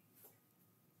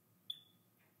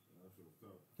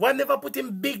 Why never put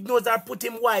him big nose or put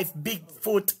him wife big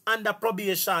foot under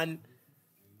probation?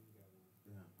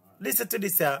 Listen to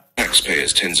this, sir.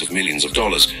 Taxpayers tens of millions of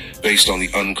dollars based on the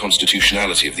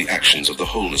unconstitutionality of the actions of the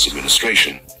Holness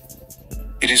administration.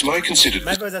 It is my considered...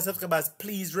 My brothers and subscribers,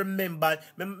 please remember,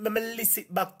 listen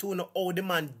back to how the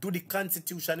man do the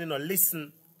Constitution, you know,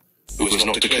 listen. Who has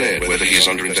not declared whether he is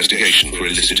under investigation for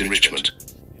illicit enrichment.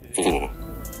 4.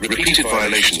 Repeated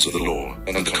violations of the law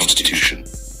and the Constitution.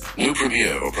 No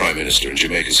Premier or Prime Minister in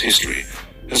Jamaica's history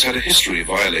has had a history of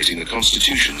violating the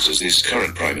constitutions as this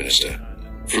current Prime Minister.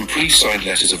 From pre-signed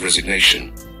letters of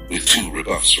resignation, with 2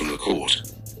 rebuffs from the court,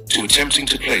 to attempting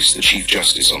to place the Chief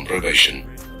Justice on probation,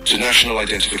 to National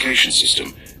Identification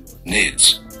System,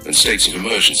 NIDS, and states of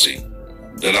emergency,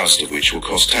 the last of which will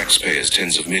cost taxpayers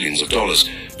tens of millions of dollars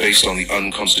based on the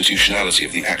unconstitutionality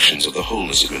of the actions of the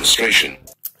Holness administration.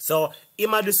 So, he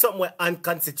might do something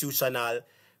unconstitutional,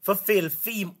 fulfill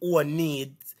theme own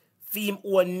needs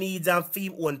and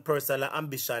theme own personal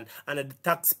ambition, and the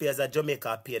taxpayers of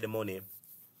Jamaica pay the money.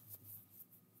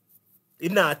 You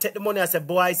know, take the money as a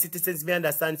boy, citizens may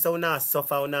understand, so now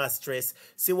suffer, now stress.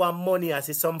 See what money, I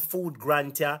see some food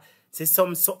grant here, see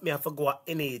something I forgot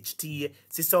NHT,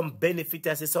 see some benefit,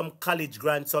 I see some college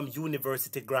grant, some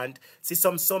university grant, see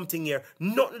something here.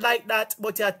 Not like that,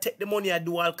 but you take the money, I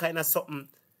do all kind of something.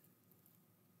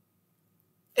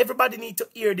 Everybody need to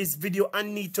hear this video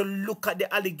and need to look at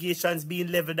the allegations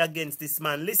being leveled against this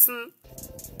man. Listen.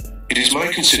 It is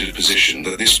my considered position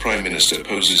that this Prime Minister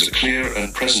poses a clear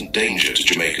and present danger to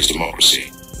Jamaica's democracy.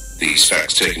 These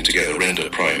facts taken together render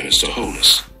Prime Minister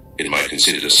Holness, in my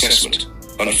considered assessment,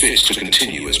 unfit to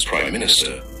continue as Prime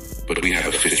Minister. But we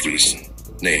have a fifth reason,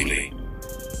 namely,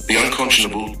 the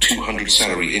unconscionable 200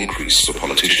 salary increase for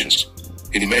politicians.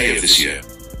 In May of this year,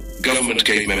 government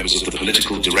gave members of the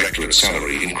political directorate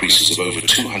salary increases of over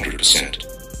 200%.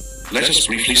 Let us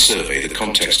briefly survey the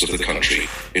context of the country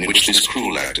in which this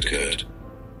cruel act occurred.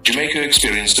 Jamaica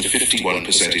experienced a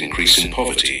 51% increase in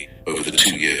poverty over the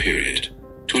 2-year period,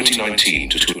 2019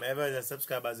 to 2020. Whenever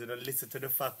subscribers, you don't listen to the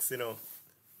facts, you know.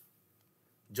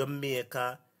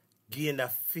 Jamaica gained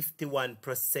a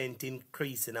 51%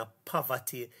 increase in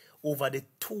poverty over the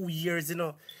 2 years, you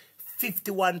know.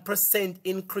 51%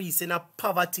 increase in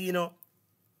poverty, you know.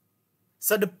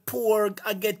 So the poor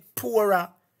get poorer.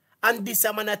 And this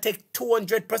I'm gonna take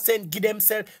 200% give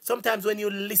themselves. Sometimes when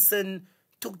you listen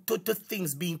to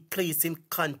things being placed in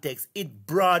context, it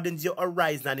broadens your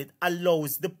horizon and it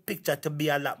allows the picture to be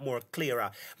a lot more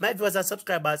clearer. My viewers and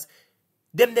subscribers,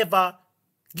 them never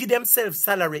give themselves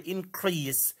salary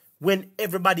increase when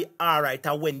everybody alright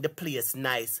and when the place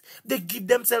nice. They give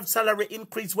themselves salary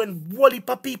increase when whole heap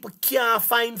of people can't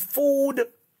find food.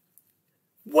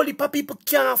 Whole heap of people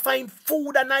can't find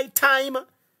food at night time.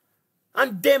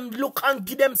 And them look and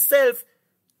give themselves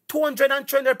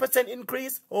 200%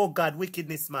 increase. Oh God,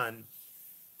 wickedness, man.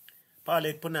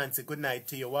 Paulette Punansi, good night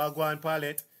to you. Well, go on,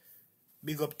 Paulette.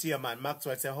 Big up to you, man.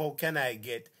 Maxwell say, how can I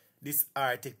get this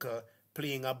article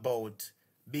playing about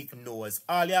big nose?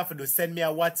 All you have to do, send me a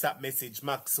WhatsApp message,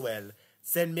 Maxwell.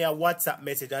 Send me a WhatsApp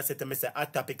message and say to me, say, a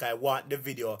topic, I want the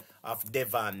video of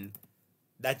Devon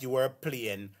that you were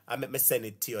playing. And make me send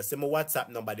it to you. Send me a WhatsApp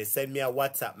number. They send me a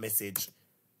WhatsApp message.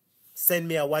 Send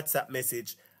me a WhatsApp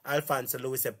message. Alfonso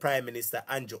Lewis, a Prime Minister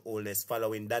Andrew Holness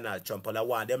following Donald Trump. All I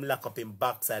want them lock up in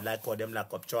backside like how them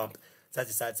lock up Trump. So I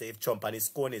say if Trump and his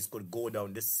cronies could go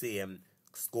down the same,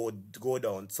 go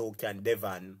down, so can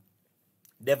Devon.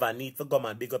 Devon need for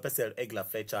government. Big up yourself, Egla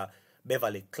Fletcher,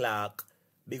 Beverly Clark.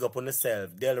 Big up on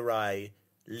yourself, Delroy,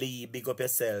 Lee. Big up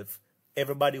yourself.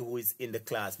 Everybody who is in the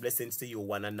class. Blessings to you,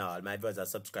 one and all. My viewers and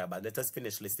subscribers. Let us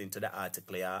finish listening to the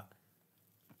article, yeah?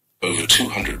 Over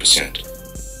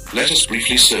 200%. Let us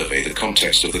briefly survey the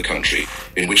context of the country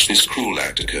in which this cruel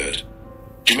act occurred.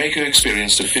 Jamaica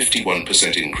experienced a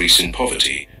 51% increase in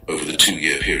poverty over the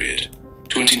 2-year period,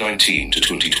 2019 to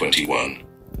 2021.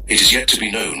 It is yet to be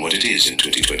known what it is in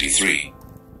 2023.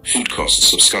 Food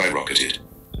costs have skyrocketed.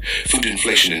 Food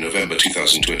inflation in November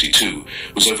 2022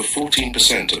 was over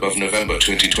 14% above November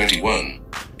 2021.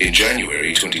 In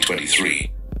January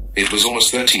 2023, it was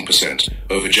almost 13%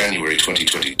 over January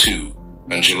 2022,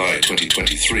 and July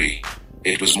 2023,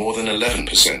 it was more than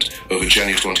 11% over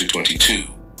January 2022.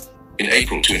 In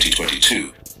April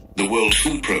 2022, the World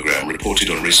Food Programme reported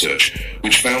on research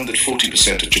which found that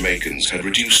 40% of Jamaicans had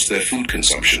reduced their food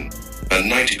consumption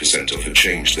and 90% had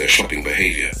changed their shopping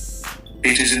behaviour.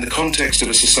 It is in the context of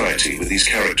a society with these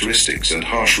characteristics and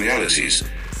harsh realities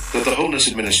that the Holness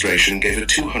administration gave a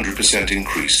 200%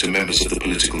 increase to members of the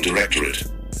political directorate.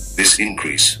 This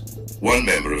increase, one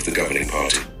member of the governing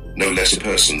party, no less a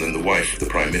person than the wife of the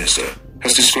Prime Minister,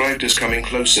 has described as coming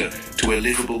closer to a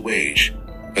livable wage.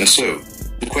 And so,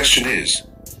 the question is,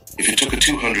 if it took a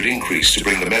 200 increase to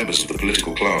bring the members of the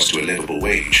political class to a livable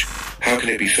wage, how can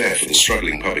it be fair for the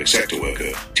struggling public sector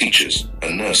worker, teachers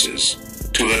and nurses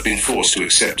to have been forced to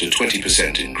accept a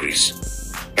 20% increase?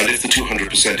 And if the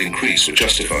 200% increase were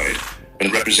justified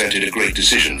and represented a great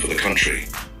decision for the country,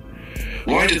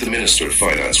 why did the Minister of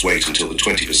Finance wait until the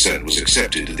 20% was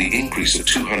accepted and the increase of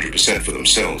 200% for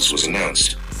themselves was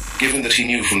announced, given that he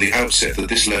knew from the outset that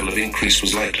this level of increase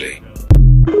was likely?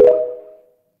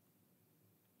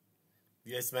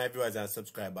 Yes, my viewers and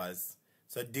subscribers.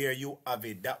 So there you have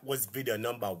it. That was video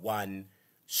number 1,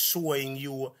 showing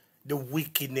you the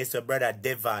wickedness of Brother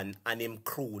Devon and him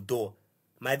crew, though.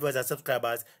 my viewers and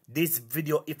subscribers, this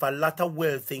video, if a lot of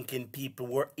well-thinking people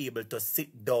were able to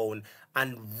sit down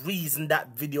and reason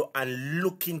that video and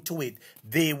look into it,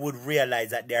 they would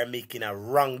realize that they are making a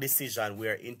wrong decision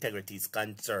where integrity is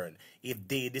concerned if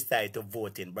they decide to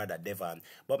vote in Brother Devon.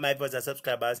 But my viewers and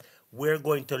subscribers, we're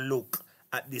going to look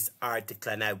at this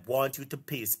article, and I want you to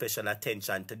pay special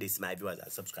attention to this, my viewers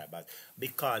and subscribers,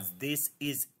 because this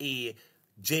is a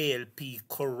JLP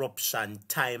corruption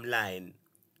timeline.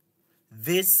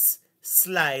 This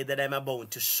slide that I'm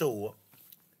about to show,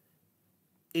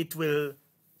 it will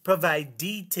provide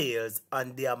details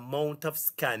on the amount of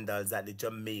scandals that the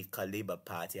Jamaica Labour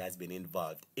Party has been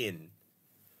involved in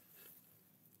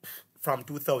from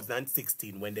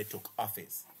 2016 when they took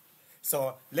office.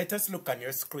 So let us look on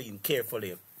your screen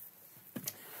carefully.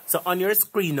 So on your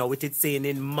screen now, it is saying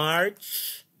in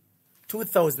March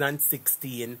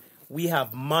 2016, we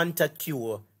have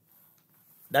Montague,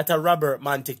 that a Robert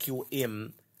Montague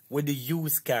him with the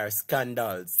used car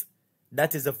scandals.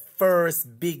 That is the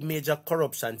first big major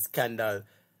corruption scandal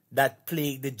that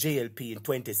plagued the JLP in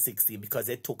 2016 because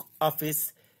they took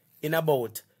office in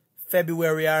about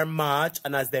February or March,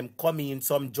 and as them come in,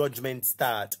 some judgment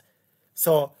start.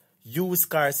 So, used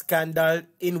car scandal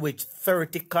in which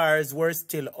 30 cars were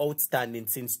still outstanding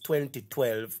since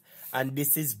 2012, and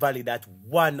this is valued at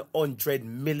 100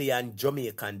 million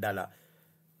Jamaican dollar.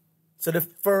 So the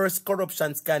first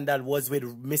corruption scandal was with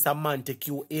Mr.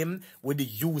 Montague him with the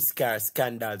used car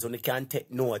scandals, and you can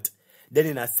take note. Then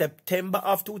in September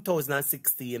of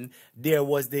 2016, there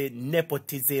was the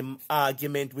nepotism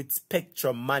argument with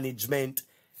Spectrum Management.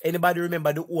 Anybody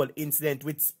remember the whole incident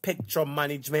with Spectrum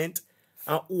Management?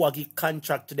 And who give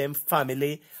contract to them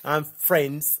family and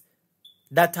friends?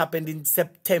 That happened in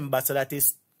September, so that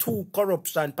is 2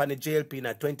 corruption pan the JLP in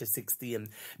 2016.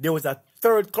 There was a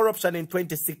 3rd corruption in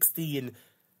 2016.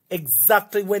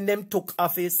 Exactly when them took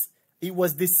office, it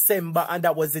was December, and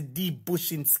that was the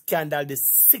debushing scandal, the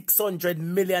 $600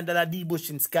 million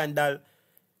debushing scandal,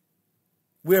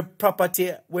 where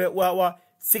property, where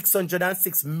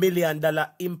 $606 million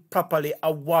improperly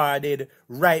awarded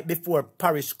right before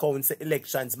parish council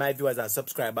elections, my viewers and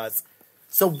subscribers.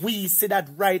 So we see that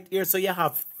right here. So you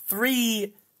have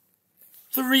three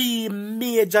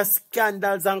major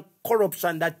scandals and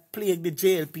corruption that plagued the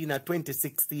JLP in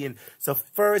 2016. So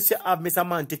first you have Mr.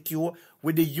 Montague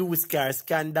with the used car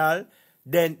scandal.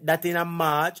 Then that in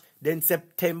March. Then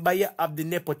September you have the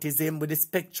nepotism with the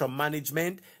Spectrum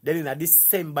Management. Then in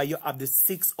December you have the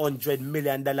 $600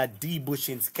 million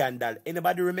debushing scandal.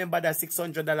 Anybody remember that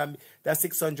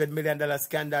 $600 million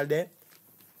scandal there?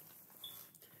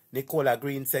 Nicola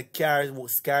Green said car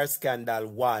scandal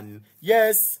 1.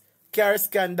 Yes. Car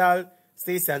scandal.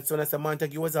 Stacey and Son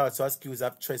Montague was also accused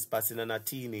of trespassing on a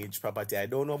teenage property. I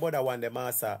don't know about that one, the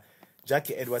master.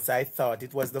 Jackie Edwards, I thought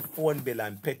it was the phone bill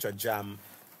and Petro Jam.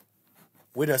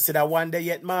 We don't see that one there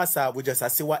yet, master. We just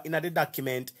see what in the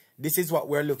document. This is what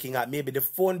we're looking at. Maybe the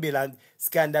phone bill and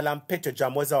scandal and Petro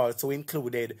Jam was also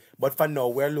included. But for now,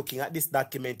 we're looking at this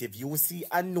document. If you see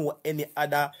and know any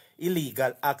other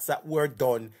illegal acts that were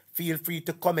done, feel free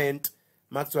to comment.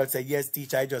 Maxwell said, yes,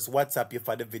 teacher, I just WhatsApp you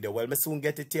for the video. Well, I soon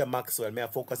get it here, Maxwell. I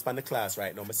focus on the class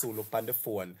right now. I soon look on the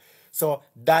phone. So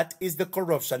that is the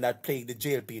corruption that plagued the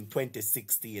JLP in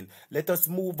 2016. Let us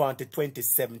move on to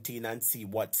 2017 and see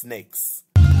what's next.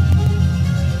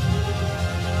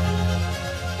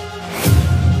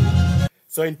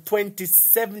 So in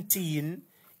 2017,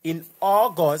 in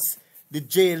August, the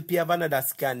JLP have another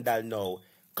scandal now.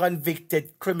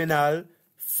 Convicted criminal,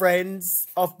 friends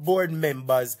of board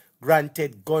members,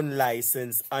 granted gun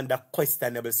license under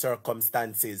questionable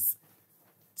circumstances.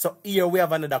 So here we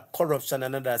have another corruption,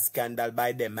 another scandal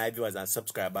by them, my viewers and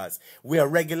subscribers. We are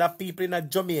regular people in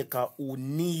Jamaica who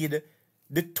need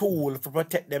the tool to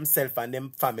protect themselves and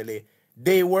them family.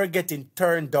 They were getting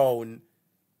turned down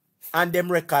and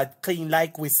them record clean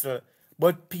like whistle.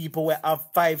 But people who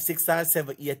have 5, 6, and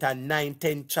 7, 8, and 9,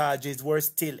 10 charges were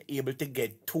still able to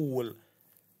get tool.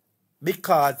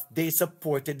 Because they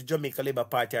supported the Jamaica Labour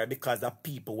Party or because of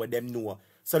people what them know.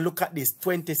 So look at this.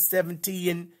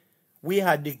 2017, we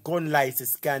had the gun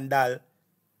license scandal.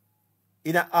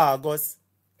 In August,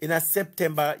 in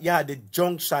September, you had the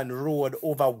Junction Road.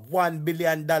 Over $1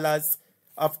 billion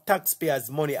of taxpayers'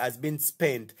 money has been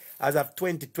spent. As of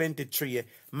 2023,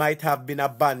 might have been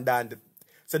abandoned.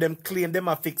 So them claim them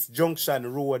a fixed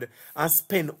Junction Road and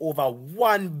spend over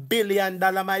 $1 billion,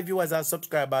 my viewers and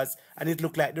subscribers, and it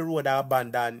look like the road are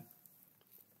abandoned.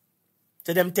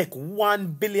 So them take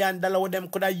 $1 billion what them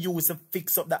could have used to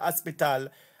fix up the hospital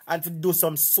and to do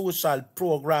some social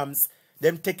programs.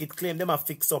 Them take it, claim them a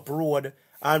fix up road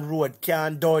and road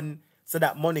can't done. So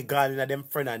that money gone in them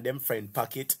friend and them friend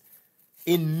pocket.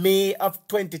 In May of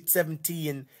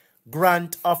 2017,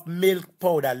 grant of milk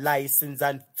powder license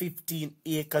and 15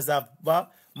 acres of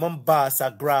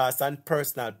Mombasa grass and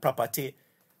personal property.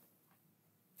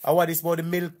 I want this about the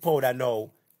milk powder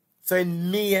now. So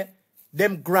in May,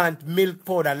 them grant milk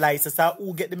powder license. So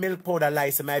who get the milk powder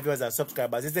license, my viewers and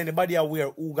subscribers? Is anybody aware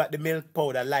who got the milk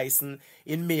powder license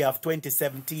in May of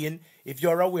 2017? If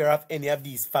you're aware of any of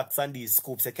these facts and these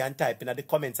scoops, you can type in the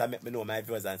comments and let me know, my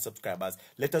viewers and subscribers.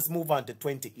 Let us move on to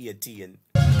 2018.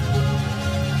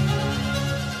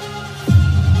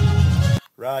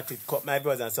 Right, it cut my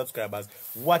viewers and subscribers.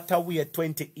 What a weird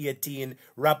 2018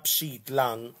 rap sheet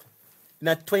long. In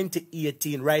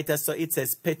 2018, right, so it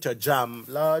says Petro Jam.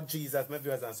 Lord Jesus, my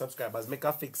viewers and subscribers, make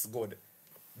a fix good.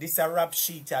 This a rap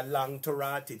sheet a long to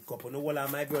rot it couple. No all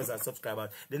of my viewers and subscribers.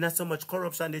 There's not so much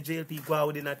corruption the JLP go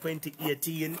out in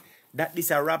 2018 that this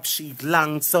a rap sheet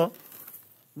long, so.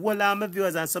 All of my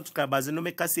viewers and subscribers, you know,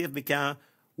 make a see if me can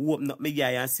open up my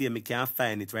eye and see if me can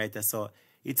find it, right, so.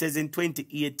 It says in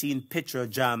 2018, Petro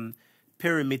Jam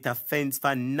perimeter fence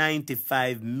for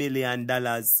 $95 million.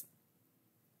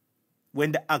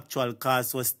 When the actual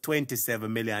cost was $27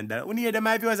 million. When you hear them,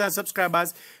 my viewers and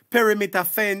subscribers, perimeter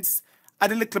fence,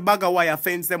 and the little bag of wire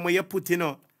fence, them where you put, you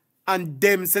know, and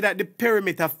them say that the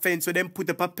perimeter fence, so them put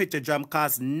up a Petro Jam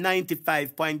cost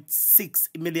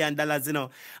 $95.6 million, you know,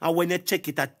 and when you check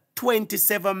it at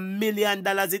 $27 million,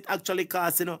 it actually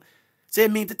costs, you know. So you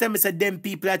mean to tell me, say, them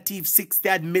people are thief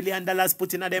 $60 million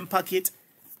put in them pocket?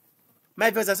 My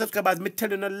viewers and subscribers, me tell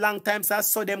you in a long time, so I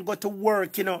saw them go to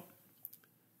work, you know.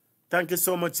 Thank you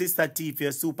so much, Sister T, for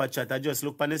your super chat. I just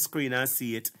look on the screen and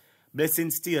see it.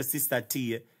 Blessings to you, Sister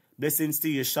T. Blessings to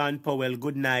you, Sean Powell.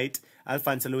 Good night.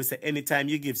 Alfonso Lewis said, anytime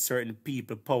you give certain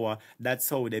people power, that's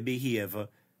how they behave.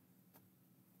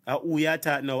 Who you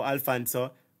talking now,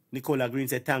 Alfonso? Nicola Green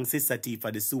said, thanks, Sister T, for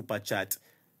the super chat.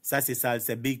 Sassy Sal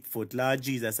said, Bigfoot. Lord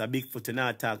Jesus, a Bigfoot in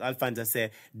attack. Alfonso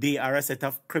said, they are a set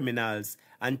of criminals.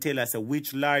 And tell us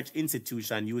which large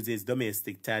institution uses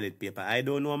domestic toilet paper. I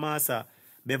don't know, Massa.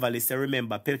 Beverly said,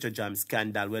 remember, Petro Jam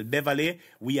scandal. Well, Beverly,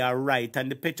 we are right on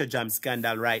the Petro Jam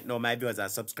scandal right now, my viewers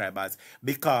and subscribers,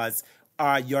 because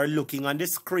you're looking on the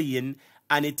screen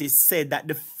and it is said that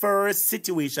the first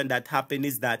situation that happened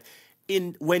is that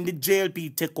when the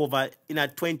JLP take over in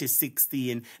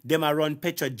 2016, them run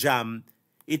Petro Jam,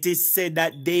 it is said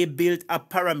that they built a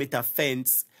perimeter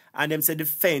fence and them said the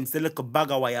fence, the little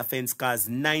bag of wire fence, cost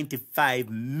 $95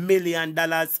 million.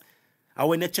 And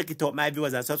when they check it out, my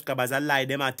viewers and subscribers, I lie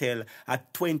them I tell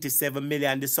at $27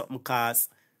 million the something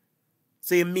cost.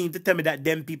 So you mean to tell me that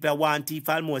them people want thief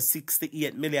almost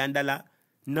 $68 million?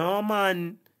 No,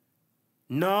 man.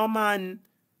 No, man.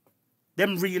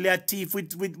 Them really a thief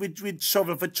with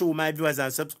shovel for two, my viewers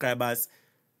and subscribers.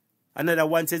 Another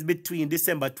one says between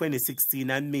December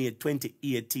 2016 and May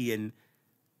 2018,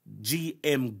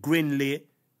 GM Greenlee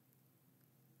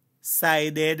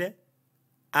sided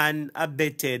and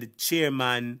abetted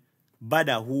Chairman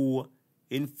Badahu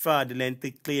in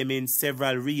fraudulently claiming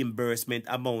several reimbursement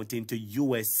amounting to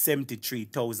US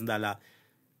 $73,000.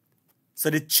 So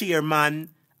the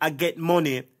chairman get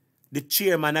money. The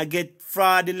chairman get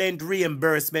fraudulent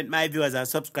reimbursement, my viewers and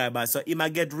subscribers. So him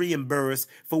get reimbursed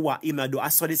for what him do. I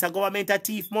saw this a government a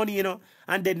thief money, you know,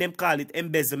 and then them call it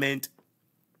embezzlement.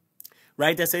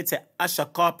 Right, so it's a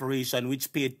Asha Corporation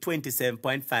which paid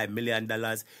 $27.5 million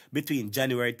between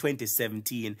January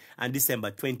 2017 and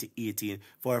December 2018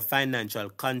 for financial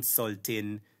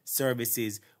consulting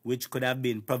services which could have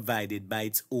been provided by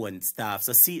its own staff.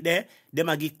 So see there, them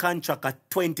a give contract at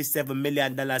 $27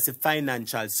 million in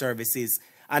financial services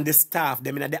and the staff,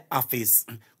 them in the office,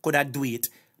 could have do it.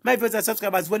 My viewers and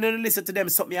subscribers, when you listen to them,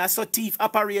 something I saw thief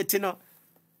operate, you know.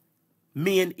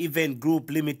 Main Event Group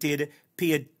Limited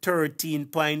paid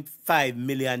 $13.5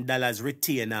 million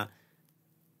retainer.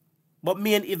 But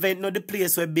Main Event not the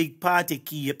place where big party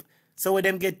keep. So when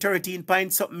them get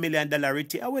 $13.something million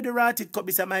retainer, where the rotted could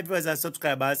be some my viewers and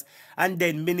subscribers. And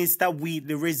then Minister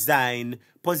Wheatley resigned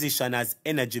position as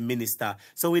Energy Minister.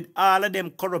 So with all of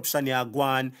them corruption here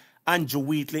going, Andrew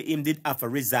Wheatley him did have to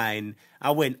resign.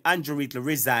 And when Andrew Wheatley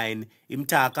resigned, him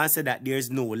talk and say that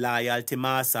there's no loyalty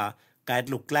massa. Cause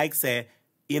it look like say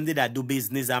him did that do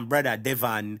business and brother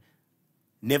Devon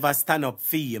never stand up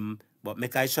for him. But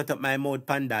make I shut up my mouth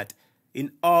pan that.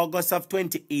 In August of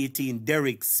 2018,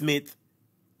 Derek Smith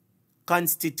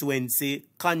constituency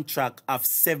contract of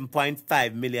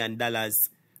 $7.5 million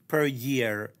per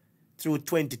year through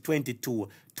 2022.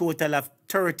 Total of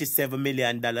 $37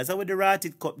 million. How would the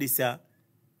rotted cup this year?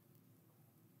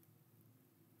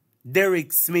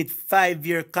 Derek Smith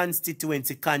 5-year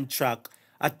constituency contract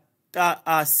at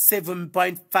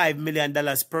 $7.5 million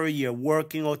per year,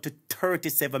 working out to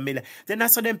 $37 million. Then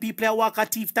that's how them people are walk a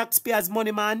thief taxpayers'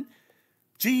 money, man.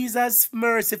 Jesus,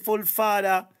 merciful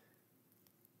Father.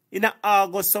 In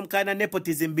August, some kind of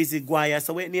nepotism busy Guaya.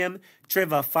 So what name?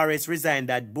 Trevor Forrest resigned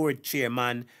as board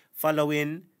chairman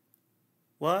following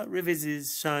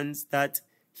revisions that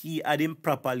he had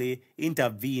improperly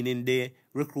intervened in the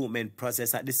recruitment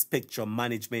process at the Spectrum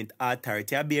Management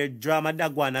Authority. I bear drama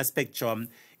Dagwana Spectrum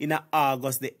in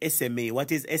August, the SMA.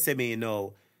 What is SMA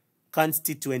now?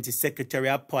 Constituency Secretary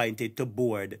appointed to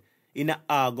board. In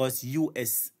August,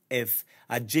 USF,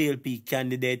 a JLP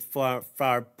candidate for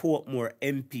Portmore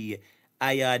MP,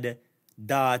 hired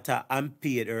daughter and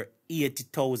paid her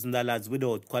 $80,000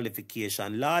 without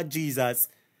qualification. Lord Jesus.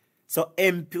 So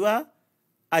MP,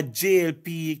 a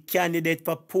JLP candidate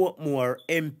for Portmore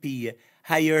MP,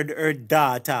 hired her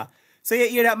daughter. So you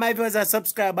hear that, my viewers and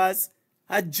subscribers?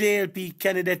 A JLP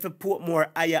candidate for Portmore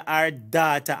hired her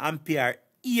daughter and pay her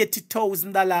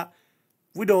 $80,000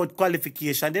 without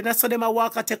qualification. Then I saw them a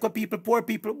walk and take with people, poor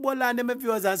people. Well, and them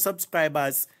viewers and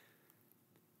subscribers.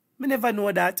 Me never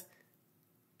know that.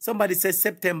 Somebody says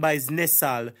September is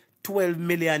Nessal, $12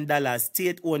 million.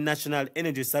 State-owned National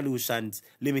Energy Solutions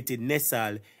Limited,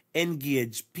 Nessal,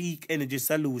 engage Peak Energy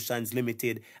Solutions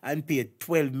Limited and paid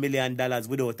 $12 million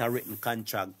without a written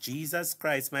contract. Jesus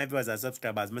Christ, my viewers and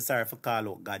subscribers, I'm sorry for call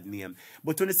out God's name.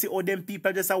 But when you see all them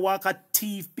people just a walk a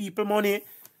thief people money,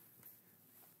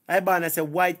 I ban say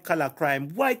white collar crime.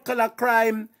 White collar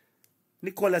crime.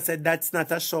 Nicola said that's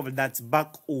not a shovel, that's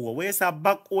backhoe. Where's a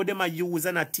backhoe them a use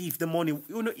and a thief the money?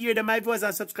 You know, hear them, my viewers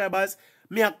and subscribers.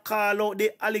 Me a call out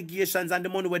the allegations and the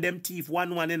money where them thief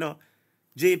one, you know.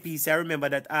 JP say I remember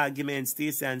that argument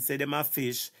Stacey and say them a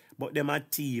fish, but them a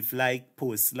thief like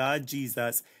puss. Lord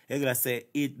Jesus. Egla say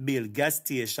 8 bill gas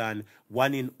station,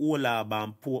 one in Olab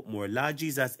and Portmore. Lord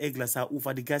Jesus, Egla say who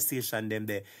for the gas station them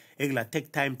there. Egla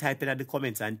take time type in at the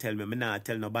comments and tell me. Me nah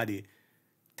tell nobody.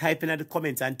 Type in at the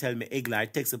comments and tell me. Egla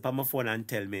text up on my phone and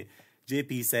tell me.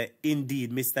 JP say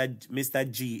indeed Mr.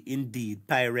 G, indeed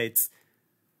pirates.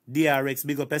 DRX,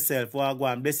 big up yourself.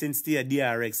 Wagwan, blessings to you,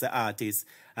 DRX, the artist.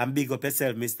 And big up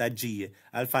yourself, Mr. G.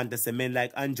 Alphonta say men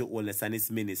like Andrew Holness and his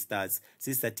ministers.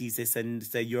 Sister T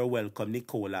say you're welcome,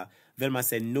 Nicola. Velma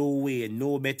said no way,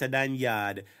 no better than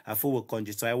Yard. A forward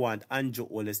country, so I want Andrew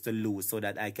Holness to lose so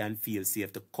that I can feel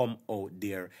safe to come out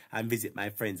there and visit my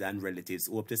friends and relatives.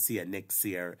 Hope to see you next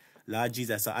year. Lord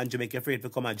Jesus, so Andrew make you afraid to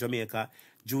come to Jamaica.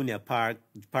 Junior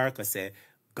Parker say,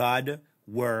 God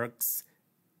works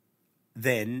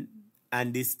then,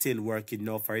 and is still working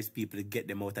now for his people to get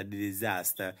them out of the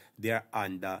disaster they're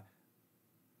under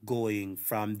going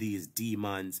from these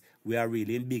demons. We are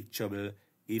really in big trouble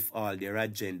if all their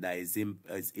agenda is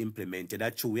implemented.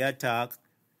 That's true. We attack.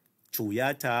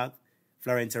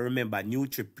 Florence, remember,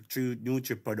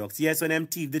 Nutri products. Yes, when them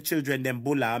thief the children, them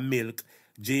bulla and milk,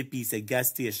 JP say gas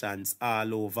stations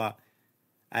all over.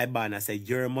 Ibana say,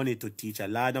 your money to teacher.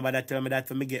 Lord, nobody tell me that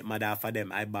for me get mad for them,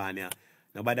 Ibana.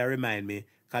 Nobody remind me.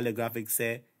 Calligraphic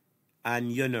say,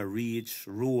 and you know, reach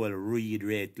rural read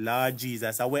rate. Lord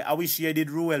Jesus, I wish you did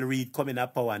rural read coming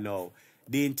up power now.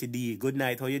 Dainty D, good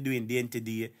night. How you doing, Dainty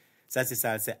D? Sassy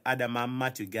say, Adam and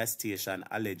Matthew gas station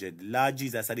alleged. Lord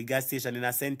Jesus, at the gas station in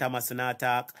a St. Thomas in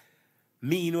attack.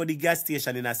 Me know the gas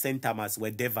station in a St. Thomas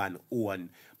where Devon own.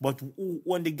 But who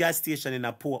own the gas station in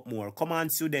a Portmore? Come on,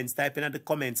 students, type in the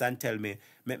comments and tell me.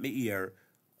 Make me hear.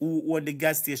 Who own the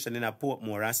gas station in a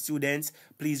Portmore? And students,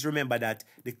 please remember that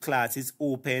the class is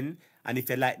open. And if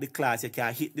you like the class, you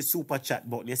can hit the super chat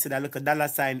button. You see that little dollar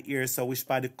sign here, so wish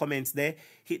for the comments there.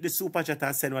 Hit the super chat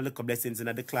and send one little blessings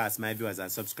into the class, my viewers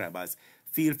and subscribers.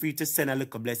 Feel free to send a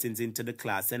little blessings into the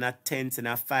class. Send a 10, send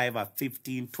a 5, a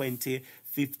 15, 20,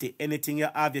 50. Anything you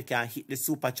have, you can hit the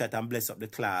super chat and bless up the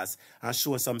class. And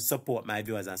show some support, my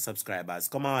viewers and subscribers.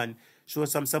 Come on, show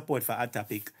some support for our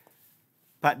topic.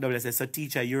 Pat W says, so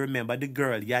teacher, you remember the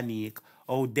girl, Yannick,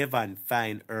 how Devon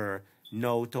find her,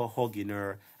 now to hugging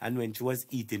her, and when she was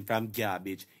eating from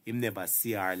garbage, him never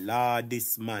see her. Lord,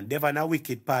 this man. Devon a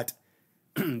wicked, Pat.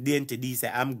 Dainty D say,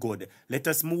 I'm good. Let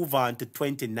us move on to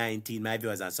 2019, my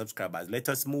viewers and subscribers. Let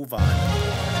us move on.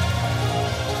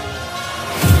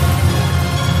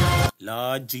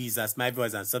 Lord Jesus, my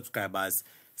viewers and subscribers.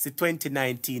 See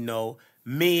 2019 now.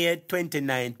 May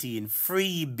 2019,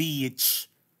 Free Beach.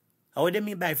 What do you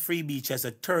mean by Free Beach? As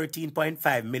a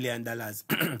 $13.5 million.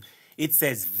 It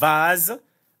says Vaz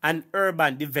and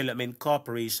Urban Development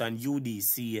Corporation,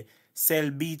 UDC, sell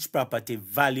beach property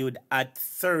valued at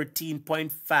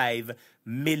 $13.5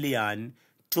 million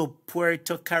to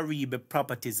Puerto Caribe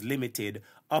Properties Limited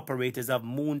operators of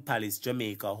Moon Palace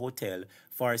Jamaica Hotel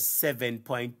for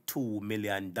 $7.2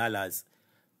 million,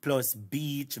 plus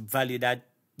beach valued at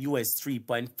US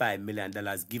 $3.5 million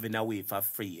given away for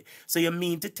free. So you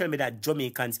mean to tell me that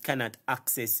Jamaicans cannot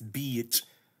access beach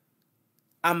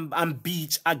and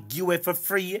beach are given for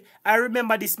free? I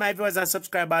remember this, my viewers and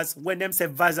subscribers, when them say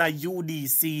Vaza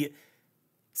UDC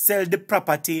sell the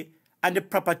property and the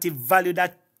property valued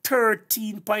at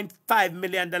 $13.5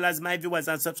 million, my viewers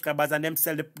and subscribers, and them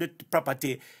sell the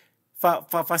property for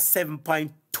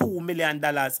 $7.2 million.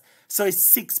 So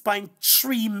it's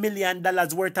 $6.3 million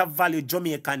worth of value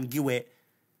Jamaican give away.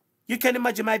 You can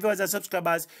imagine, my viewers and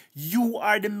subscribers, you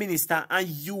are the minister and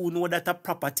you know that a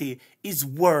property is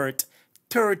worth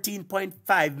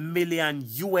 13.5 million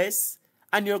US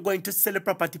and you're going to sell a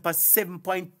property for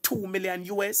 7.2 million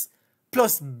US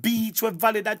plus beach were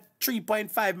valued at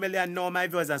 3.5 million. No, my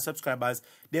viewers and subscribers,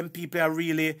 them people are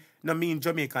really no mean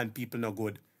Jamaican people no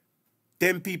good.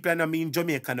 Them people are no mean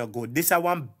Jamaica no good. This is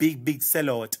one big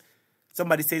sellout.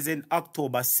 Somebody says in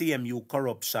October, CMU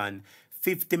corruption,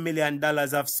 $50 million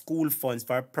of school funds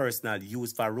for personal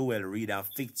use for Ruel Reid and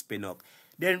Fitz Pinnock.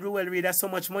 Then Ruel Reid has so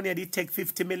much money, they take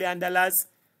 $50 million.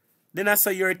 Then I saw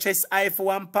your chest eye for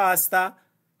one pastor.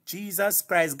 Jesus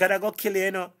Christ, God go kill you,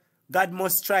 you know. God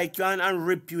must strike you and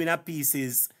rip you in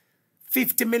pieces.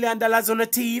 $50 million on a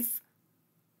thief.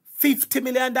 $50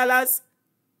 million.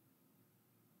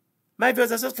 My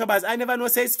viewers and subscribers, I never know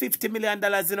say it's $50 million,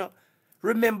 you know.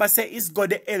 Remember, say it's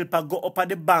got the helper go up at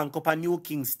the bank up at New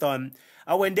Kingston.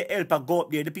 And when the helper go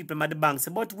up there, the people at the bank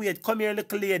say, but wait, come here,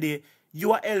 little lady.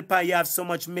 You are helper, you have so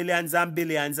much millions and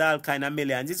billions, all kind of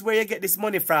millions. This is where you get this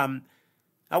money from.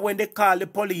 And when they call the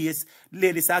police,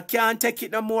 ladies say, I can't take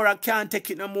it no more, I can't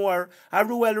take it no more. And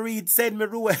Ruel Reid said me,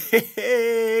 Ruel,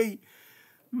 hey,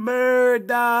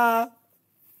 murder.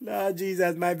 Lord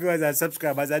Jesus, my viewers and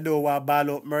subscribers, I don't want to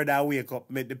ball up murder, wake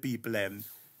up, make the people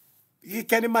You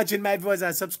can imagine, my viewers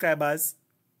and subscribers.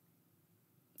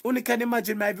 Only can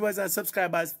imagine, my viewers and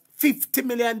subscribers. $50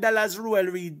 million Ruel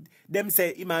Reid. Them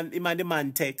say, Iman the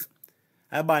man take.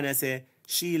 I say,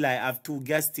 Sheila have 2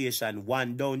 gas stations,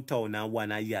 one downtown and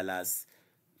one at Yallas.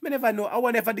 I never know. I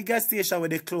wonder if the gas station where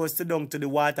they close to down to the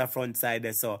waterfront side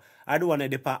there, so I don't want to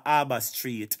dip at Arbor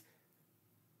Street.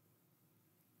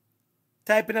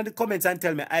 Type in the comments and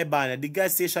tell me, Ibana, the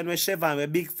gas station where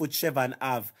Bigfoot Chevron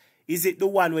have, is it the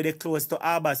one where they close to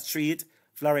Arbor Street?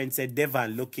 Florence said,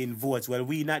 Devon looking votes. Well,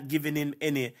 we not giving him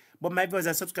any. But my viewers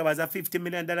and subscribers are $50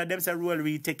 million. Them say Ruel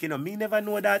Reid taking on. Me never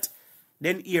know that.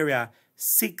 Then area,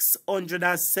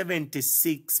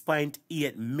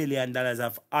 $676.8 million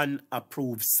of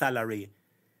unapproved salary.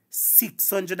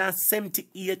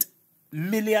 $678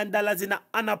 million in an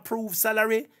unapproved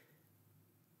salary.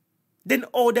 Then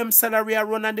all them salary are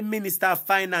run on the Minister of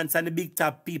Finance and the big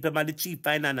top people and the chief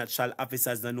financial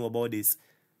officers don't know about this.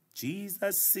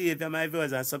 Jesus save my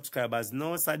viewers and subscribers.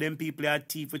 No, so them people are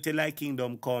thief with like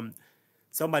kingdom come.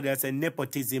 Somebody else say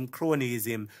nepotism,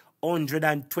 cronyism,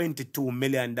 $122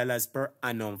 million per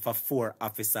annum for 4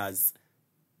 officers.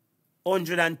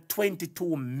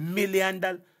 $122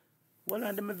 million. Well,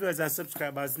 and my viewers and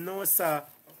subscribers, no, sir.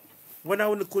 When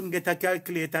I couldn't get a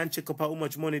calculator and check up how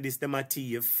much money this them a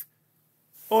thief.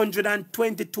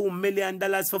 $122 million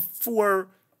for 4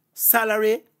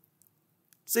 salary.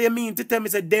 So you mean to tell me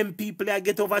that them people I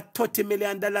get over $30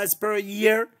 million per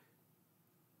year?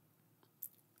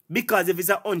 Because if it's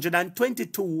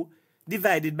 122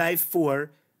 divided by 4,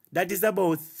 that is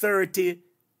about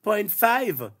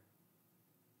 30.5.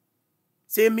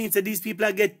 So you mean that these people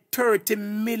I get $30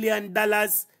 million?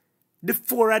 The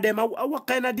 4 of them, what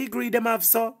kind of degree them have,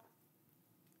 so?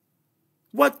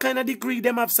 What kind of degree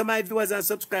them have, so my viewers and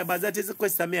subscribers? That is the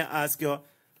question may I ask you.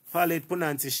 Paulette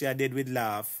pronunciation did with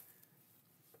laugh.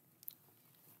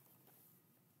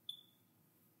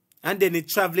 And then the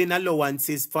traveling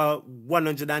allowances for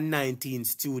 119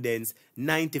 students,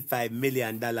 $95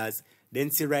 million. Then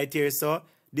see right here, so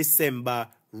December,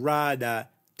 rather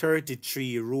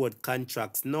 33 road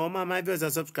contracts. No, my viewers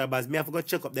and subscribers, me have to go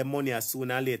check up the money as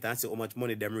sooner or later and see how much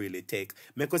money them really take.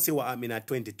 Me can see what happened at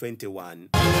 2021.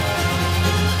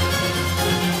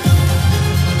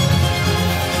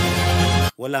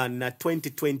 Well, on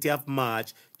 2020 of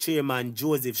March, Chairman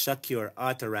Joseph Shakir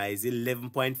authorized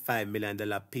 $11.5 million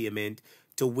payment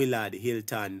to Willard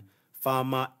Hilton,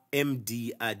 former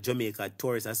MD at Jamaica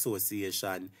Tourist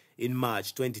Association, in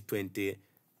March 2020,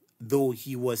 though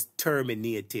he was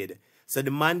terminated. So the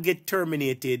man get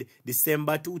terminated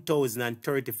December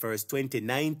 2031,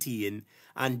 2019,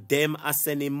 and them are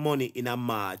sending money in a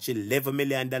March. $11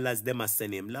 million them are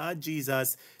sending him. Lord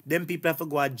Jesus, them people have to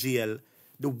go to jail.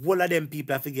 The whole of them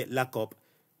people have to get locked up.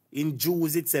 In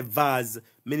Jews, it's a Vaz,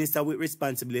 Minister with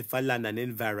Responsibility for Land and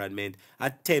Environment,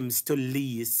 attempts to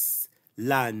lease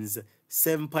lands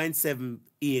 7.7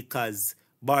 acres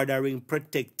bordering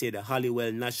protected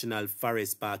Halliwell National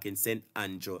Forest Park in St.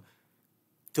 Andrew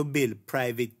to build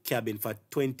private cabin for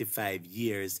 25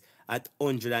 years at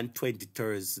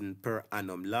 120,000 per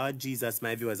annum. Lord Jesus,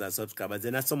 my viewers and subscribers,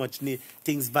 there are so much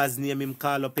things Vaz name him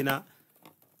call up in a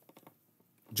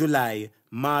July,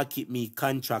 market me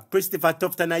contract. Christopher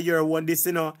Tufton, a year one this,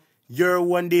 you know. Year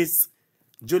one this.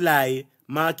 July,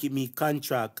 market me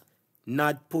contract.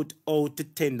 Not put out to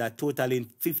tender, totaling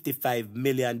 $55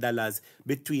 million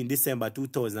between December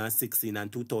 2016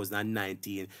 and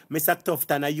 2019. Mr.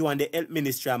 Tufton, you and the health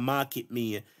ministry market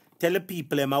me. Tell the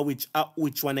people them which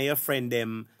one of your friend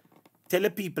them. Tell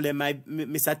the people them,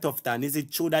 Mr. Tufton, is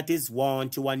it true that is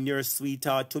want you and your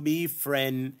sweetheart to be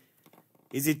friend?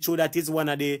 Is it true that is one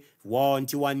of the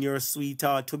want you and your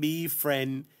sweetheart to be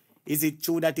friend? Is it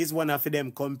true that is one of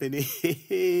them company?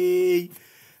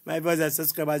 My brothers and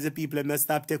subscribers, the people must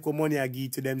stop taking money and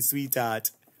give to them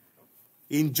sweetheart.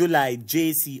 In July,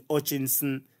 J.C.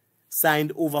 Hutchinson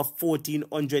signed over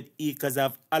 1,400 acres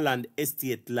of Holland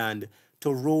estate land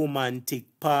to romantic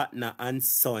partner and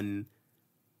son,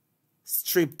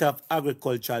 stripped of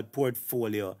agricultural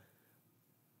portfolio.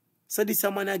 So this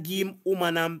man a give him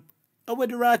woman and where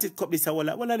the rated cup this one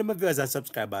of my viewers and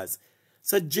subscribers.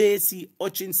 So J.C.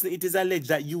 Hutchinson, it is alleged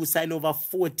that you signed over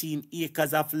 14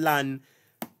 acres of land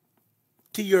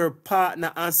to your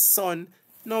partner and son.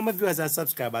 No, my viewers and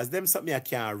subscribers, them something I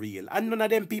can't real. And none of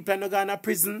them people are not going to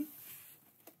prison.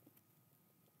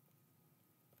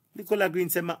 Nicola Green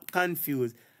said, I'm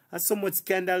confused. And so much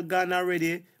scandal gone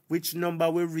already. Which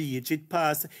number we reach? It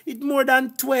passed. It more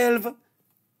than 12.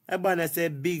 Abana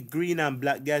said, big green and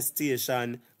black gas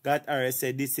station. Got her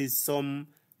said, this is some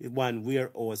one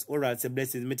warehouse. Oral said,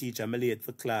 blessings, my teacher, I'm late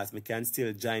for class. Me can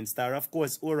still join star. Of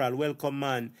course, Oral, welcome,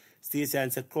 man. Stacey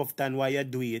and said, Crofton, why you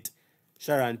do it?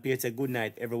 Sharon Pierce said, good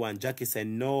night, everyone. Jackie said,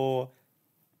 no,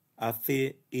 I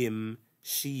feel him.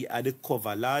 She at the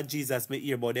cover. Lord Jesus, me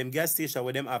hear about them gas station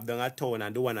where them have done a town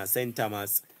and the one at St.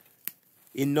 Thomas.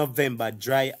 In November,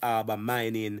 Dry Harbor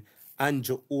Mining,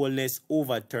 Andrew Holness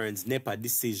overturns NEPA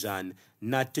decision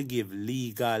not to give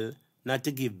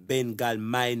Bengal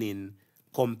Mining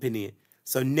Company.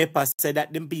 So NEPA said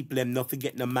that them people them not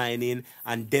forget the mining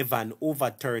and Devon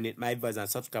overturn it. My viewers and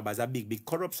subscribers, a big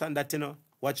corruption that, you know.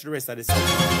 Watch the rest of this.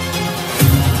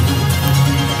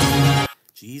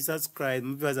 Jesus Christ,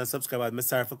 my viewers and subscribers, I'm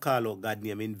sorry for call out God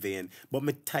name in vain. But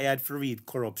me tired for read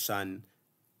corruption.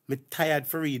 Me tired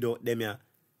for read out them ya.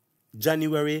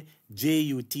 January,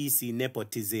 JUTC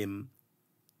nepotism.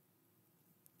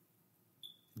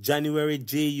 January,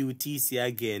 JUTC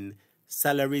again.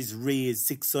 Salaries raised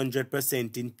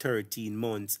 600% in 13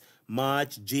 months.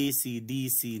 March,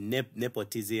 JCDC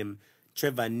nepotism.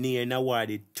 Trevor Near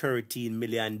awarded $13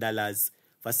 million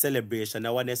for celebration.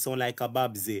 That one sound like a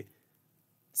Babsy.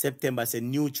 September said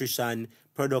Nutrition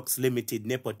Products Limited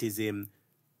nepotism.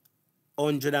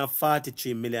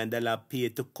 $143 million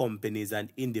paid to companies and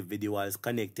individuals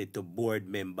connected to board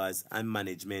members and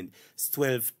management.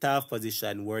 12 staff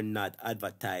positions were not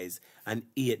advertised and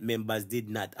 8 members did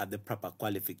not have the proper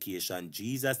qualification.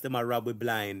 Jesus, them are robbed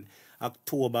blind.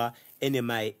 October,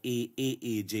 NMI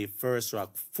AAJ First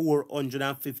Rock,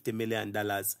 $450 million.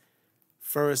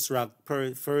 First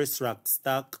Rock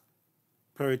stock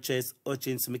purchase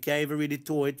Hutchinson. I can't even read it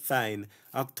to it fine.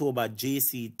 October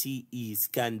JCTE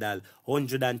scandal,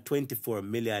 $124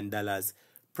 million.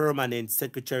 Permanent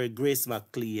Secretary Grace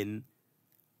McLean,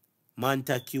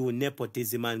 Montague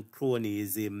nepotism and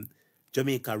cronyism.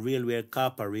 Jamaica Railway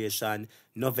Corporation,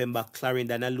 November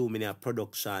Clarendon Alumina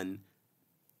Production.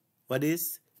 What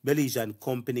is? Belizean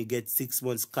Company gets 6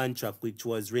 months contract which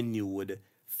was renewed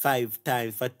 5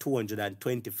 times for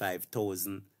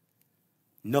 $225,000.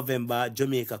 November,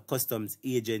 Jamaica Customs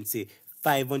Agency,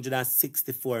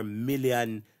 $564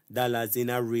 million in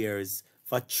arrears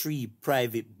for 3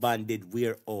 private banded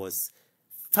warehouse.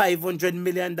 $500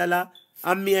 million?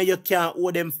 And me and you can't owe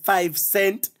them 5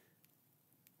 cents?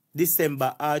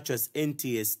 December, Archers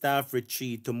NTA staff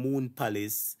retreat to Moon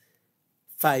Palace,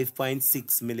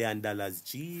 $5.6 million.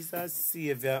 Jesus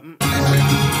Savior.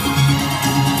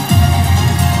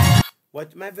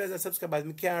 What my viewers and subscribers,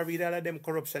 I can't read all of them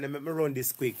corruption and make me run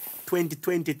this quick.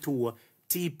 2022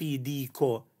 TPD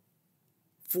Co.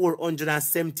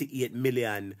 $478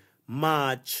 million.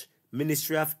 March,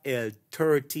 Ministry of Health,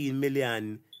 $13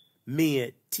 million.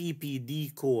 May,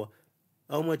 TPD Co.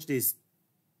 How much this?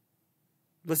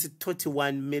 Was it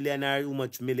 31 million or how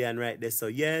much million right there? So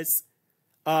yes.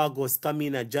 August,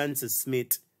 Kamina Johnson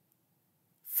Smith,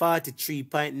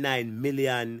 43.9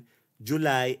 million.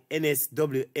 July,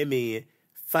 NSWMA,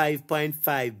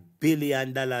 $5.5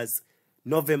 billion.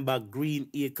 November, Green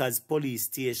Acres Police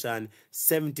Station,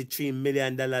 $73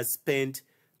 million spent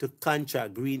to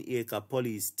contract Green Acre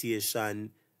Police Station.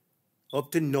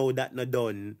 Up to now, that not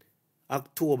done.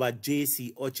 October,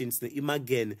 J.C. Hutchinson, him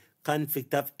again,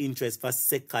 conflict of interest for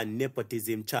second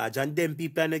nepotism charge. And them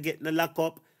people are not getting a lock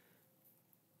up.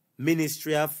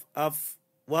 Ministry of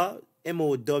what?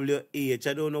 MOWH,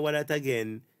 I don't know what that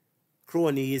again.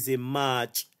 Cronyism,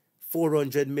 March,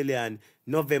 400 million.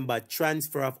 November,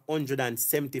 transfer of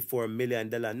 $174 million.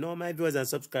 No, my viewers and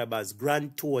subscribers,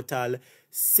 grand total,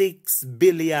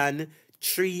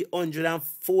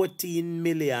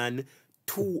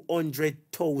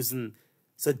 $6,314,200,000.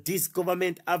 So this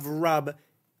government have robbed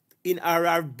in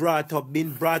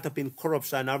been brought up in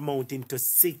corruption amounting to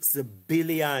 $6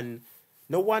 billion.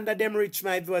 No wonder them rich,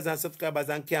 my viewers and subscribers,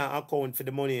 and can't account for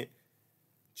the money.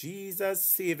 Jesus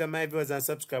save my viewers and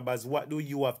subscribers. What do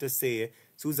you have to say?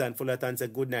 Susan Fullerton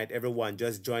said, good night, everyone.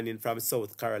 Just joining from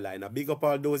South Carolina. Big up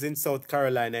all those in South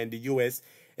Carolina and the U.S.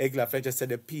 Egla Fletcher said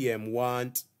the PM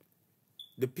who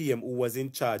was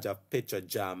in charge of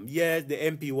Petrojam. Yes, the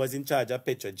MP was in charge of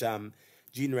Petrojam.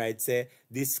 Jean Wright said,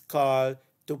 this call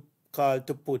to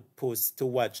put post to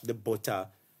watch the butter.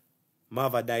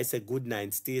 Marva Dye said, good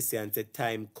night. Stacy and said,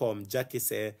 time come. Jackie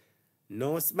said,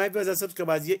 no, my viewers and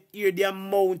subscribers, you hear the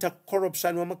amount of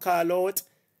corruption when I call out?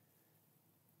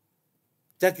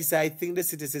 Jackie said, I think the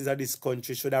citizens of this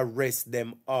country should arrest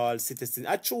them all citizens.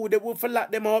 I true, they will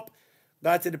lock them up.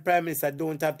 God said the Prime Minister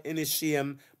don't have any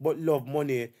shame but love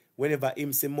money. Whenever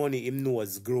him see money, him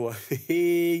nose grow.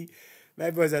 Hey,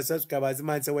 my viewers and subscribers, the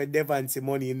man said, when Devon see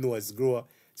money, him nose grow.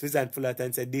 Susan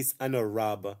Fullerton said, this and a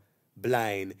rob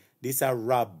blind. This a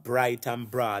rob bright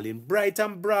and brawling. Bright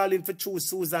and brawling for true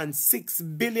Susan.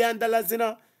 $6 billion, you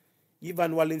know.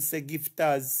 Even Wallin said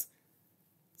gifters.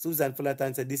 Susan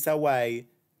Fullerton said, this is why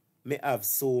me have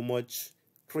so much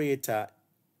creator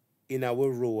in our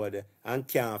road and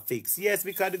can't fix. Yes,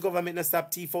 because the government not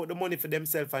stop thief out the money for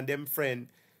themselves and them friend.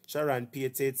 Sharon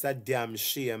Pate said, it's a damn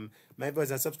shame. My viewers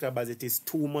and subscribers, it is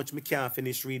too much. Me can't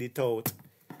finish read it out.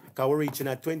 Because we're reaching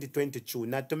at 2022,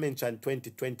 not to mention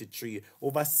 2023.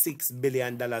 Over $6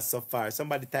 billion so far.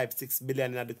 Somebody type 6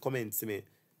 billion in the comments to me.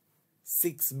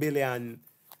 6 billion.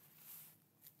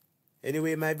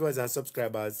 Anyway, my viewers and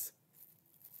subscribers,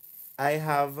 I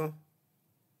have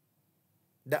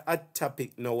the hot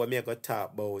topic now what I'm going to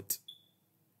talk about.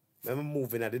 I'm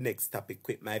moving at the next topic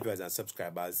quick, my viewers and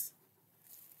subscribers.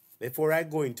 Before I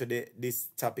go into this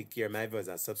topic here, my viewers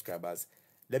and subscribers,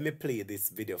 let me play this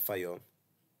video for you.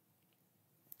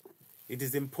 It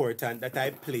is important that I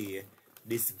play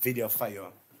this video for you.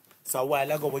 So a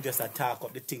while ago, we just talk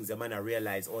up the things the man I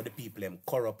realize all the people them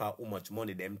corrupt how much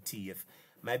money them thief.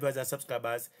 My brothers and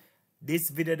subscribers, this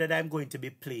video that I'm going to be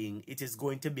playing, it is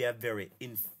going to be a very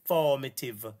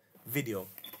informative video.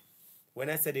 When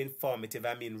I said informative,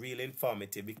 I mean real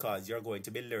informative because you're going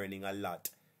to be learning a lot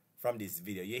from this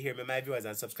video. You hear me, my viewers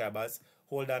and subscribers?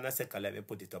 Hold on a second, let me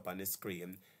put it up on the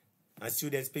screen. And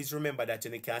students, please remember that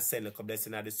you can send a little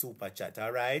blessing at the super chat,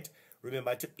 alright?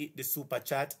 Remember to hit the super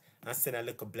chat and send a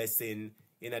little blessing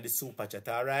in the super chat,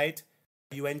 alright?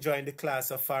 Are you enjoying the class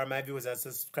so far, my viewers and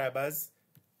subscribers?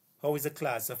 How is the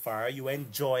class so far? Are you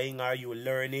enjoying? Are you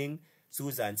learning?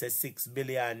 Susan says 6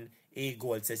 billion.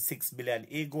 A-Gold says 6 billion.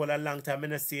 A-Gold a long time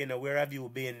in the scene. Where have you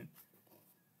been?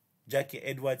 Jackie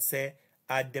Edwards say,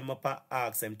 add them up and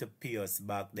ask them to pay us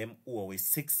back. Them always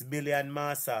 6 billion,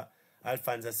 massa.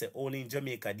 Alfonso say, only in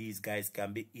Jamaica these guys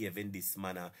can behave in this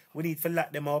manner. We need to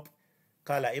lock them up.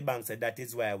 Carla Ebang said, that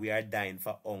is why we are dying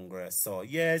for hunger. So,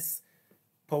 yes.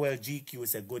 Powell GQ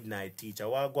said, good night, teacher.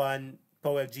 Wagwan,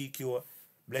 Powell GQ.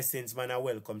 Blessings, man, and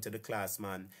welcome to the class,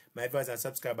 man. My viewers and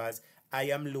subscribers, I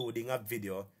am loading a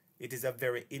video. It is a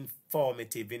very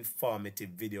informative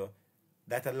video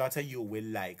that a lot of you will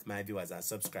like, my viewers and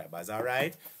subscribers, all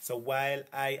right? So while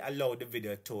I allow the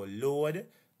video to load,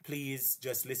 please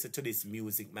just listen to this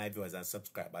music, my viewers and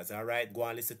subscribers, all right? Go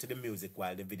and listen to the music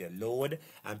while the video load.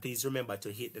 And please remember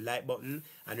to hit the like button.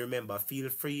 And remember, feel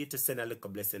free to send a little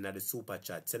blessing at the super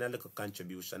chat. Send a little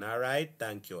contribution, all right?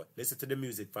 Thank you. Listen to the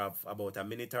music for about a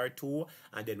minute or two.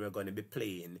 And then we're going to be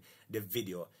playing the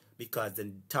video. Because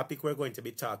the topic we're going to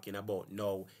be talking about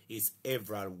now is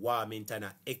Everwald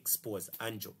Warmington expose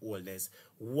Andrew Holness.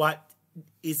 What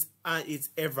is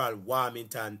Everwald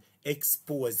Warmington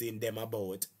exposing them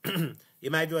about? You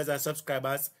my viewers and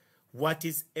subscribers, what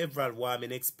is Everwald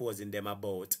Warmington exposing them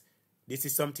about? This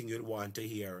is something you'll want to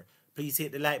hear. Please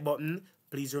hit the like button,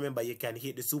 Please remember you can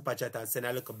hit the super chat and send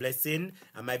a little blessing.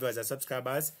 And my viewers and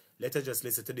subscribers, let us just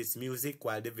listen to this music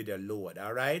while the video load.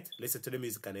 Alright? Listen to the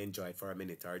music and enjoy it for a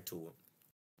minute or two.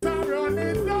 Run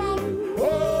it down.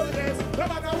 Oh yes, no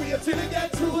matter wait till it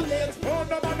get too late. Oh,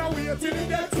 no matter wait till it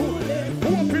get too late.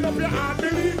 Open up your heart,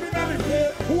 believe in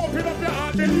it. Open up your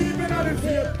heart, believe in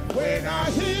it. When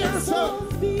I hear some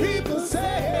people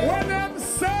say, when them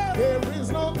say there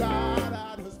is no God,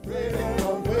 I just pray they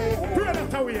don't wait. Pray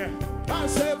that away. I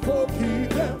said, forgive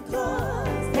them,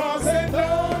 cause they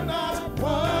know not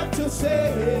what to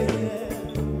say.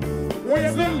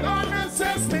 When the Lord has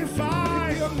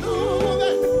testified, you know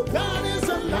that God is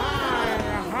a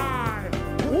liar.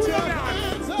 Put your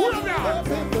hands up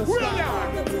in the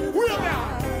sky.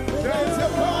 There's your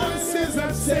voices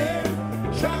that say,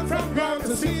 shout from ground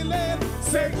to ceiling,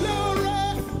 say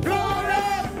glory, glory,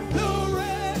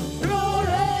 glory,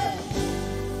 glory.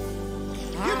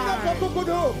 Give them a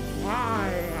good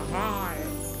Hi.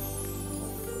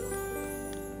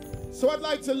 So I'd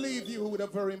like to leave you with a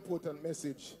very important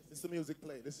message. It's the music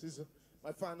play. This is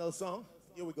my final song.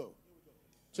 Here we go.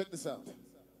 Check this out.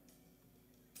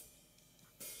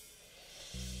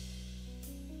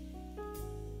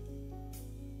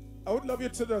 I would love you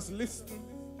to just listen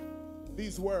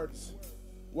these words,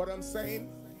 what I'm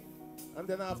saying, and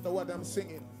then after what I'm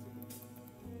singing.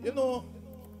 You know,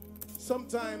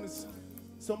 sometimes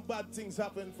some bad things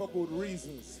happen for good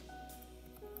reasons.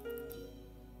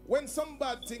 When some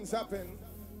bad things happen,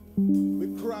 we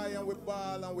cry and we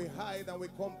bawl and we hide and we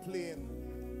complain.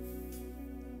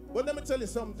 But let me tell you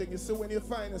something. You see, when you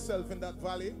find yourself in that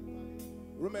valley,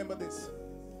 remember this.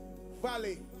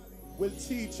 Valley will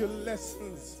teach you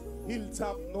lessons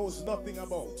hilltop knows nothing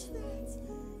about.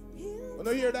 You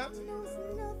know, hear that?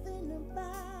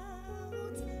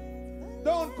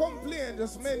 Don't complain,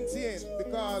 just maintain,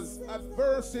 because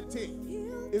adversity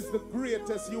is the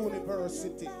greatest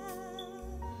university.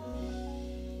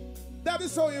 That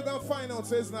is how you're going to find out,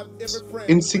 so it's not every friend.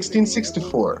 In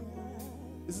 1664,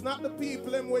 it's not the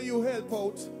people where you help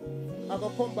out are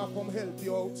going to come back and help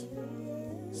you out.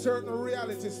 Certain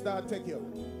realities start take you.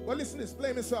 But listen this,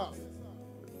 play me soft.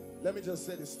 Let me just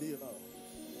say this to you now.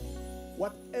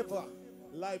 Whatever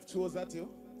life throws at you,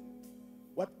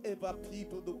 whatever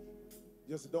people do,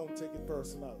 just don't take it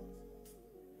personal.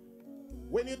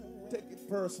 When you take it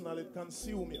personal, it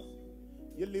consumes you.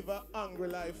 You live an angry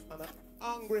life, and an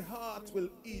angry heart will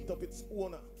eat up its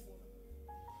owner.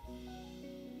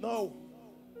 Now,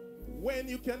 when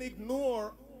you can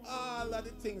ignore all of the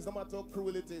things, no matter how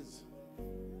cruel it is,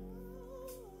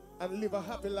 and live a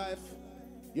happy life,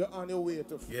 you're on your way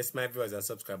to... Yes, my viewers and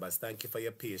subscribers, thank you for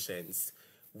your patience.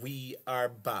 We are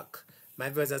back. My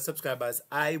viewers and subscribers,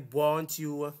 I want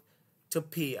you to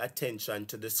pay attention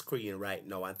to the screen right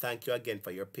now, and thank you again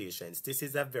for your patience. This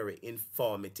is a very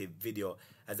informative video,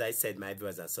 as I said, my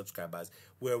viewers and subscribers,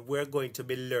 where we're going to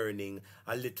be learning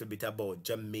a little bit about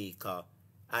Jamaica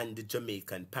and the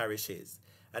Jamaican parishes.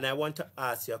 And I want to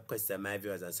ask you a question, my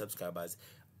viewers and subscribers.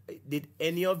 Did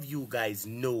any of you guys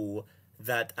know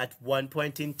that at one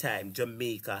point in time,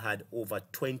 Jamaica had over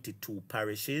 22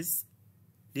 parishes?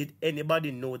 Did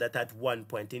anybody know that at one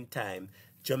point in time,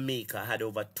 Jamaica had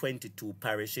over 22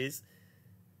 parishes?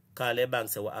 Carly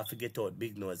Banks said, well, I forget out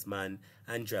big nose man.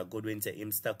 Andrea Goodwin said,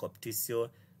 him stack up tissue,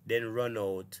 then run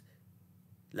out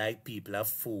like people are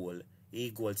fool.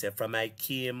 Eagle said, from I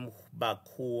came back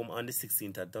home on the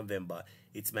 16th of November,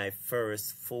 it's my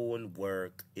first phone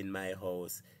work in my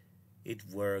house. It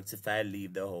works if I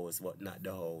leave the house, but not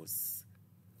the house.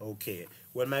 Okay.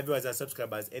 Well, my viewers and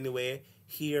subscribers, anyway,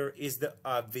 here is the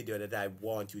video that I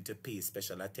want you to pay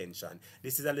special attention.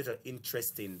 This is a little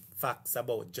interesting facts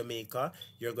about Jamaica.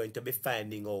 You're going to be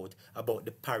finding out about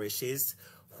the parishes,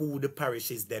 who the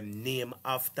parishes them name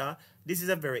after. This is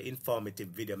a very informative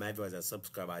video, my viewers and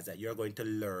subscribers, that you're going to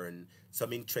learn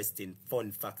some interesting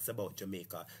fun facts about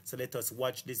Jamaica. So let us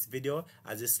watch this video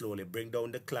as we slowly bring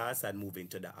down the class and move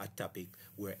into the hot topic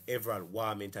where Everwald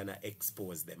Warmington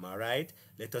expose them. Alright,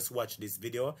 let us watch this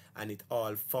video and it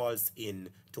all falls in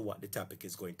to what the topic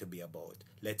is going to be about.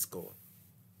 Let's go.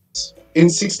 In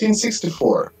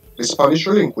 1664, the Spanish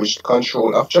relinquished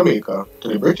control of Jamaica to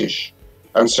the British,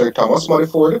 and Sir Thomas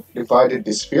Montfort divided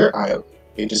this fair isle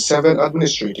into 7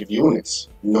 administrative units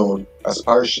known as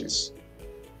parishes.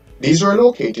 These were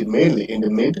located mainly in the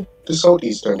mid to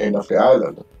southeastern end of the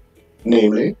island,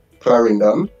 namely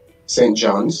Clarendon, St.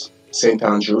 John's, St.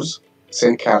 Andrews,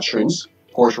 St. Catherine's,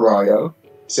 Port Royal,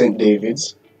 St.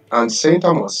 David's, and St.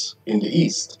 Thomas in the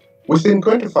east. Within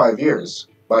 25 years,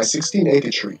 by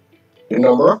 1683, the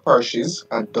number of parishes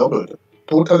had doubled,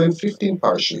 totaling 15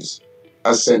 parishes,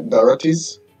 as St.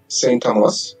 Dorothy's, St.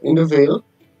 Thomas in the Vale,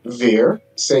 Vere,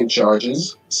 St.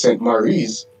 George's, St.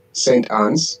 Mary's, St.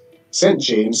 Anne's, St.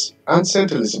 James, and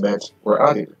St. Elizabeth were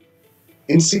added.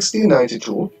 In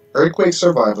 1692, earthquake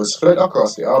survivors fled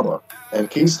across the harbour, and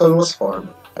Kingston was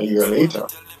formed a year later.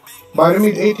 By the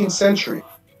mid-18th century,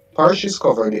 parishes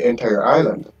covered the entire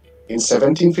island. In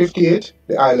 1758,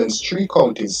 the island's 3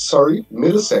 counties, Surrey,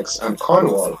 Middlesex, and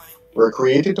Cornwall, were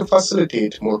created to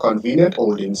facilitate more convenient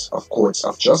holdings of courts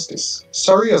of justice.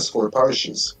 Surrey has 4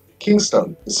 parishes: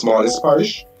 Kingston, the smallest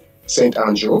parish, St.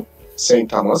 Andrew, St.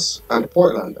 Thomas, and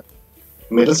Portland.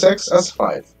 Middlesex has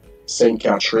 5: St.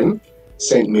 Catherine,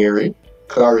 St. Mary,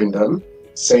 Clarendon,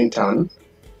 St. Anne,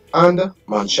 and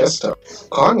Manchester.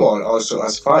 Cornwall also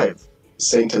has 5: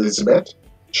 St. Elizabeth,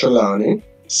 Trelawney,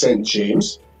 St.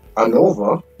 James,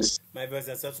 Hanover. My viewers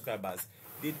and subscribers,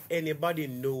 did anybody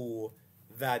know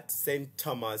that St.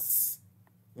 Thomas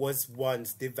was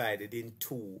once divided in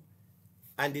 2?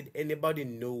 And did anybody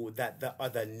know that the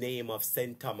other name of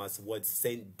St. Thomas was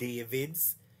St.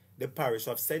 David's? The parish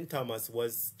of St. Thomas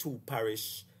was 2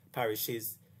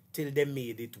 parishes till they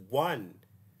made it 1.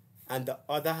 And the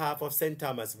other half of St.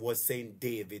 Thomas was St.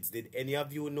 David's. Did any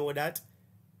of you know that?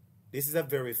 This is a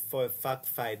very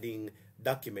fact-finding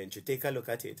documentary. Take a look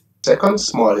at it. Second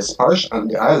smallest parish on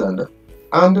the island,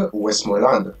 and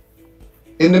Westmoreland.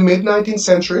 In the mid-19th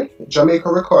century, Jamaica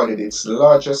recorded its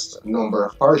largest number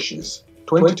of parishes,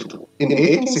 22. In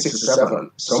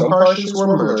 1867, some parishes were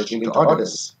merged into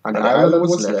others, and the island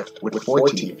was left with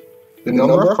 14. The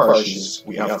number of parishes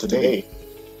we have today.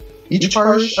 Each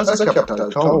parish has a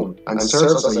capital town and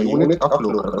serves as a unit of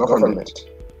local government.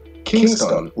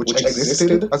 Kingston, which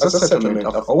existed as a settlement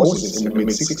of houses in the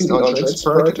mid-1600s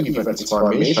prior to even its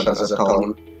formation as a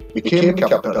town, became the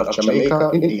capital of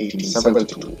Jamaica in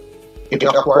 1872. It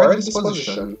acquired this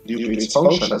position due to its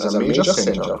function as a major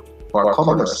center for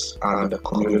commerce and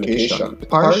communication. The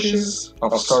parishes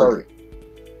of Surrey.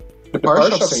 The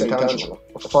parish of St. Andrew,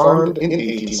 formed in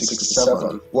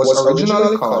 1867, was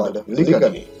originally called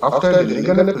Ligany, after the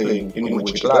Ligany plain in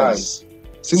which it lies.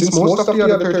 Since most of the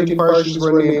other 13 parishes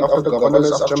were named after the governors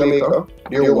of Jamaica,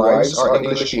 their wives are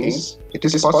English kings, it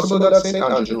is possible that St.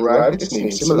 Andrew derived its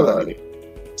name similarly.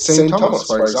 St. Thomas,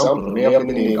 for example, may have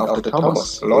been named after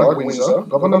Thomas, Lord Windsor,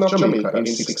 governor of Jamaica in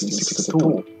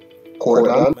 1662.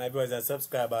 Cortland. My brothers and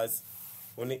subscribers,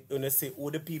 when you see who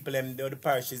the people, the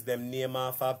parishes, them name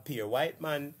after a pure white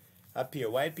man, a pure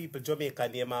white people, Jamaica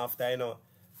name after, you know.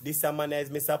 This a man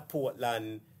is Mr.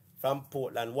 Portland, from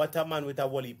Portland. What a man with a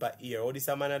whole heap of ear. Oh, this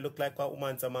a man that look like a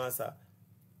woman's massa.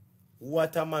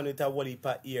 What a man with a whole heap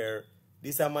of ear.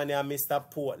 This a man is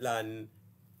Mr. Portland.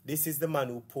 This is the man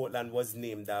who Portland was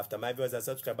named after. My viewers and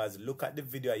subscribers, look at the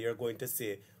video. You're going to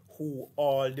see who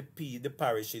all the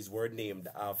parishes were named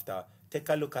after. Take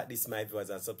a look at this, my viewers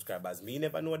and subscribers. Me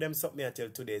never know them something until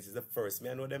today. This is the first.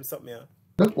 Me I know them something.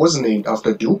 Was named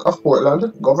after Duke of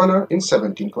Portland, governor in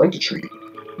 1723,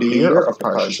 the year of the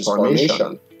parish's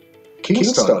formation.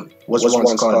 Kingston was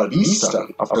once called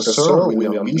Beeston after Sir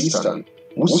William Beeston,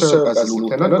 who served as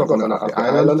lieutenant governor of the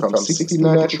island from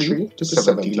 1693 to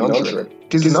 1700.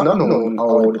 It is not known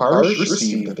how the parish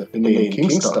received the name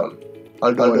Kingston,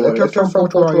 although a letter from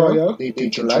Fort Royal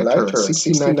dated July 3,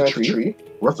 1693,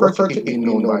 referred to it being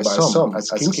known by some as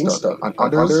Kingston and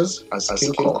others as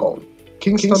Kilcombe.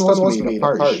 Kingston was made a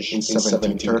parish in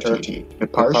 1730. The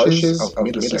parishes of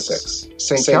Middlesex.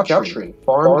 St. Catherine,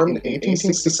 formed in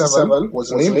 1867,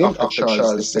 was named after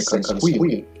Charles II's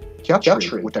queen,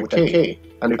 Catherine with a K,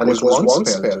 and it was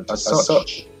once spelled as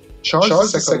such.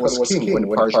 Charles II was king when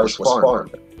the parish was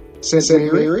formed.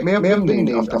 St. Mary may have been named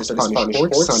after the Spanish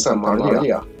port Santa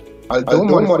Maria. Although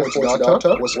Montfort's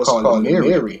daughter was called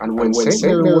Mary, and when St.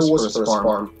 Mary was first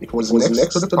formed, it was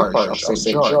next to the parish of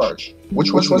St. George,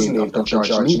 which was named after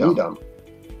George Needham,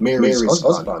 Mary's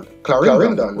husband.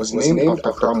 Clarendon was named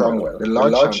after Cromwell, the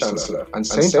Lord Chancellor, and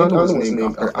St. Anne was named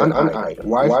after Anne Hyde,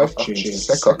 wife of James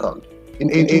II. In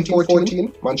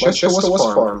 1814, Manchester was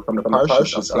formed from the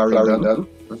parishes of Clarendon,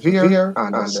 Vere,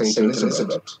 and St.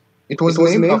 Elizabeth. It was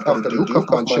named after the Duke of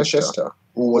Manchester,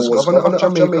 who was governor of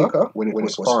Jamaica when it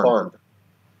was formed.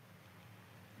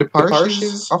 The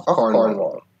parishes of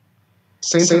Cornwall.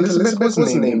 St. Elizabeth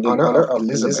was named in honor of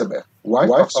Elizabeth,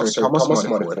 wife of Sir Thomas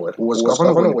Mudford, who was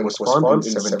governor when it was formed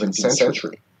in the 17th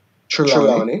century.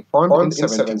 Trelawney, formed in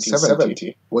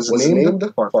 1770, was named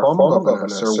for former governor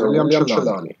Sir William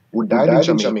Trelawney, who died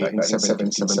in Jamaica in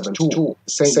 1772.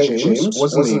 St. James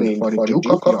was named for the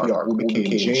Duke of York, who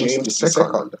became James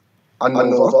II.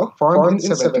 Hanover, formed in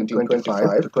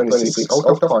 1725 to 26 out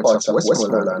of parts of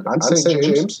Westmoreland and St.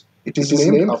 James, it is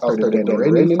named after the then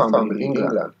reigning family in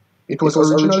England. It was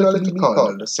originally to be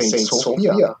called Saint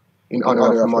Sophia, in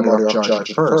honor of Mother of George I,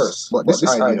 but this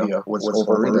idea was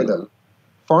overridden.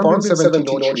 Formed in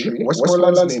 1703,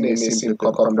 Westmoreland's name may simply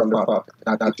come from the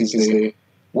fact that it is the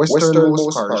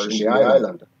westernmost parish in the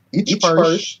island. Each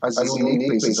parish has unique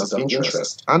places of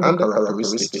interest and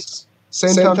characteristics.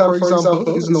 St. Anne, for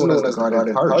example, is known as the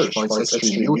Garden Parish for its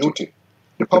extreme beauty.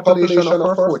 The population of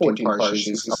our 14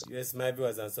 parishes is... Yes, my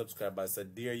viewers and subscribers, so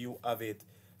there you have it.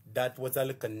 That was a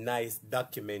little nice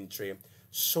documentary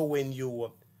showing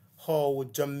you how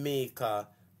Jamaica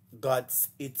got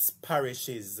its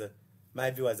parishes,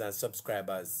 my viewers and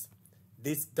subscribers.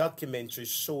 This documentary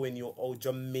showing you how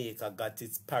Jamaica got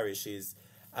its parishes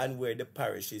and where the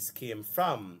parishes came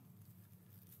from.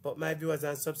 But my viewers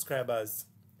and subscribers,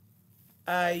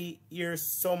 I hear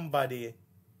somebody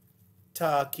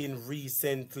talking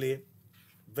recently.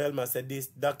 Velma said this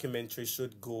documentary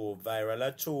should go viral.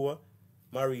 At true.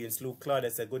 Marie and Slew Claudia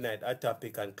said good night. A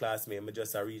topic and classmate. I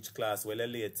just reach class. Well, a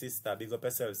late sister. Big up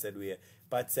yourself, said we.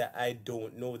 But say I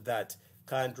don't know that.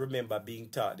 Can't remember being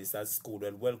taught this at school.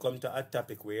 Well, welcome to a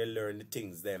topic where you learn the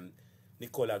things them.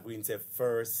 Nicola Green said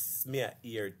first me a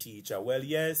ear teacher. Well,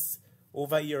 yes.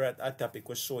 Over here at a topic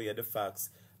will show you the facts.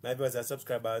 My viewers and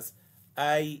subscribers,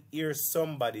 I hear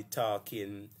somebody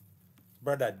talking,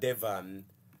 Brother Devon,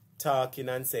 talking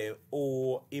and saying,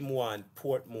 oh, him want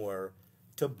Portmore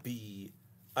to be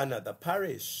another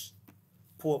parish.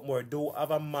 Portmore don't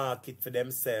have a market for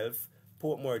themselves.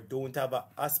 Portmore don't have a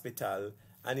hospital.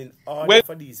 And in order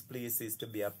for these places to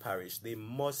be a parish, they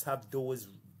must have those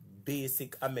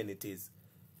basic amenities.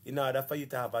 In order for you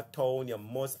to have a town, you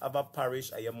must have a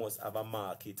parish and you must have a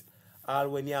market. All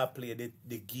when you play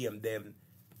the game them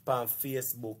on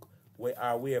Facebook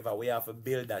or wherever we have to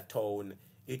build a town,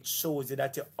 it shows you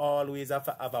that you always have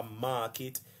to have a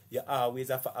market, you always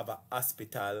have to have a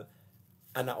hospital,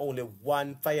 and only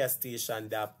one fire station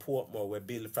that Portmore were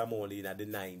built from only in the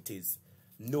 90s.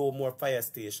 No more fire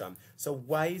station. So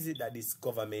why is it that this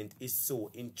government is so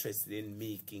interested in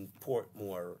making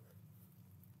Portmore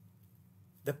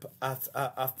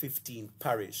a 15th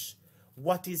parish?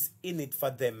 What is in it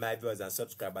for them, my viewers and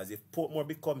subscribers? If Portmore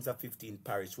becomes a 15th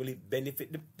parish, will it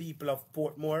benefit the people of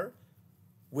Portmore?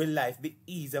 Will life be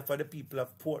easier for the people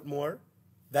of Portmore?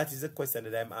 That is the question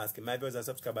that I'm asking. My viewers and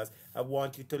subscribers, I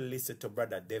want you to listen to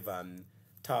Brother Devon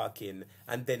talking,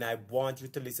 and then I want you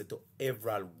to listen to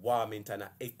Everwald Warmington and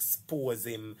expose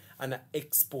him and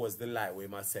expose the lie, we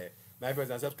must say. My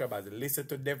viewers and subscribers, listen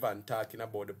to Devon talking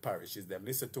about the parishes. Them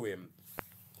listen to him.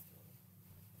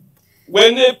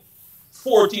 When the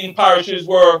 14 parishes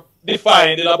were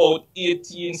defined in about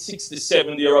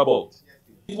 1867 thereabout,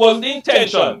 it was the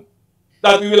intention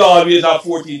that we will always have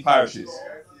 14 parishes.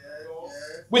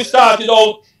 We started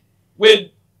out with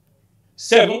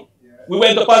 7. We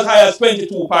went up as high as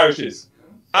 22 parishes.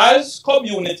 As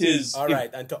communities... All right,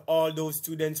 and to all those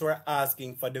students who are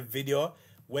asking for the video,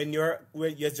 when you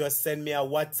just send me a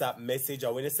WhatsApp message,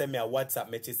 or when you send me a WhatsApp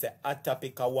message, say, at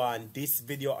topic I want this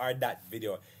video or that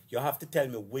video. You have to tell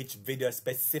me which video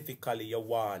specifically you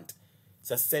want.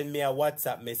 So send me a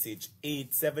WhatsApp message,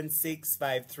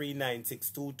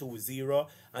 876-539-6220,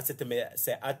 and say to me,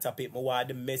 say, at topic, I want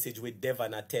the message with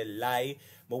Devon, I tell lie.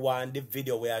 I want the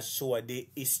video where I show the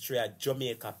history of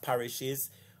Jamaica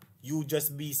parishes. You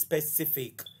just be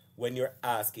specific when you're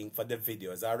asking for the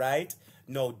videos, all right?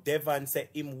 Now, Devon said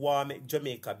him want make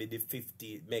Jamaica be the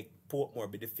 15th, make Portmore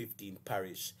be the 15th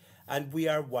parish. And we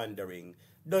are wondering,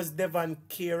 does Devon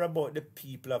care about the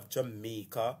people of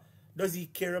Jamaica? Does he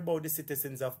care about the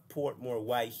citizens of Portmore,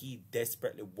 why he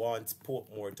desperately wants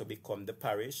Portmore to become the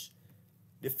parish,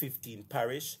 the 15th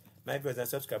parish? My viewers and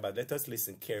subscribers, let us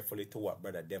listen carefully to what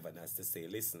Brother Devon has to say.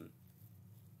 Listen.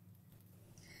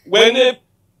 When the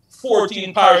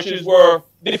 14 parishes were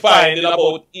defined in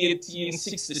about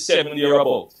 1867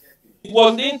 thereabout, it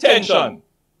was the intention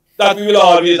that we will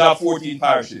always have 14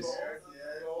 parishes.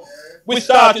 We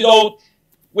started out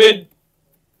with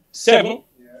 7.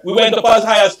 We went up as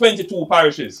high as 22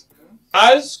 parishes.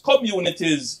 As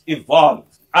communities evolve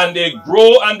and they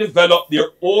grow and develop their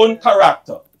own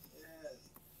character,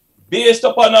 based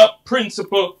upon a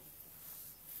principle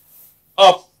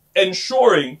of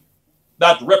ensuring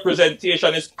that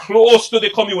representation is close to the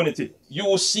community,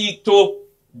 you seek to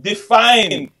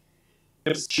define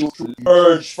the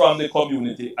urge from the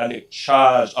community and the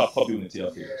charge of community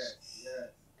affairs.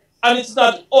 And it's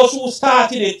not us who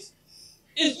started it.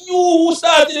 It's you who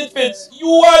started it, Fitz. You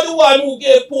are the one who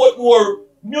gave Portmore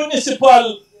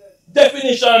municipal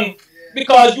definition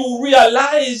because you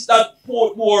realized that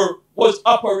Portmore was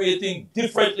operating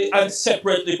differently and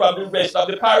separately from the rest of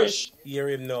the parish. Hear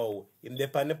him now. Him dey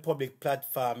on the public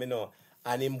platform, you know,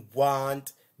 and him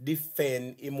want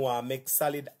defend, him want make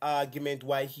solid argument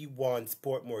why he wants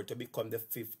Portmore to become the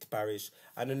 5th parish.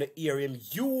 And when you hear him,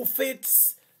 you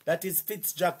Fitz, that is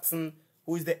Fitz Jackson,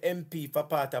 who is the MP for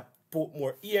part of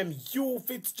Portmore. You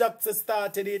Fitz Jackson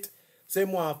started it. So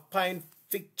him want find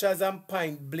pictures and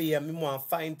find blame, him want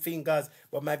find fingers.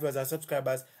 But my viewers and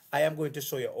subscribers, I am going to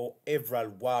show you how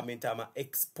Everwald Warmington, I'm going to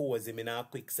expose him in a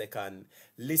quick second.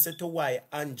 Listen to why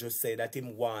Andrew said that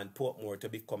him want Portmore to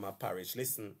become a parish.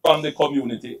 Listen. From the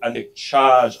community and the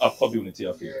charge of community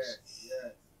affairs.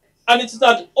 And it's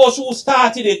not us who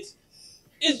started it.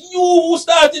 It's you who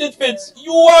started it, Fitz.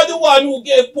 You are the one who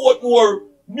gave Portmore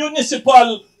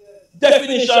municipal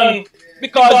definition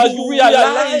because you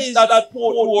realized that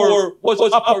Portmore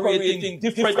was operating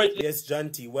differently. Yes, John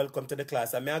T, welcome to the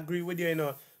class. I may agree with you, you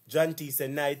know. John T is a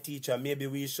night teacher. Maybe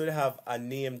we should have a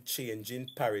name change in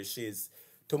parishes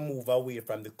to move away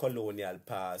from the colonial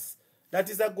past. That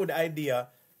is a good idea.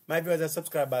 My viewers and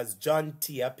subscribers, John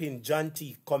T, I pinned John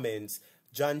T comments.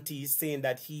 John T is saying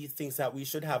that he thinks that we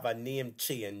should have a name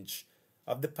change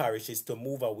of the parishes to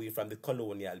move away from the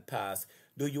colonial past.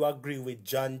 Do you agree with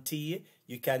John T?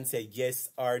 You can say yes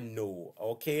or no,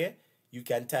 okay? You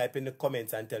can type in the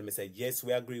comments and tell me, say, yes,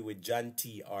 we agree with John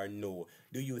T or no.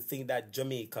 Do you think that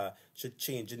Jamaica should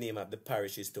change the name of the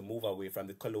parishes to move away from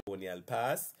the colonial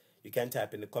past? You can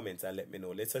type in the comments and let me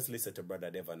know. Let's just listen to Brother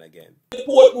Devon again.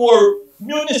 Portmore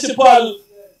municipal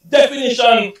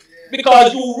definition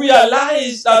because you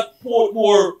realized that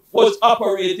Portmore was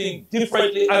operating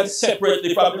differently and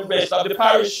separately from the rest of the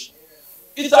parish.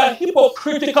 It's a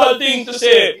hypocritical thing to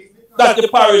say that the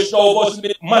parish now must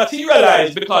be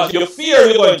materialized because you fear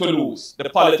you're going to lose the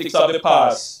politics of the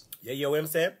past. Yeah, you know what I'm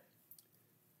saying?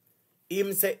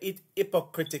 Him say it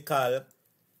hypocritical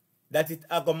that it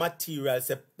go materialize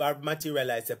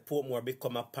a Portmore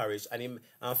become a parish and him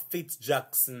and Fitz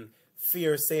Jackson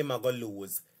fear same go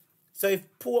lose. So if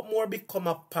Portmore become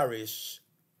a parish,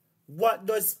 what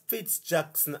does Fitz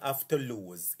Jackson have to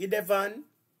lose? Evan?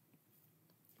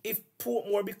 If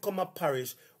Portmore become a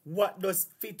parish, what does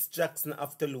Fitz Jackson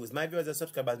have to lose? My viewers and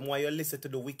subscribers, more you listen to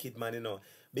the wicked man, you know,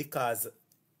 because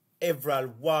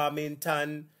Everwald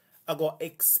Warmington I go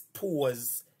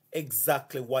expose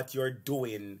exactly what you're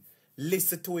doing.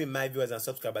 Listen to him, my viewers and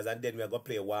subscribers, and then we're going to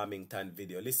play a Warmington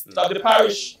video. Listen. That the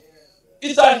parish,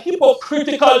 it's a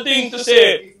hypocritical thing to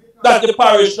say that the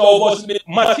parish now must be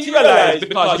materialized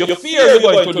because you fear you're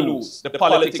going to lose. The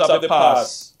politics of the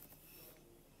past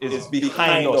is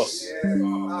behind us.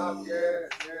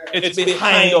 It's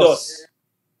behind us.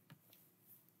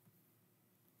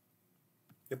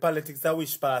 The politics of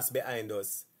which past behind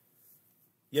us?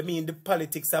 You mean the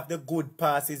politics of the good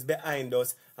past is behind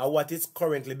us, and what is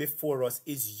currently before us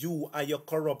is you and your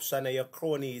corruption and your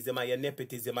cronyism and your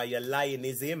nepotism and your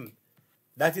lyingism.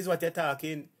 That is what you're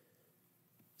talking.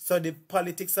 So the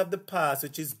politics of the past,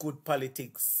 which is good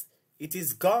politics, it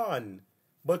is gone.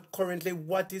 But currently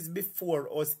what is before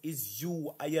us is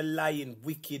you and your lying,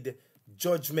 wicked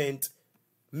judgment,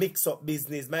 mix-up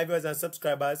business. My viewers and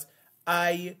subscribers,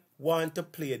 I want to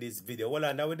play this video. Hold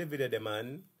on, now with the video, the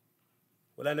man.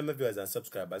 Hold on, my viewers and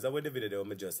subscribers. Now with the video,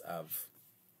 I just have.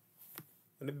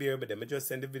 On the beer with them, I just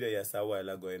send the video yes a while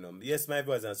ago. You know. Yes, my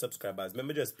viewers and subscribers, let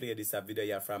me just play this video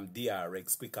here from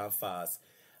DRX, quick and fast.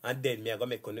 And then me I go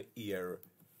make on the ear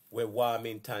where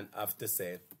Warmington have to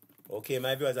say. Okay,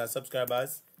 my viewers and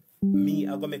subscribers, me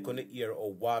I go make on the ear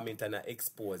or Warmington are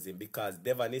exposing because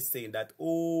Devon is saying that,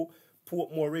 oh,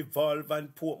 Portmore revolve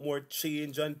and Portmore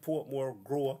change and Portmore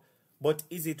grow. But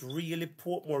is it really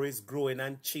Portmore is growing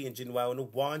and changing while we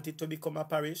want it to become a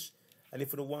parish? And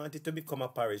if we want it to become a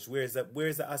parish, where is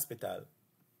the hospital?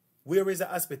 Where is the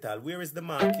hospital? Where is the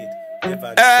market?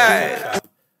 Devon, hey.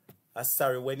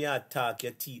 Sorry, when you attack,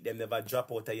 your teeth them never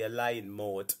drop out of your lying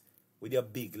mouth with your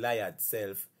big liar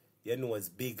self. Your nose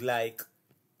big like,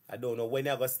 I don't know when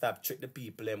you're going to stop trick the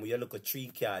people when you look at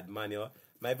 3-card manual.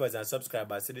 My viewers and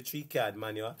subscribers, see the 3-card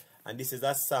manual. And this is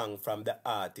a song from the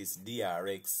artist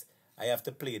DRX. I have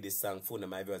to play this song for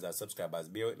my viewers and subscribers.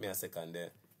 Bear with me a second there.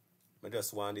 I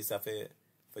just want this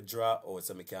for draw out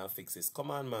so I can fix this. Come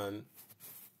on, man.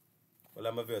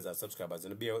 Well, my viewers and subscribers,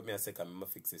 bear with me a second. I'm going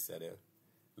to fix this there.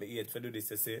 I hate to do this,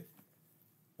 you see.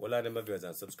 Well, all my viewers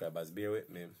and subscribers, bear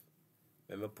with me.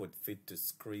 Let me put fit to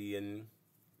screen.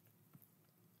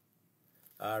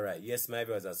 Alright, yes, my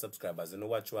viewers and subscribers, you know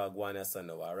what you are going to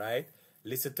now, alright?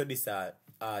 Listen to this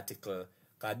article,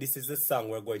 because this is the song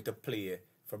we're going to play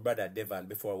for Brother Devon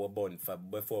before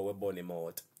we burn him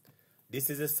out. This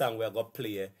is the song we're going to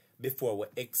play before we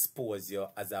expose you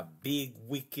as a big,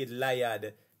 wicked,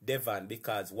 liar Devon,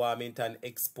 because Warmington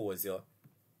expose you.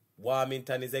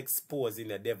 Warmington is exposing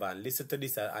the Devon. Listen to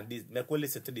this and this. Make we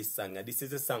listen to this song. And this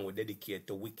is a song we dedicate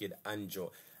to Wicked Anjo.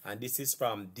 And this is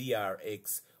from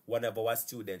DRX, one of our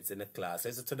students in the class.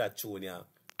 Listen to that tune, yeah.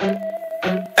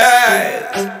 Hey,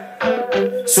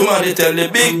 somebody tell the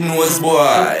big nose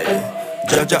boy,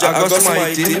 Jaja August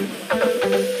mighty,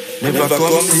 never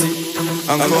come see,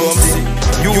 and come see.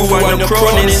 You are the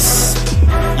cronies,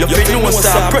 your big nose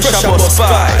star pressure bus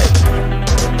pipe.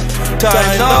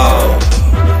 Time now,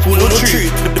 full no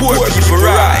treat the poor people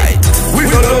right. We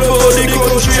don't know the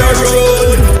country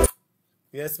around.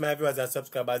 Yes, my viewers and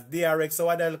subscribers. DRX, so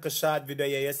what a little short video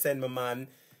here you send me, man.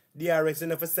 DRX, you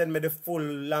know, if you send me the full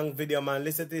long video, man.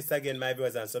 Listen to this again, my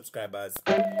viewers and subscribers.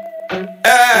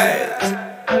 Hey,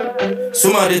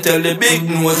 somebody tell the big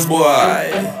nose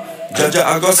boy, Jaja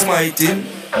August mighty,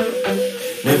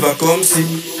 never come see,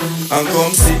 and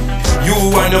come see. You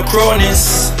and your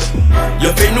cronies,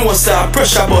 your pay no star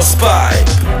pressure bus pipe.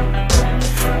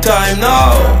 Time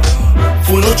now,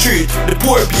 full no treat the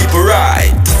poor people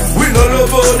right. We don't love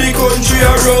how the country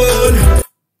around.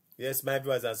 Yes, my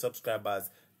viewers and subscribers,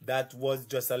 that was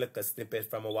just a little snippet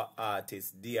from our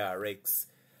artist DRX.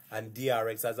 And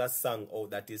DRX has a song out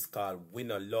that is called We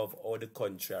No Love All the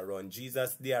Country Around.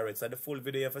 Jesus, DRX, and the full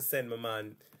video you have to send me,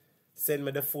 man. Send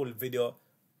me the full video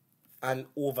and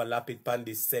overlap it on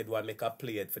this said one, make a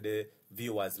play it for the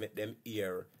viewers, make them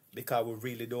hear. Because we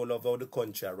really don't love all the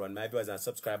country around. My viewers and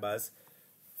subscribers,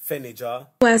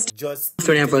 West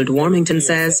Catherine Everwald Warmington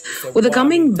says, with the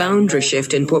coming boundary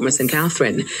shift in Port St.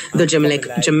 Catherine, the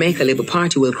Jamaica Labour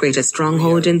Party will create a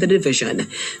stronghold in the division.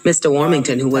 Mr.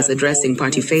 Warmington, who was addressing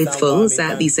party faithfuls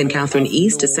at the St. Catherine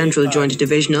East Central Joint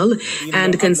Divisional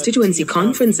and Constituency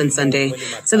Conference on Sunday,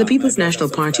 said the People's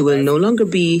National Party will no longer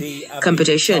be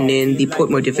competition in the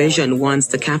Portmore Division once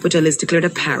the capital is declared a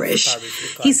parish.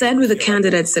 He said with the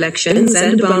candidate selections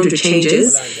and boundary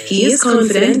changes, he is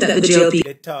confident that the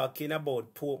GLP talking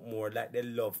about Portmore like they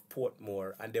love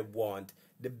Portmore and they want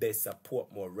the best of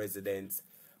Portmore residents.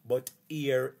 But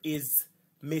here is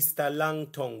Mr.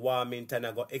 Longtongue Warmington.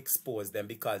 I got expose them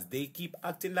because they keep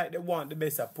acting like they want the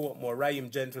best of Portmore. Raheem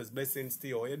Gentles, blessings to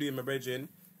you. How you doing, my brethren?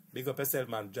 Big up yourself,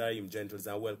 man. Raheem Gentles,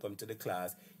 and welcome to the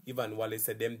class. Even Wallace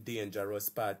said them dangerous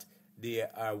part, they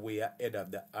are way ahead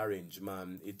of the orange,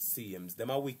 man. It seems.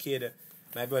 Them are wicked.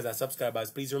 My viewers and subscribers,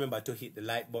 please remember to hit the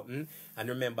like button. And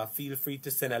remember, feel free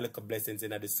to send a little blessings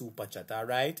in the super chat,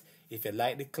 alright? If you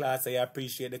like the class or you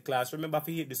appreciate the class, remember to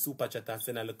hit the super chat and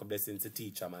send a little blessings to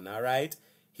teacher, man, alright?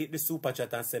 Hit the super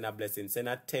chat and send a blessing. Send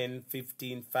a 10,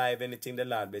 15, 5, anything the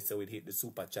Lord bless you with, hit the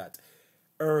super chat.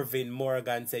 Irvin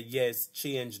Morgan said, yes,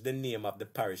 change the name of the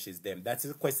parishes, them. That's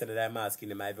the question that I'm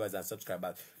asking my viewers and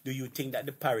subscribers. Do you think that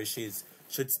the parishes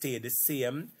should stay the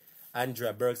same?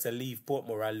 Andrea Burke said, leave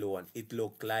Portmore alone. It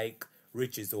look like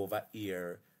riches over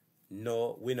here.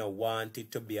 No, we don't want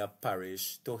it to be a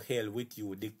parish. To hell with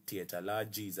you, dictator,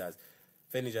 Lord Jesus.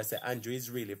 Feniger said, Andrew is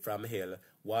really from hell.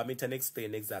 Warmington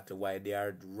explained exactly why they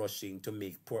are rushing to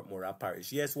make Portmore a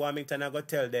parish. Yes, Warmington, I got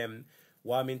to tell them,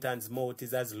 Warmington's mouth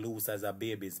is as loose as a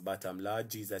baby's bottom. Lord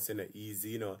Jesus, you know, easy,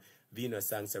 you know. Venus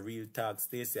Sangs, a real talk,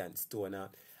 Stacey and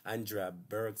Stoner. Andrea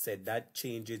Burke said, that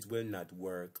changes will not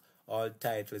work. All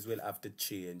titles will have to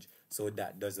change, so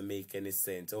that doesn't make any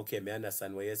sense. Okay, me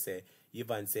understand what you say.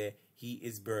 Ivan say he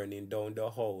is burning down the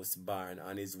house barn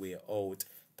on his way out.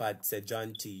 Pat said,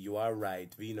 John T, you are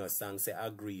right. Venus Sang say,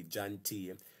 agreed, John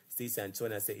T. Stacey and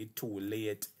Sona say, it's too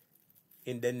late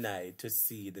in the night to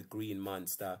see the green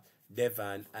monster.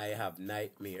 Devon, I have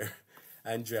nightmare.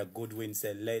 Andrea Goodwin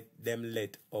said, let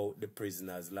out the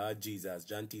prisoners. Lord Jesus.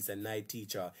 John T said, night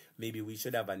teacher, maybe we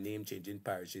should have a name change in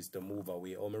parishes to move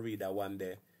away. Oh, me read that one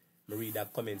there. Me read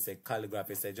that comment said,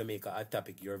 calligraphy said, Jamaica, a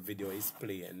topic, your video is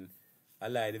playing. I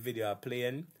like the video are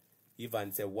playing.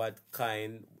 Ivan said, what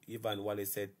kind? Ivan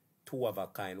Wallace said, two of a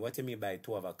kind. What do you mean by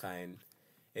two of a kind?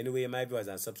 Anyway, my viewers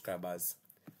and subscribers,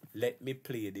 let me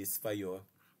play this for you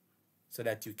so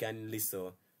that you can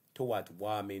listen to what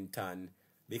Warmington,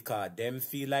 because them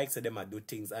feel like so them a do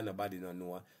things and nobody don't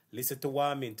know. Listen to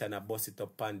Warmington and bust it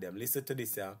up on them. Listen to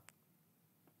this, yeah.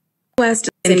 West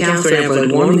St. Catherine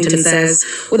Everwald Warmington says,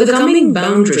 with the coming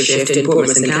boundary shift in Port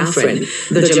St. Catherine,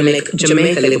 the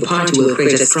Jamaica Labour Party will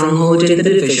create a stronghold in the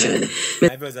division.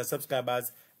 My viewers and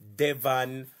subscribers,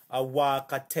 Devon, a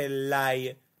walk, a tell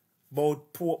lie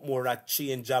about Portmore a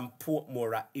change and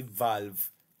Portmore a evolve.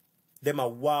 Them a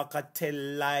walk, a tell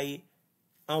lie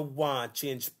and want to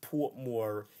change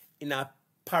Portmore in a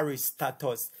parish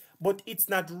status, but it's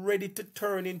not ready to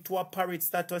turn into a parish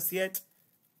status yet.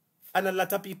 And a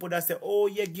lot of people that say, oh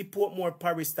yeah, give Portmore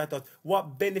parish status.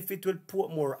 What benefit will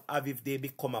Portmore have if they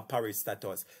become a parish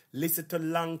status? Listen to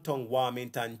Langtongue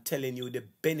Warmington telling you the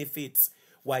benefits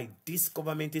why this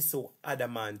government is so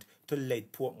adamant to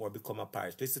let Portmore become a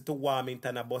parish. Listen to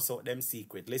Warmington and bust out them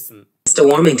secret. Listen. Mr.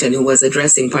 Warmington, who was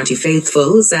addressing party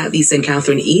faithfuls at the St.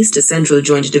 Catherine East Central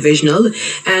Joint Divisional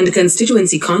and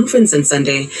Constituency Conference on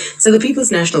Sunday, said the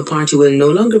People's National Party will no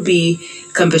longer be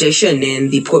competition in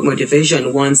the Portmore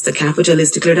Division once the capital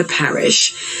is declared a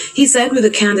parish. He said with the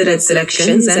candidate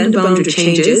selections and boundary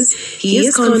changes, he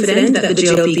is confident that the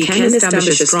JLP can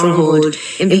establish a stronghold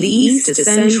in the East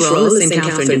Central St.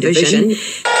 Catherine Division. The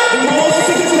most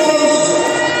difficult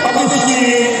of this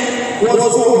year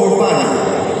was overrun.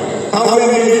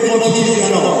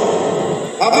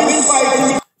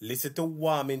 Listen to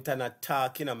Warmington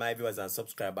attacking my viewers and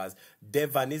subscribers.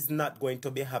 Devon is not going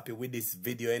to be happy with this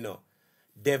video, you know.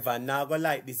 Devon not gonna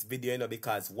like this video, you know,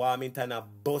 because Warmington a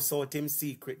bust out him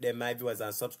secret there, my viewers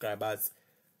and subscribers.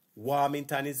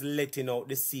 Warmington is letting out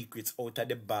the secrets out of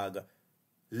the bag.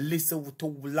 Listen to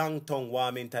Langtongue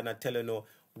Warmington and telling you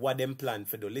what them plan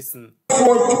for do. Listen.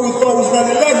 For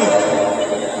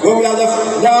 2011, when we had the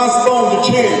last bound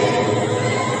to change,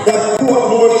 that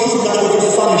Portmore should not go to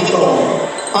Spanish Town.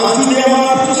 And today I'm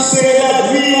happy to say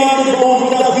that we are the bound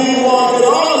that we wanted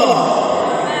all along.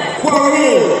 For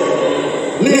real,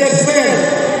 Lake Spain,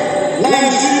 Lime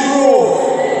Street Road,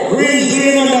 Green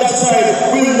Lane on that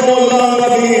side will no longer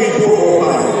be in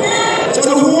Portmore. So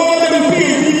the whole of them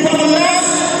people on the left,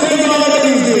 they're not going to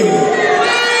leave them.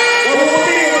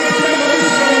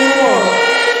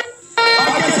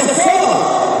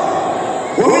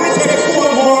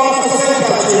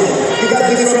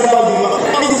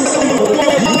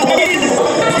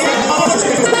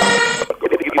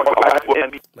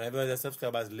 My brothers and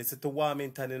subscribers, listen to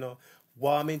Warmington, you know.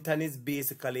 Warmington is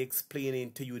basically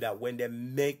explaining to you that when they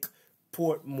make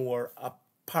Portmore a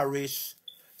parish,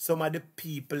 some of the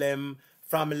people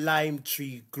from Lime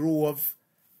Tree Grove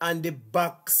and the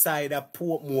backside of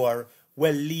Portmore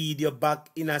will lead you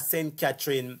back in a St.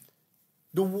 Catherine.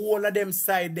 The whole of them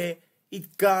side there,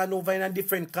 it gone over in a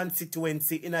different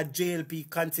constituency, in a JLP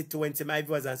constituency, my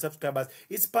viewers and subscribers.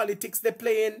 It's politics they're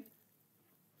playing.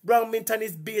 Warmington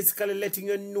is basically letting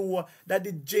you know that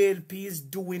the JLP is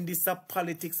doing this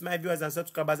politics, my viewers and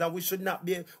subscribers, and we should not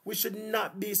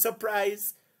be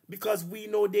surprised because we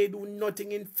know they do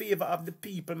nothing in favor of the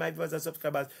people, my viewers and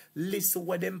subscribers. Listen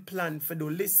what them plan for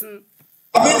do. Listen.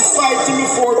 I've been fighting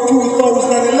before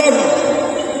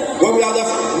 2011 when we had the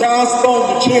last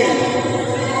bound to change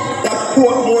that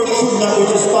Portmore should not go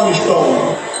to Spanish Town.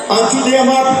 And today I'm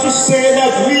happy to say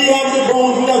that we have the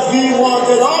boundary that we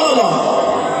wanted all along.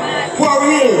 For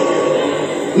real,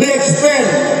 Lake Spain,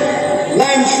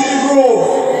 Lime Street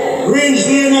Road, Green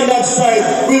Lane on that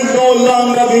side will no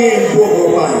longer be in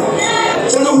Portmore.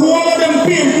 So the whole of them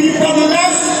people on the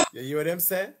left. You hear what them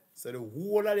say? So the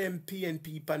whole of them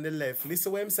PNP on the left.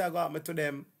 Listen what him say I got me to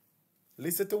them.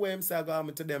 Listen to what him say I got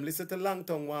me to them. Listen to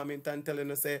Langtongue Warmington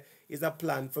telling us say it's a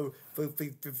plan for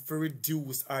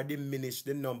reduce or diminish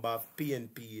the number of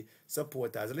PNP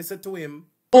supporters. Listen to him.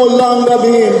 No longer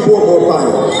be in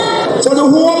Portmore. So the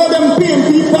whole of them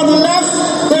people on the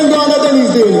left, they're gonna do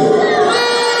this thing.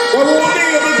 They won't be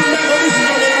able to make this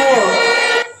anymore.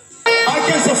 I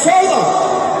can say further.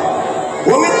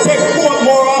 When we take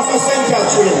Portmore off of St.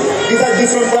 Catherine, it's a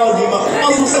different ballgame.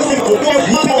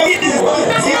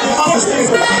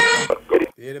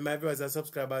 Yeah, my viewers and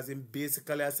subscribers, in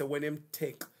basically I say when them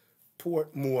take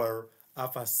Portmore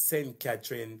off of St.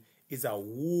 Catherine, is a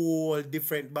whole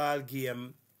different ball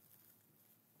game.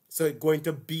 So it's going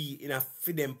to be in a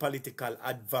for them political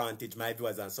advantage, my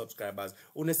viewers and subscribers.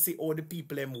 Want to see all the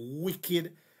people them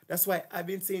wicked. That's why I've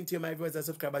been saying to you, my viewers and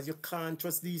subscribers, you can't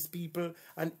trust these people.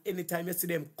 And anytime you see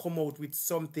them come out with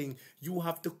something, you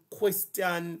have to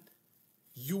question.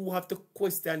 You have to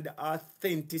question the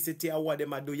authenticity of what they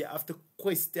might do. You have to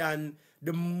question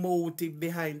the motive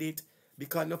behind it.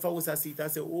 Because enough of us are sit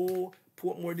and say, oh,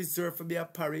 Portmore deserve to be a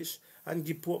parish and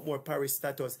give Portmore parish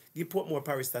status. Give Portmore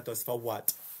parish status for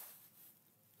what?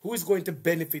 Who is going to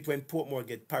benefit when Portmore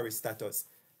get parish status?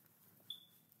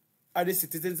 Are the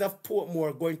citizens of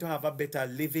Portmore going to have a better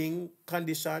living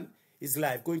condition? Is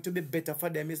life going to be better for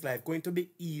them? Is life going to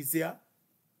be easier?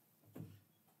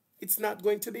 It's not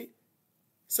going to be.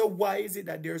 So why is it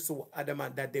that they're so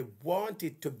adamant that they want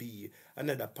it to be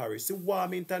another parish? See,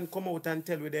 Warmington come out and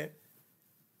tell you that.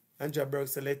 Andrew Berg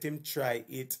said, let him try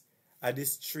it at the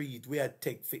street. We are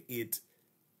take for it.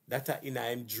 That are in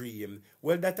a dream.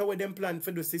 Well, that's what them plan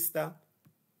for the sister.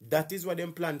 That is what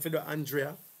them plan for the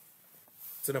Andrea.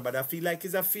 So nobody feel like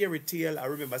it's a fairy tale. I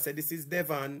remember I said this is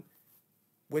Devon.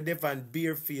 where they van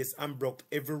bareface and broke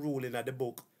every rule in the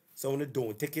book. So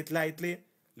don't take it lightly.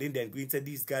 Lyndon Green said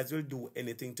these guys will do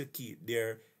anything to keep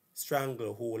their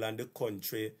stranglehold on the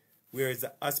country. Where is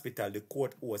the hospital, the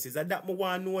courthouse? Is that me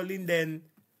want to know, Lyndon?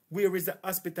 Where is the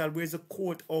hospital? Where's the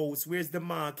courthouse? Where's the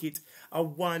market? A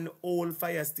one old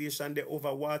fire station there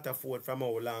over Waterford from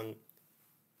how long?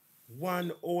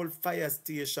 One old fire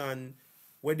station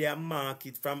where they are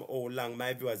market from how long,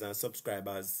 my viewers and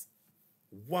subscribers?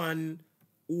 One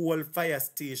old fire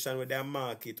station where they are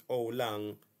market how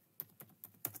long?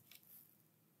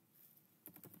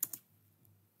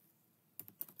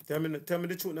 Tell me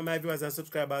the truth now, my viewers and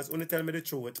subscribers. Only tell me the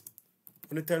truth.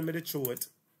 Only tell me the truth.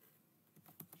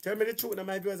 Tell me the truth now,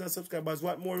 my viewers and subscribers.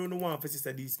 What more you want for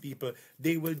sister these people?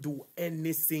 They will do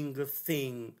any single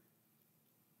thing,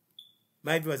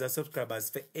 my viewers and subscribers,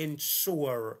 for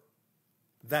ensure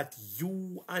that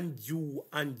you and you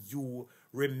and you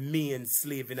remain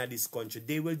slave in this country.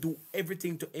 They will do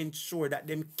everything to ensure that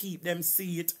them keep them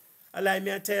seat. Allow me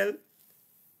to tell.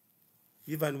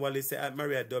 Even Wallace said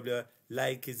Maria W.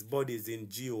 like his buddies in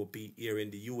GOP here in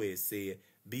the USA.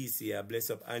 BC, bless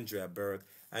up Andrea Burke.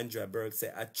 Andrea Burke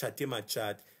said, I chat him a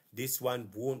chat. This one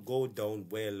won't go down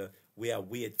well. We are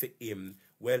wait for him.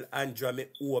 Well, Andrea, me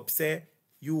hope say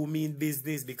you mean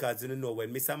business because you don't know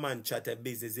when Mr. Man chat a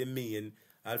business, he mean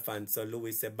Alfonso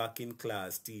Lewis said back in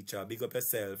class, teacher, big up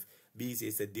yourself.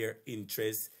 BC said their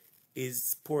interest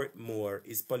is Portmore,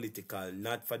 is political,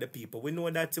 not for the people. We know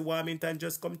that Warmington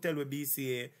just come tell with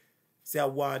BCA, say I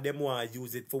want them want to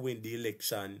use it for win the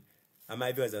election. And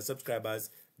my viewers and subscribers,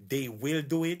 they will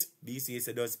do it. BCA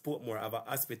said, does Portmore have a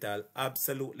hospital?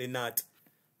 Absolutely not.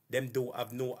 Them do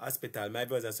have no hospital. My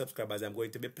viewers and subscribers, I'm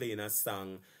going to be playing a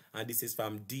song. And this is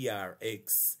from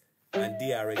DRX. And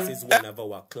DRX is one of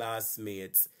our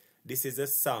classmates. This is a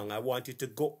song. I want you to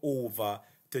go over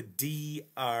to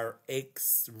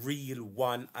DRX Real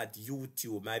One at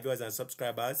YouTube. My viewers and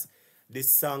subscribers, this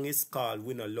song is called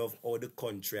We No Love How the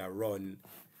Country I Run.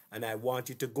 And I want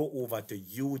you to go over to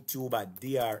YouTube at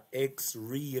DRX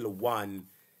Real One.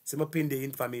 So I'm pin the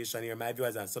information here, my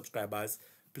viewers and subscribers.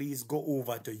 Please go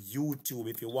over to YouTube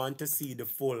if you want to see the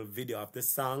full video of the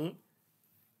song.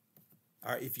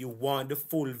 Or if you want the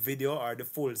full video or the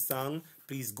full song,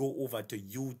 please go over to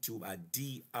YouTube at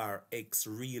DRX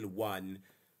Real One.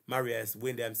 Marius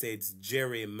Wyndham says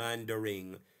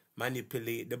gerrymandering,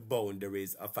 manipulate the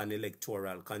boundaries of an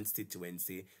electoral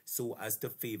constituency so as to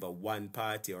favor one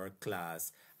party or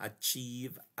class,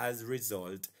 achieve as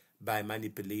result by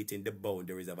manipulating the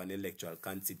boundaries of an electoral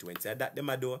constituency. And that them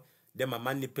a do, them a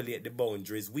manipulate the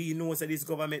boundaries. We know that this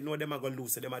government know them a go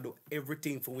lose, so them a do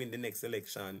everything for win the next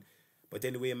election. But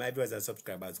anyway, my viewers and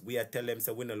subscribers, we are telling them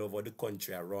so we no love how the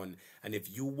country I run. And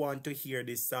if you want to hear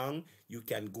this song, you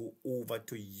can go over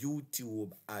to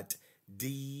YouTube at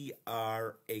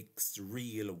DRX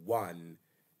Real One.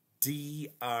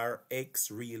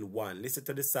 DRX Real One. Listen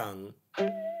to the song.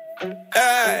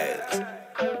 Hey!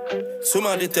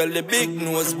 Somebody tell the big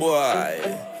nose boy,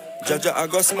 Jaja I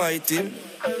go smite him.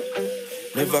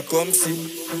 Never come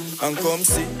see and come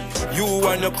see. You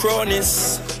and your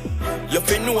cronies. You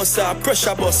fin know say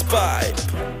pressure bus pipe.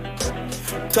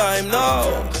 Time now,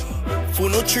 for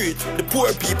no treat the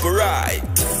poor people right.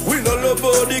 We no love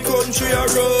how the country I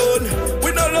run.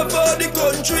 We no love how the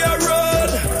country I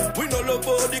run. We no love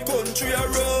how the country I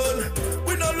run.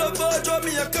 We no love how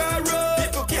Jamaica run.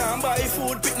 People can't buy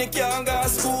food, picnic can't go to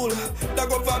school. The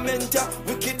government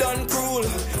wicked and cruel.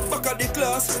 Back at the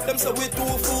class, them say we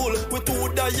too fool, we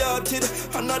too diated,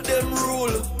 and not them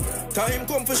rule. Time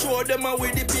come for show them how we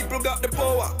the people got the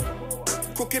power.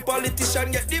 Cookie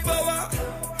politician get devour.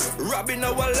 Robbing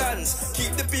our lands,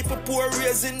 keep the people poor,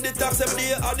 raising the tax every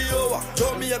day of the hour.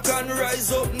 Jamaica can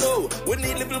rise up now. We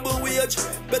need livable wage,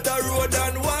 better road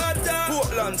and water.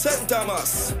 Portland, St.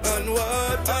 Thomas, and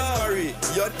water.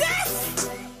 You're deaf.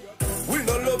 We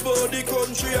no love how the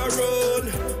country I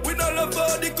run. We no love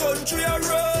how the country I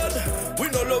run. We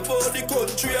no love how the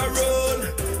country I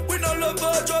run. We no love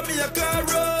how Jamaica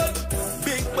run.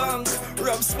 Big bank,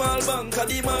 rob small bank. At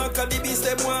the mark, at the beast,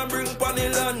 them want bring pan the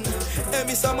land. Hey,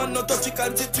 Mr. Man, no touch the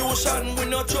constitution. We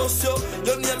no trust you,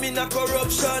 your name in a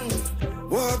corruption.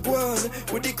 Walk one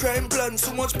with the crime plan.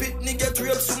 So much picnic get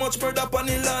raped, so much murder upon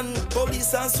the land.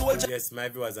 Police and soldiers. Yes, my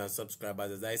viewers and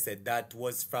subscribers, as I said, that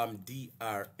was from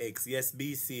DRX. Yes,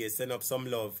 BC, send up some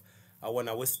love. I want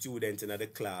our student in the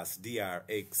class,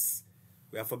 DRX.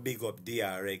 We have to big up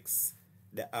DRX,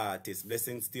 the artist.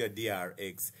 Blessings to your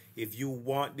DRX. If you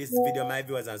want this video, my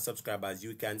viewers and subscribers,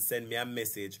 you can send me a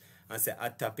message and say a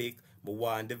topic, but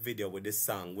want the video with the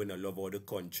song, We No Love How the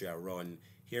Country I Run.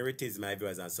 Here it is, my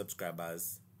viewers and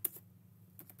subscribers.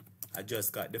 I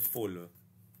just got the full.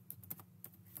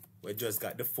 We just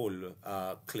got the full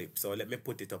clip. So let me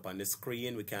put it up on the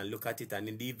screen. We can look at it, and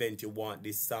in the event you want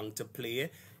this song to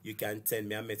play, you can send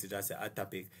me a message and say a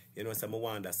topic. You know, some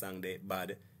want that song there,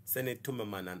 but send it to me,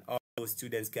 man, and all those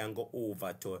students can go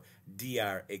over to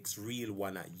DRX Real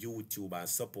One at YouTube and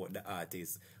support the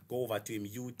artist. Go over to him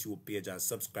YouTube page and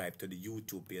subscribe to the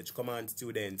YouTube page. Come on,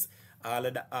 students. All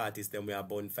of the artists then we are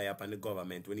bonfire up on the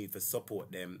government. We need to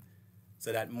support them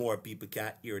so that more people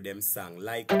can hear them song.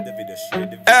 Like the video, share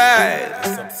the video,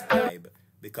 and subscribe.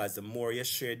 Because the more you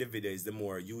share the videos, the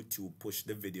more YouTube push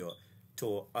the video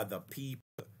to other people.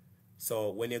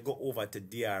 So when you go over to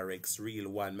DRX Real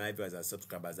One, my viewers and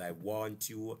subscribers, I want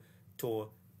you to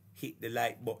hit the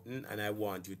like button and I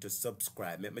want you to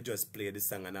subscribe. Let me just play the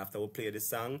song, and after we play the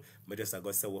song, I just going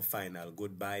to say our final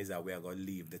goodbyes and we are going to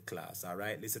leave the class.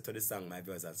 Alright, listen to the song, my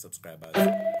viewers and subscribers.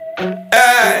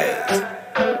 Hey!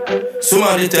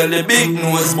 Somebody tell the big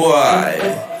nose boy,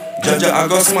 Jaja I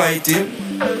go smite him.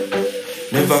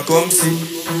 Never come see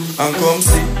and come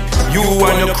see. You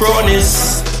and your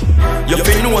cronies, you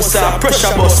feel no sir,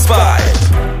 pressure bus fight.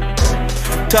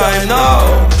 Time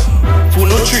now. For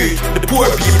no treat the poor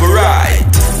people right.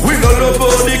 We don't love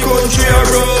how the country I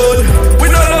run.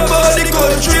 We don't love how the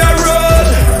country I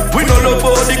run. We don't love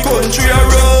how the country I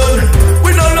run.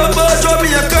 We don't love how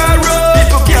Jamaica run.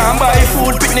 People can't buy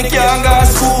food, picnic can't go to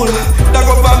school. The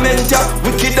government ya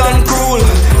wicked and cruel.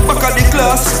 Back at the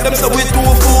class, them say we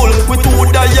too fool, we too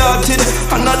diated,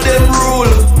 and not them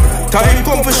rule. Time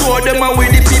come for show them and we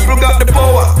the people got the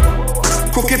power.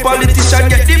 Cookie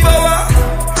politician get the power.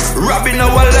 Robbing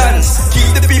our lands,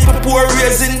 keep the people poor,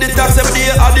 raising the tax every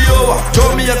day of the hour.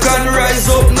 Jamaica can rise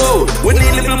up now, we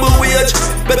need little more wage,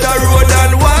 better road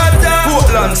and water.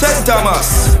 Portland, St.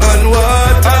 Thomas, and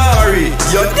water. Harry,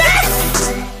 you're deaf.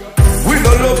 We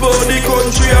don't love how the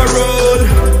country I run.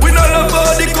 We don't love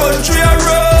how the country I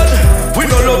run. We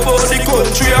don't love how the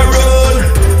country I run.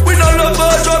 We don't love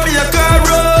how Jamaica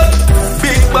run.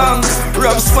 Big bank,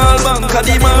 rob small bank,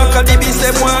 the mark of the beast,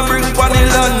 them want bring on the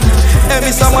land.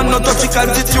 Every someone not touch the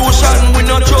constitution. We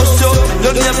not trust you,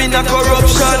 your name in a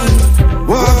corruption.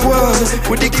 Walk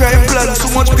with the crime plan.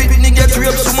 So much people get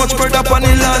raped, so much murder upon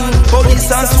the land. Police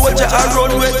and soldier are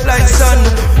run wet like sand.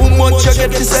 How much you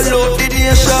get to sell out the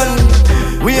nation?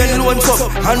 We ain't loans up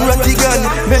and ratty gun.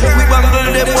 Make we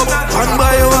bangle them up one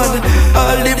by one.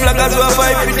 All the bloggers will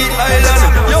fight for the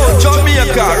island. Yo,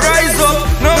 Jamaica, rise up,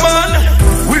 no man.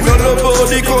 We don't love how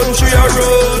the country I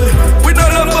run. We don't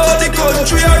love how the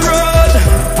country I run.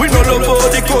 We don't love how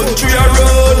the country I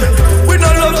run. We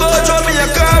don't love how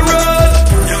Jamaica run.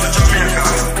 Yo, Jamaica,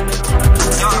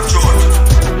 dark road,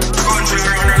 country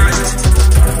run right.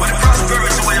 When the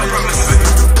prosperity where you promise me,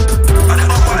 and the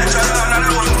apology land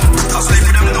alone, I'll sleep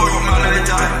with them door man all the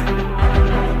time.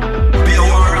 Be a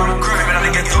war and crime in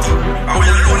the ghetto, and we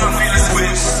alone and feel the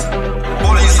squeeze.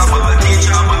 Police are bad,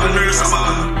 teacher are bad, nurse are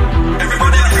bad.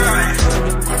 Everybody a cry.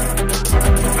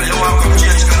 And you want to come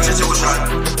change constitution.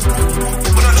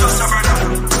 But not just a brother.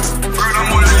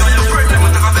 Furthermore, you and your friend, them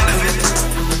will take a benefit.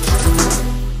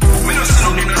 Me no see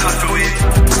nothing that for we.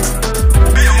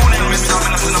 Be your money and me stop, me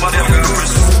no see nobody have got a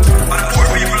prison. And the poor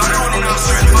people are running on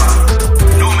strength back.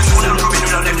 No, me see them coming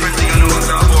with a different thing and no one's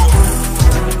about.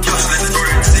 Just let's go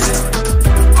and see.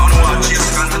 I don't want to change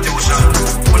the constitution.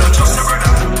 But not just a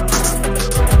brother.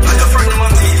 And your friend, them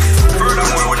on thief.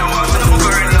 Furthermore, we don't want to know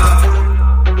about it now.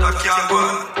 That can't go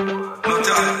on. No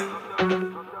time.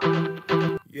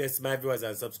 Yes, my viewers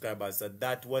and subscribers, so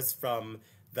that was from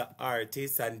the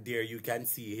artist, and there you can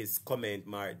see his comment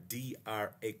mark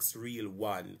DRX Real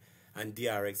One, and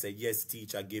DRX said, yes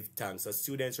teacher, give thanks. So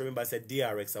students, remember, said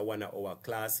DRX are one of our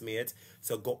classmates,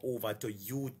 so go over to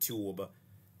YouTube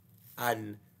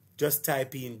and just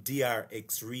type in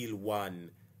DRX Real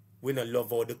One. We don't love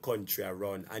how the country I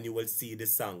run, and you will see the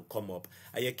song come up.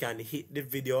 And you can hit the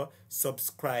video,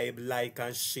 subscribe, like,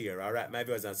 and share. All right, my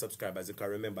viewers and subscribers, you can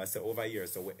remember, so over here,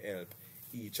 so we help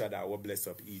each other, we bless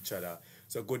up each other.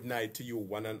 So good night to you,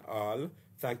 one and all.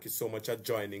 Thank you so much for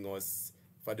joining us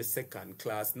for the second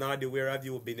class. Nadi, where have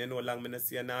you been? You know, long minutes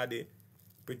here, Nadi.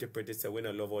 Pretty, so we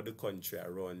don't love how the country I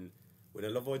run. We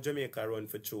don't love how Jamaica run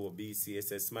for true.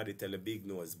 BCS, Smarty tell a big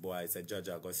nose boy, said Judge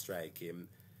I go strike him.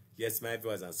 Yes, my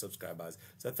viewers and subscribers.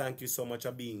 So thank you so much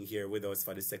for being here with us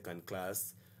for the second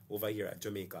class over here at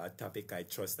Jamaica, a topic. I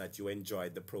trust that you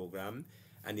enjoyed the program.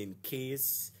 And in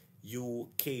case you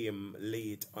came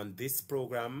late on this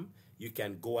program, you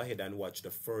can go ahead and watch the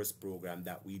first program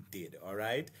that we did, all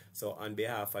right? So on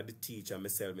behalf of the teacher,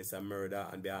 myself, Mr. Murder,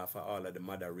 on behalf of all of the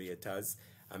moderators,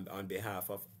 and on behalf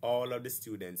of all of the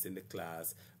students in the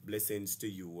class, blessings to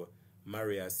you.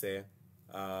 Maria say,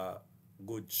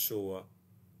 good show.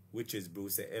 Witches Brew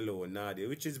say hello, Nadia.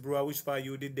 Witches Brew, I wish for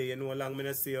you the day. You know how long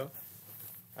I see you?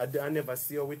 I never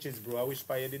see you, Witches Brew. I wish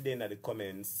for you the day in the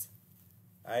comments.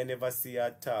 I never see you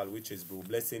at all, Witches Brew.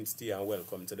 Blessings to you and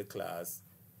welcome to the class.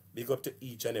 Big up to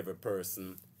each and every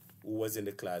person who was in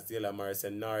the class. Yela Morris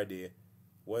and Nardi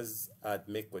was at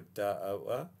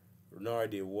Mekwita.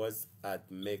 Nardi was at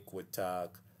Mekwita.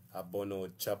 A Bono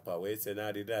Chopper. Where say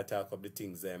Nardi did I talk up the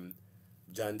things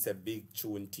John said big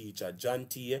tune teacher. John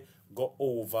T go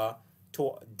over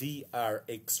to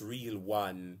DRX Real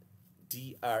One.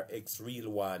 DRX Real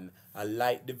One. I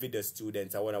like the video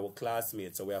students. I want our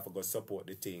classmates, so we have to go support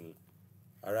the thing.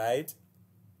 Alright?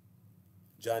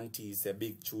 John T said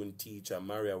big tune teacher.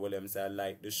 Maria Williams said I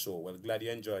like the show. Well, glad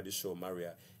you enjoyed the show,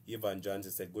 Maria. Evan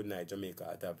Johnson said good night, Jamaica,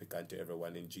 at Africa, and to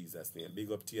everyone in Jesus' name.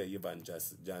 Big up to you, Evan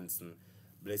Johnson.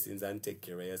 Blessings and take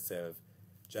care of yourself.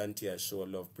 John T show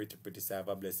love pretty so have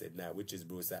a blessed night. Witches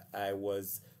Brew said I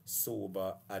was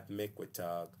sober at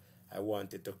Mekwita. I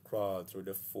wanted to crawl through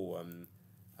the phone.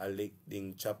 I licked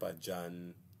ding Chopper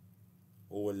John.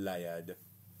 Oh liard.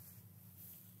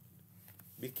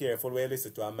 Be careful when you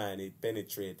listen to a man, it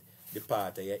penetrate the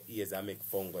part of your ears and make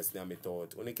fungus in my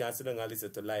throat. When you can't sit down and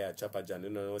listen to liar Chopper John, you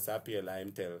know what's appear like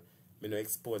him tell. Me no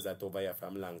expose that over here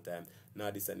from long time. Now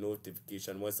this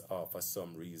notification was off for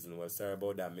some reason. Well, sorry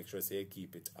about that. Make sure say you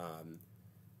keep it on.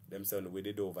 Them son with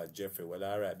it over Jeffrey. Well,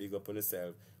 alright, big up on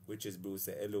yourself. Witches Brew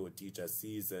say hello, teacher.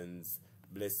 Seasons,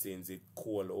 blessings. It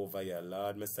cold over here.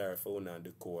 Lord, my sorry for on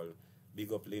the call.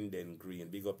 Big up Linden Green.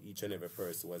 Big up each and every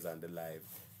person who was on the live.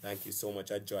 Thank you so much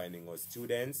for joining us,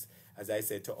 students. As I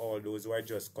said to all those who are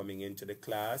just coming into the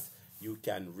class, you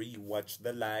can re-watch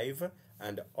the live,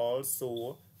 and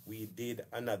also we did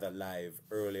another live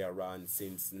earlier on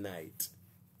since night.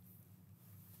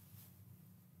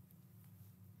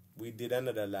 We did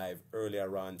another live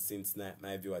earlier on since night,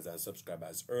 my viewers and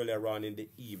subscribers, earlier on in the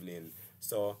evening.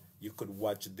 So you could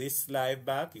watch this live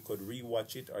back, you could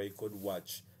re-watch it, or you could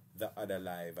watch the other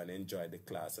live and enjoy the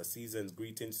class. So season's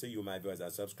greetings to you, my viewers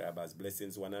and subscribers.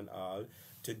 Blessings one and all.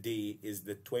 Today is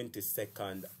the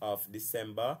 22nd of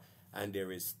December, and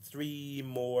there is 3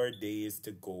 more days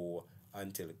to go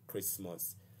until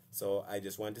Christmas. So I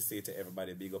just want to say to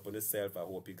everybody, big up on yourself. I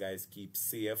hope you guys keep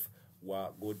safe,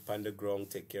 walk good on the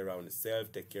ground, take care of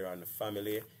yourself, take care of the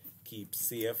family, keep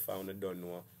safe. I don't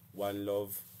know. One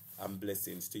love and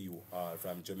blessings to you all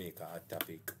from Jamaica at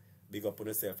Topic. Big up on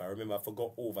yourself. I remember I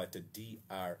go over to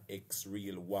DRX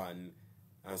Real One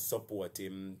and support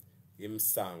him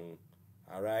song.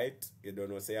 Alright? You don't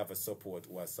know, say you have a support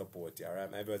or support you.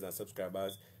 Alright, my brothers and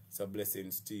subscribers, so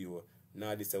blessings to you.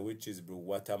 Now this a Witches Brew,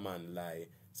 what a man lie.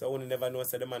 So I only never know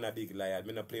say the man a big liar. I'm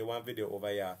gonna play one video over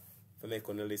here for make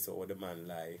you listen how the man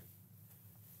lie.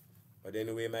 But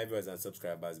anyway, my viewers and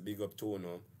subscribers, big up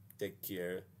Tono, take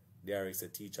care. DRX a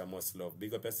teacher must love.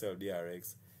 Big up yourself,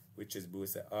 DRX. Witches Brew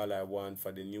say all I want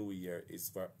for the new year is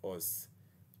for us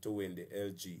to win the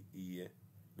LGE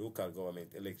local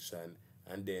government election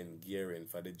and then gearing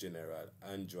for the general.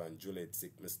 Andrew and Juliet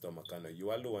sick, my stomach. And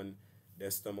you alone,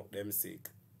 their stomach them sick.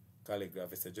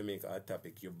 Calligraphy said Jamaica at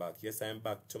Topic, you back. Yes, I'm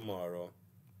back tomorrow.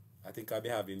 I think I'll be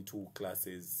having 2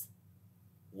 classes.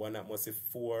 One at mostly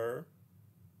 4.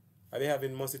 I'll be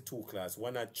having mostly 2 classes.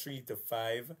 One at 3 to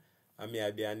 5. And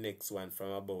maybe the next one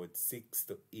from about 6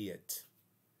 to 8.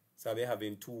 So I'll be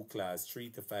having 2 classes, 3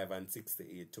 to 5 and 6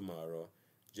 to 8 tomorrow.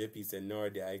 JP said,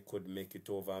 Nordy, I could make it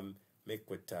over and make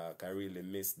we talk. I really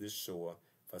missed the show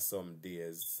for some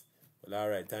days. Well,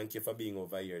 alright, thank you for being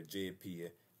over here, JP.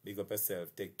 Big up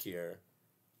yourself, take care.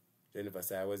 Jennifer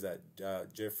said, I was at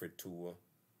Jeffrey too.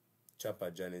 Chopper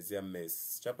John is a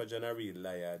mess. Chopper John a real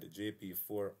liar. The JP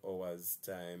 4 hours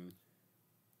time.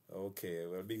 Okay,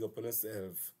 well, big up on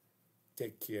yourself.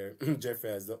 Take care.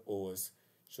 Jeffrey as the host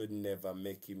should never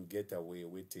make him get away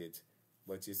with it.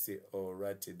 But you see, oh,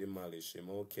 Ratty demolish him.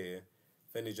 Okay.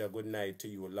 Fenija, good night to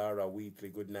you. Laura Wheatley,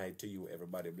 good night to you,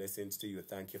 everybody. Blessings to you.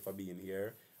 Thank you for being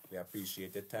here. We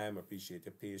appreciate your time, appreciate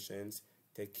your patience.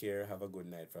 Take care. Have a good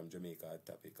night from Jamaica at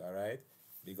Topic. All right?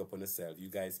 Big up on yourself. You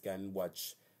guys can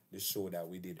watch the show that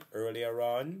we did earlier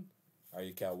on, or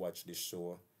you can watch the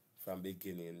show from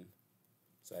beginning.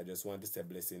 So I just want to say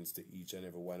blessings to each and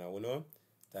every one of you.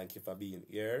 Thank you for being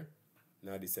here.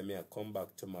 Now this may I come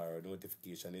back tomorrow.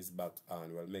 Notification is back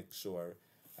on. Well, make sure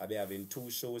I'll be having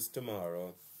 2 shows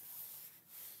tomorrow.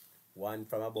 One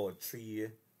from about 3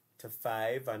 to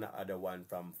 5 and the other one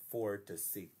from 4 to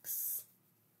 6.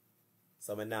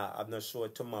 So I'm not show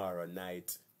tomorrow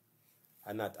night.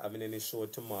 I'm not having any show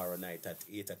tomorrow night at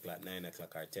 8 o'clock, 9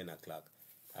 o'clock or 10 o'clock.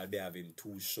 I'll be having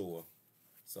 2 shows.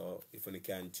 So if you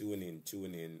can tune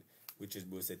in. which is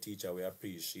both a teacher. We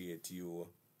appreciate you.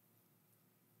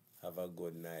 Have a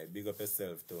good night. Big up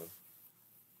yourself too.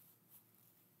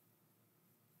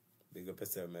 Big up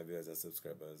yourself, my viewers and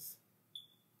subscribers.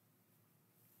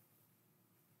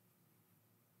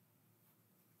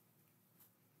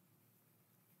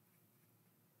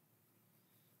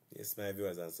 Yes, my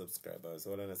viewers and subscribers.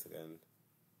 Hold on a second.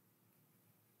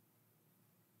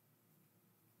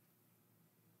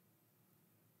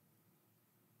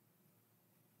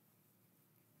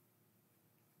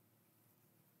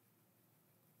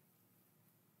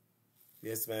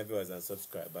 Yes, my viewers and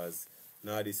subscribers.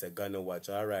 Now this is gonna watch.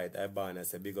 Alright, I ban I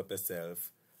say big up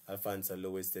yourself. Alfonso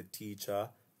Lewis, the teacher.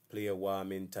 Play a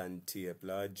Warmington tape.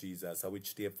 Lord Jesus. So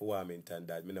which tape for Warmington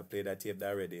that? Me not play that tape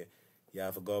already. You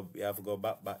have to go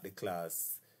back the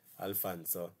class.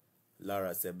 Alfonso.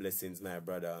 Laura said blessings, my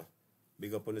brother.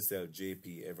 Big up on yourself,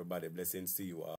 JP. Everybody, blessings to you all.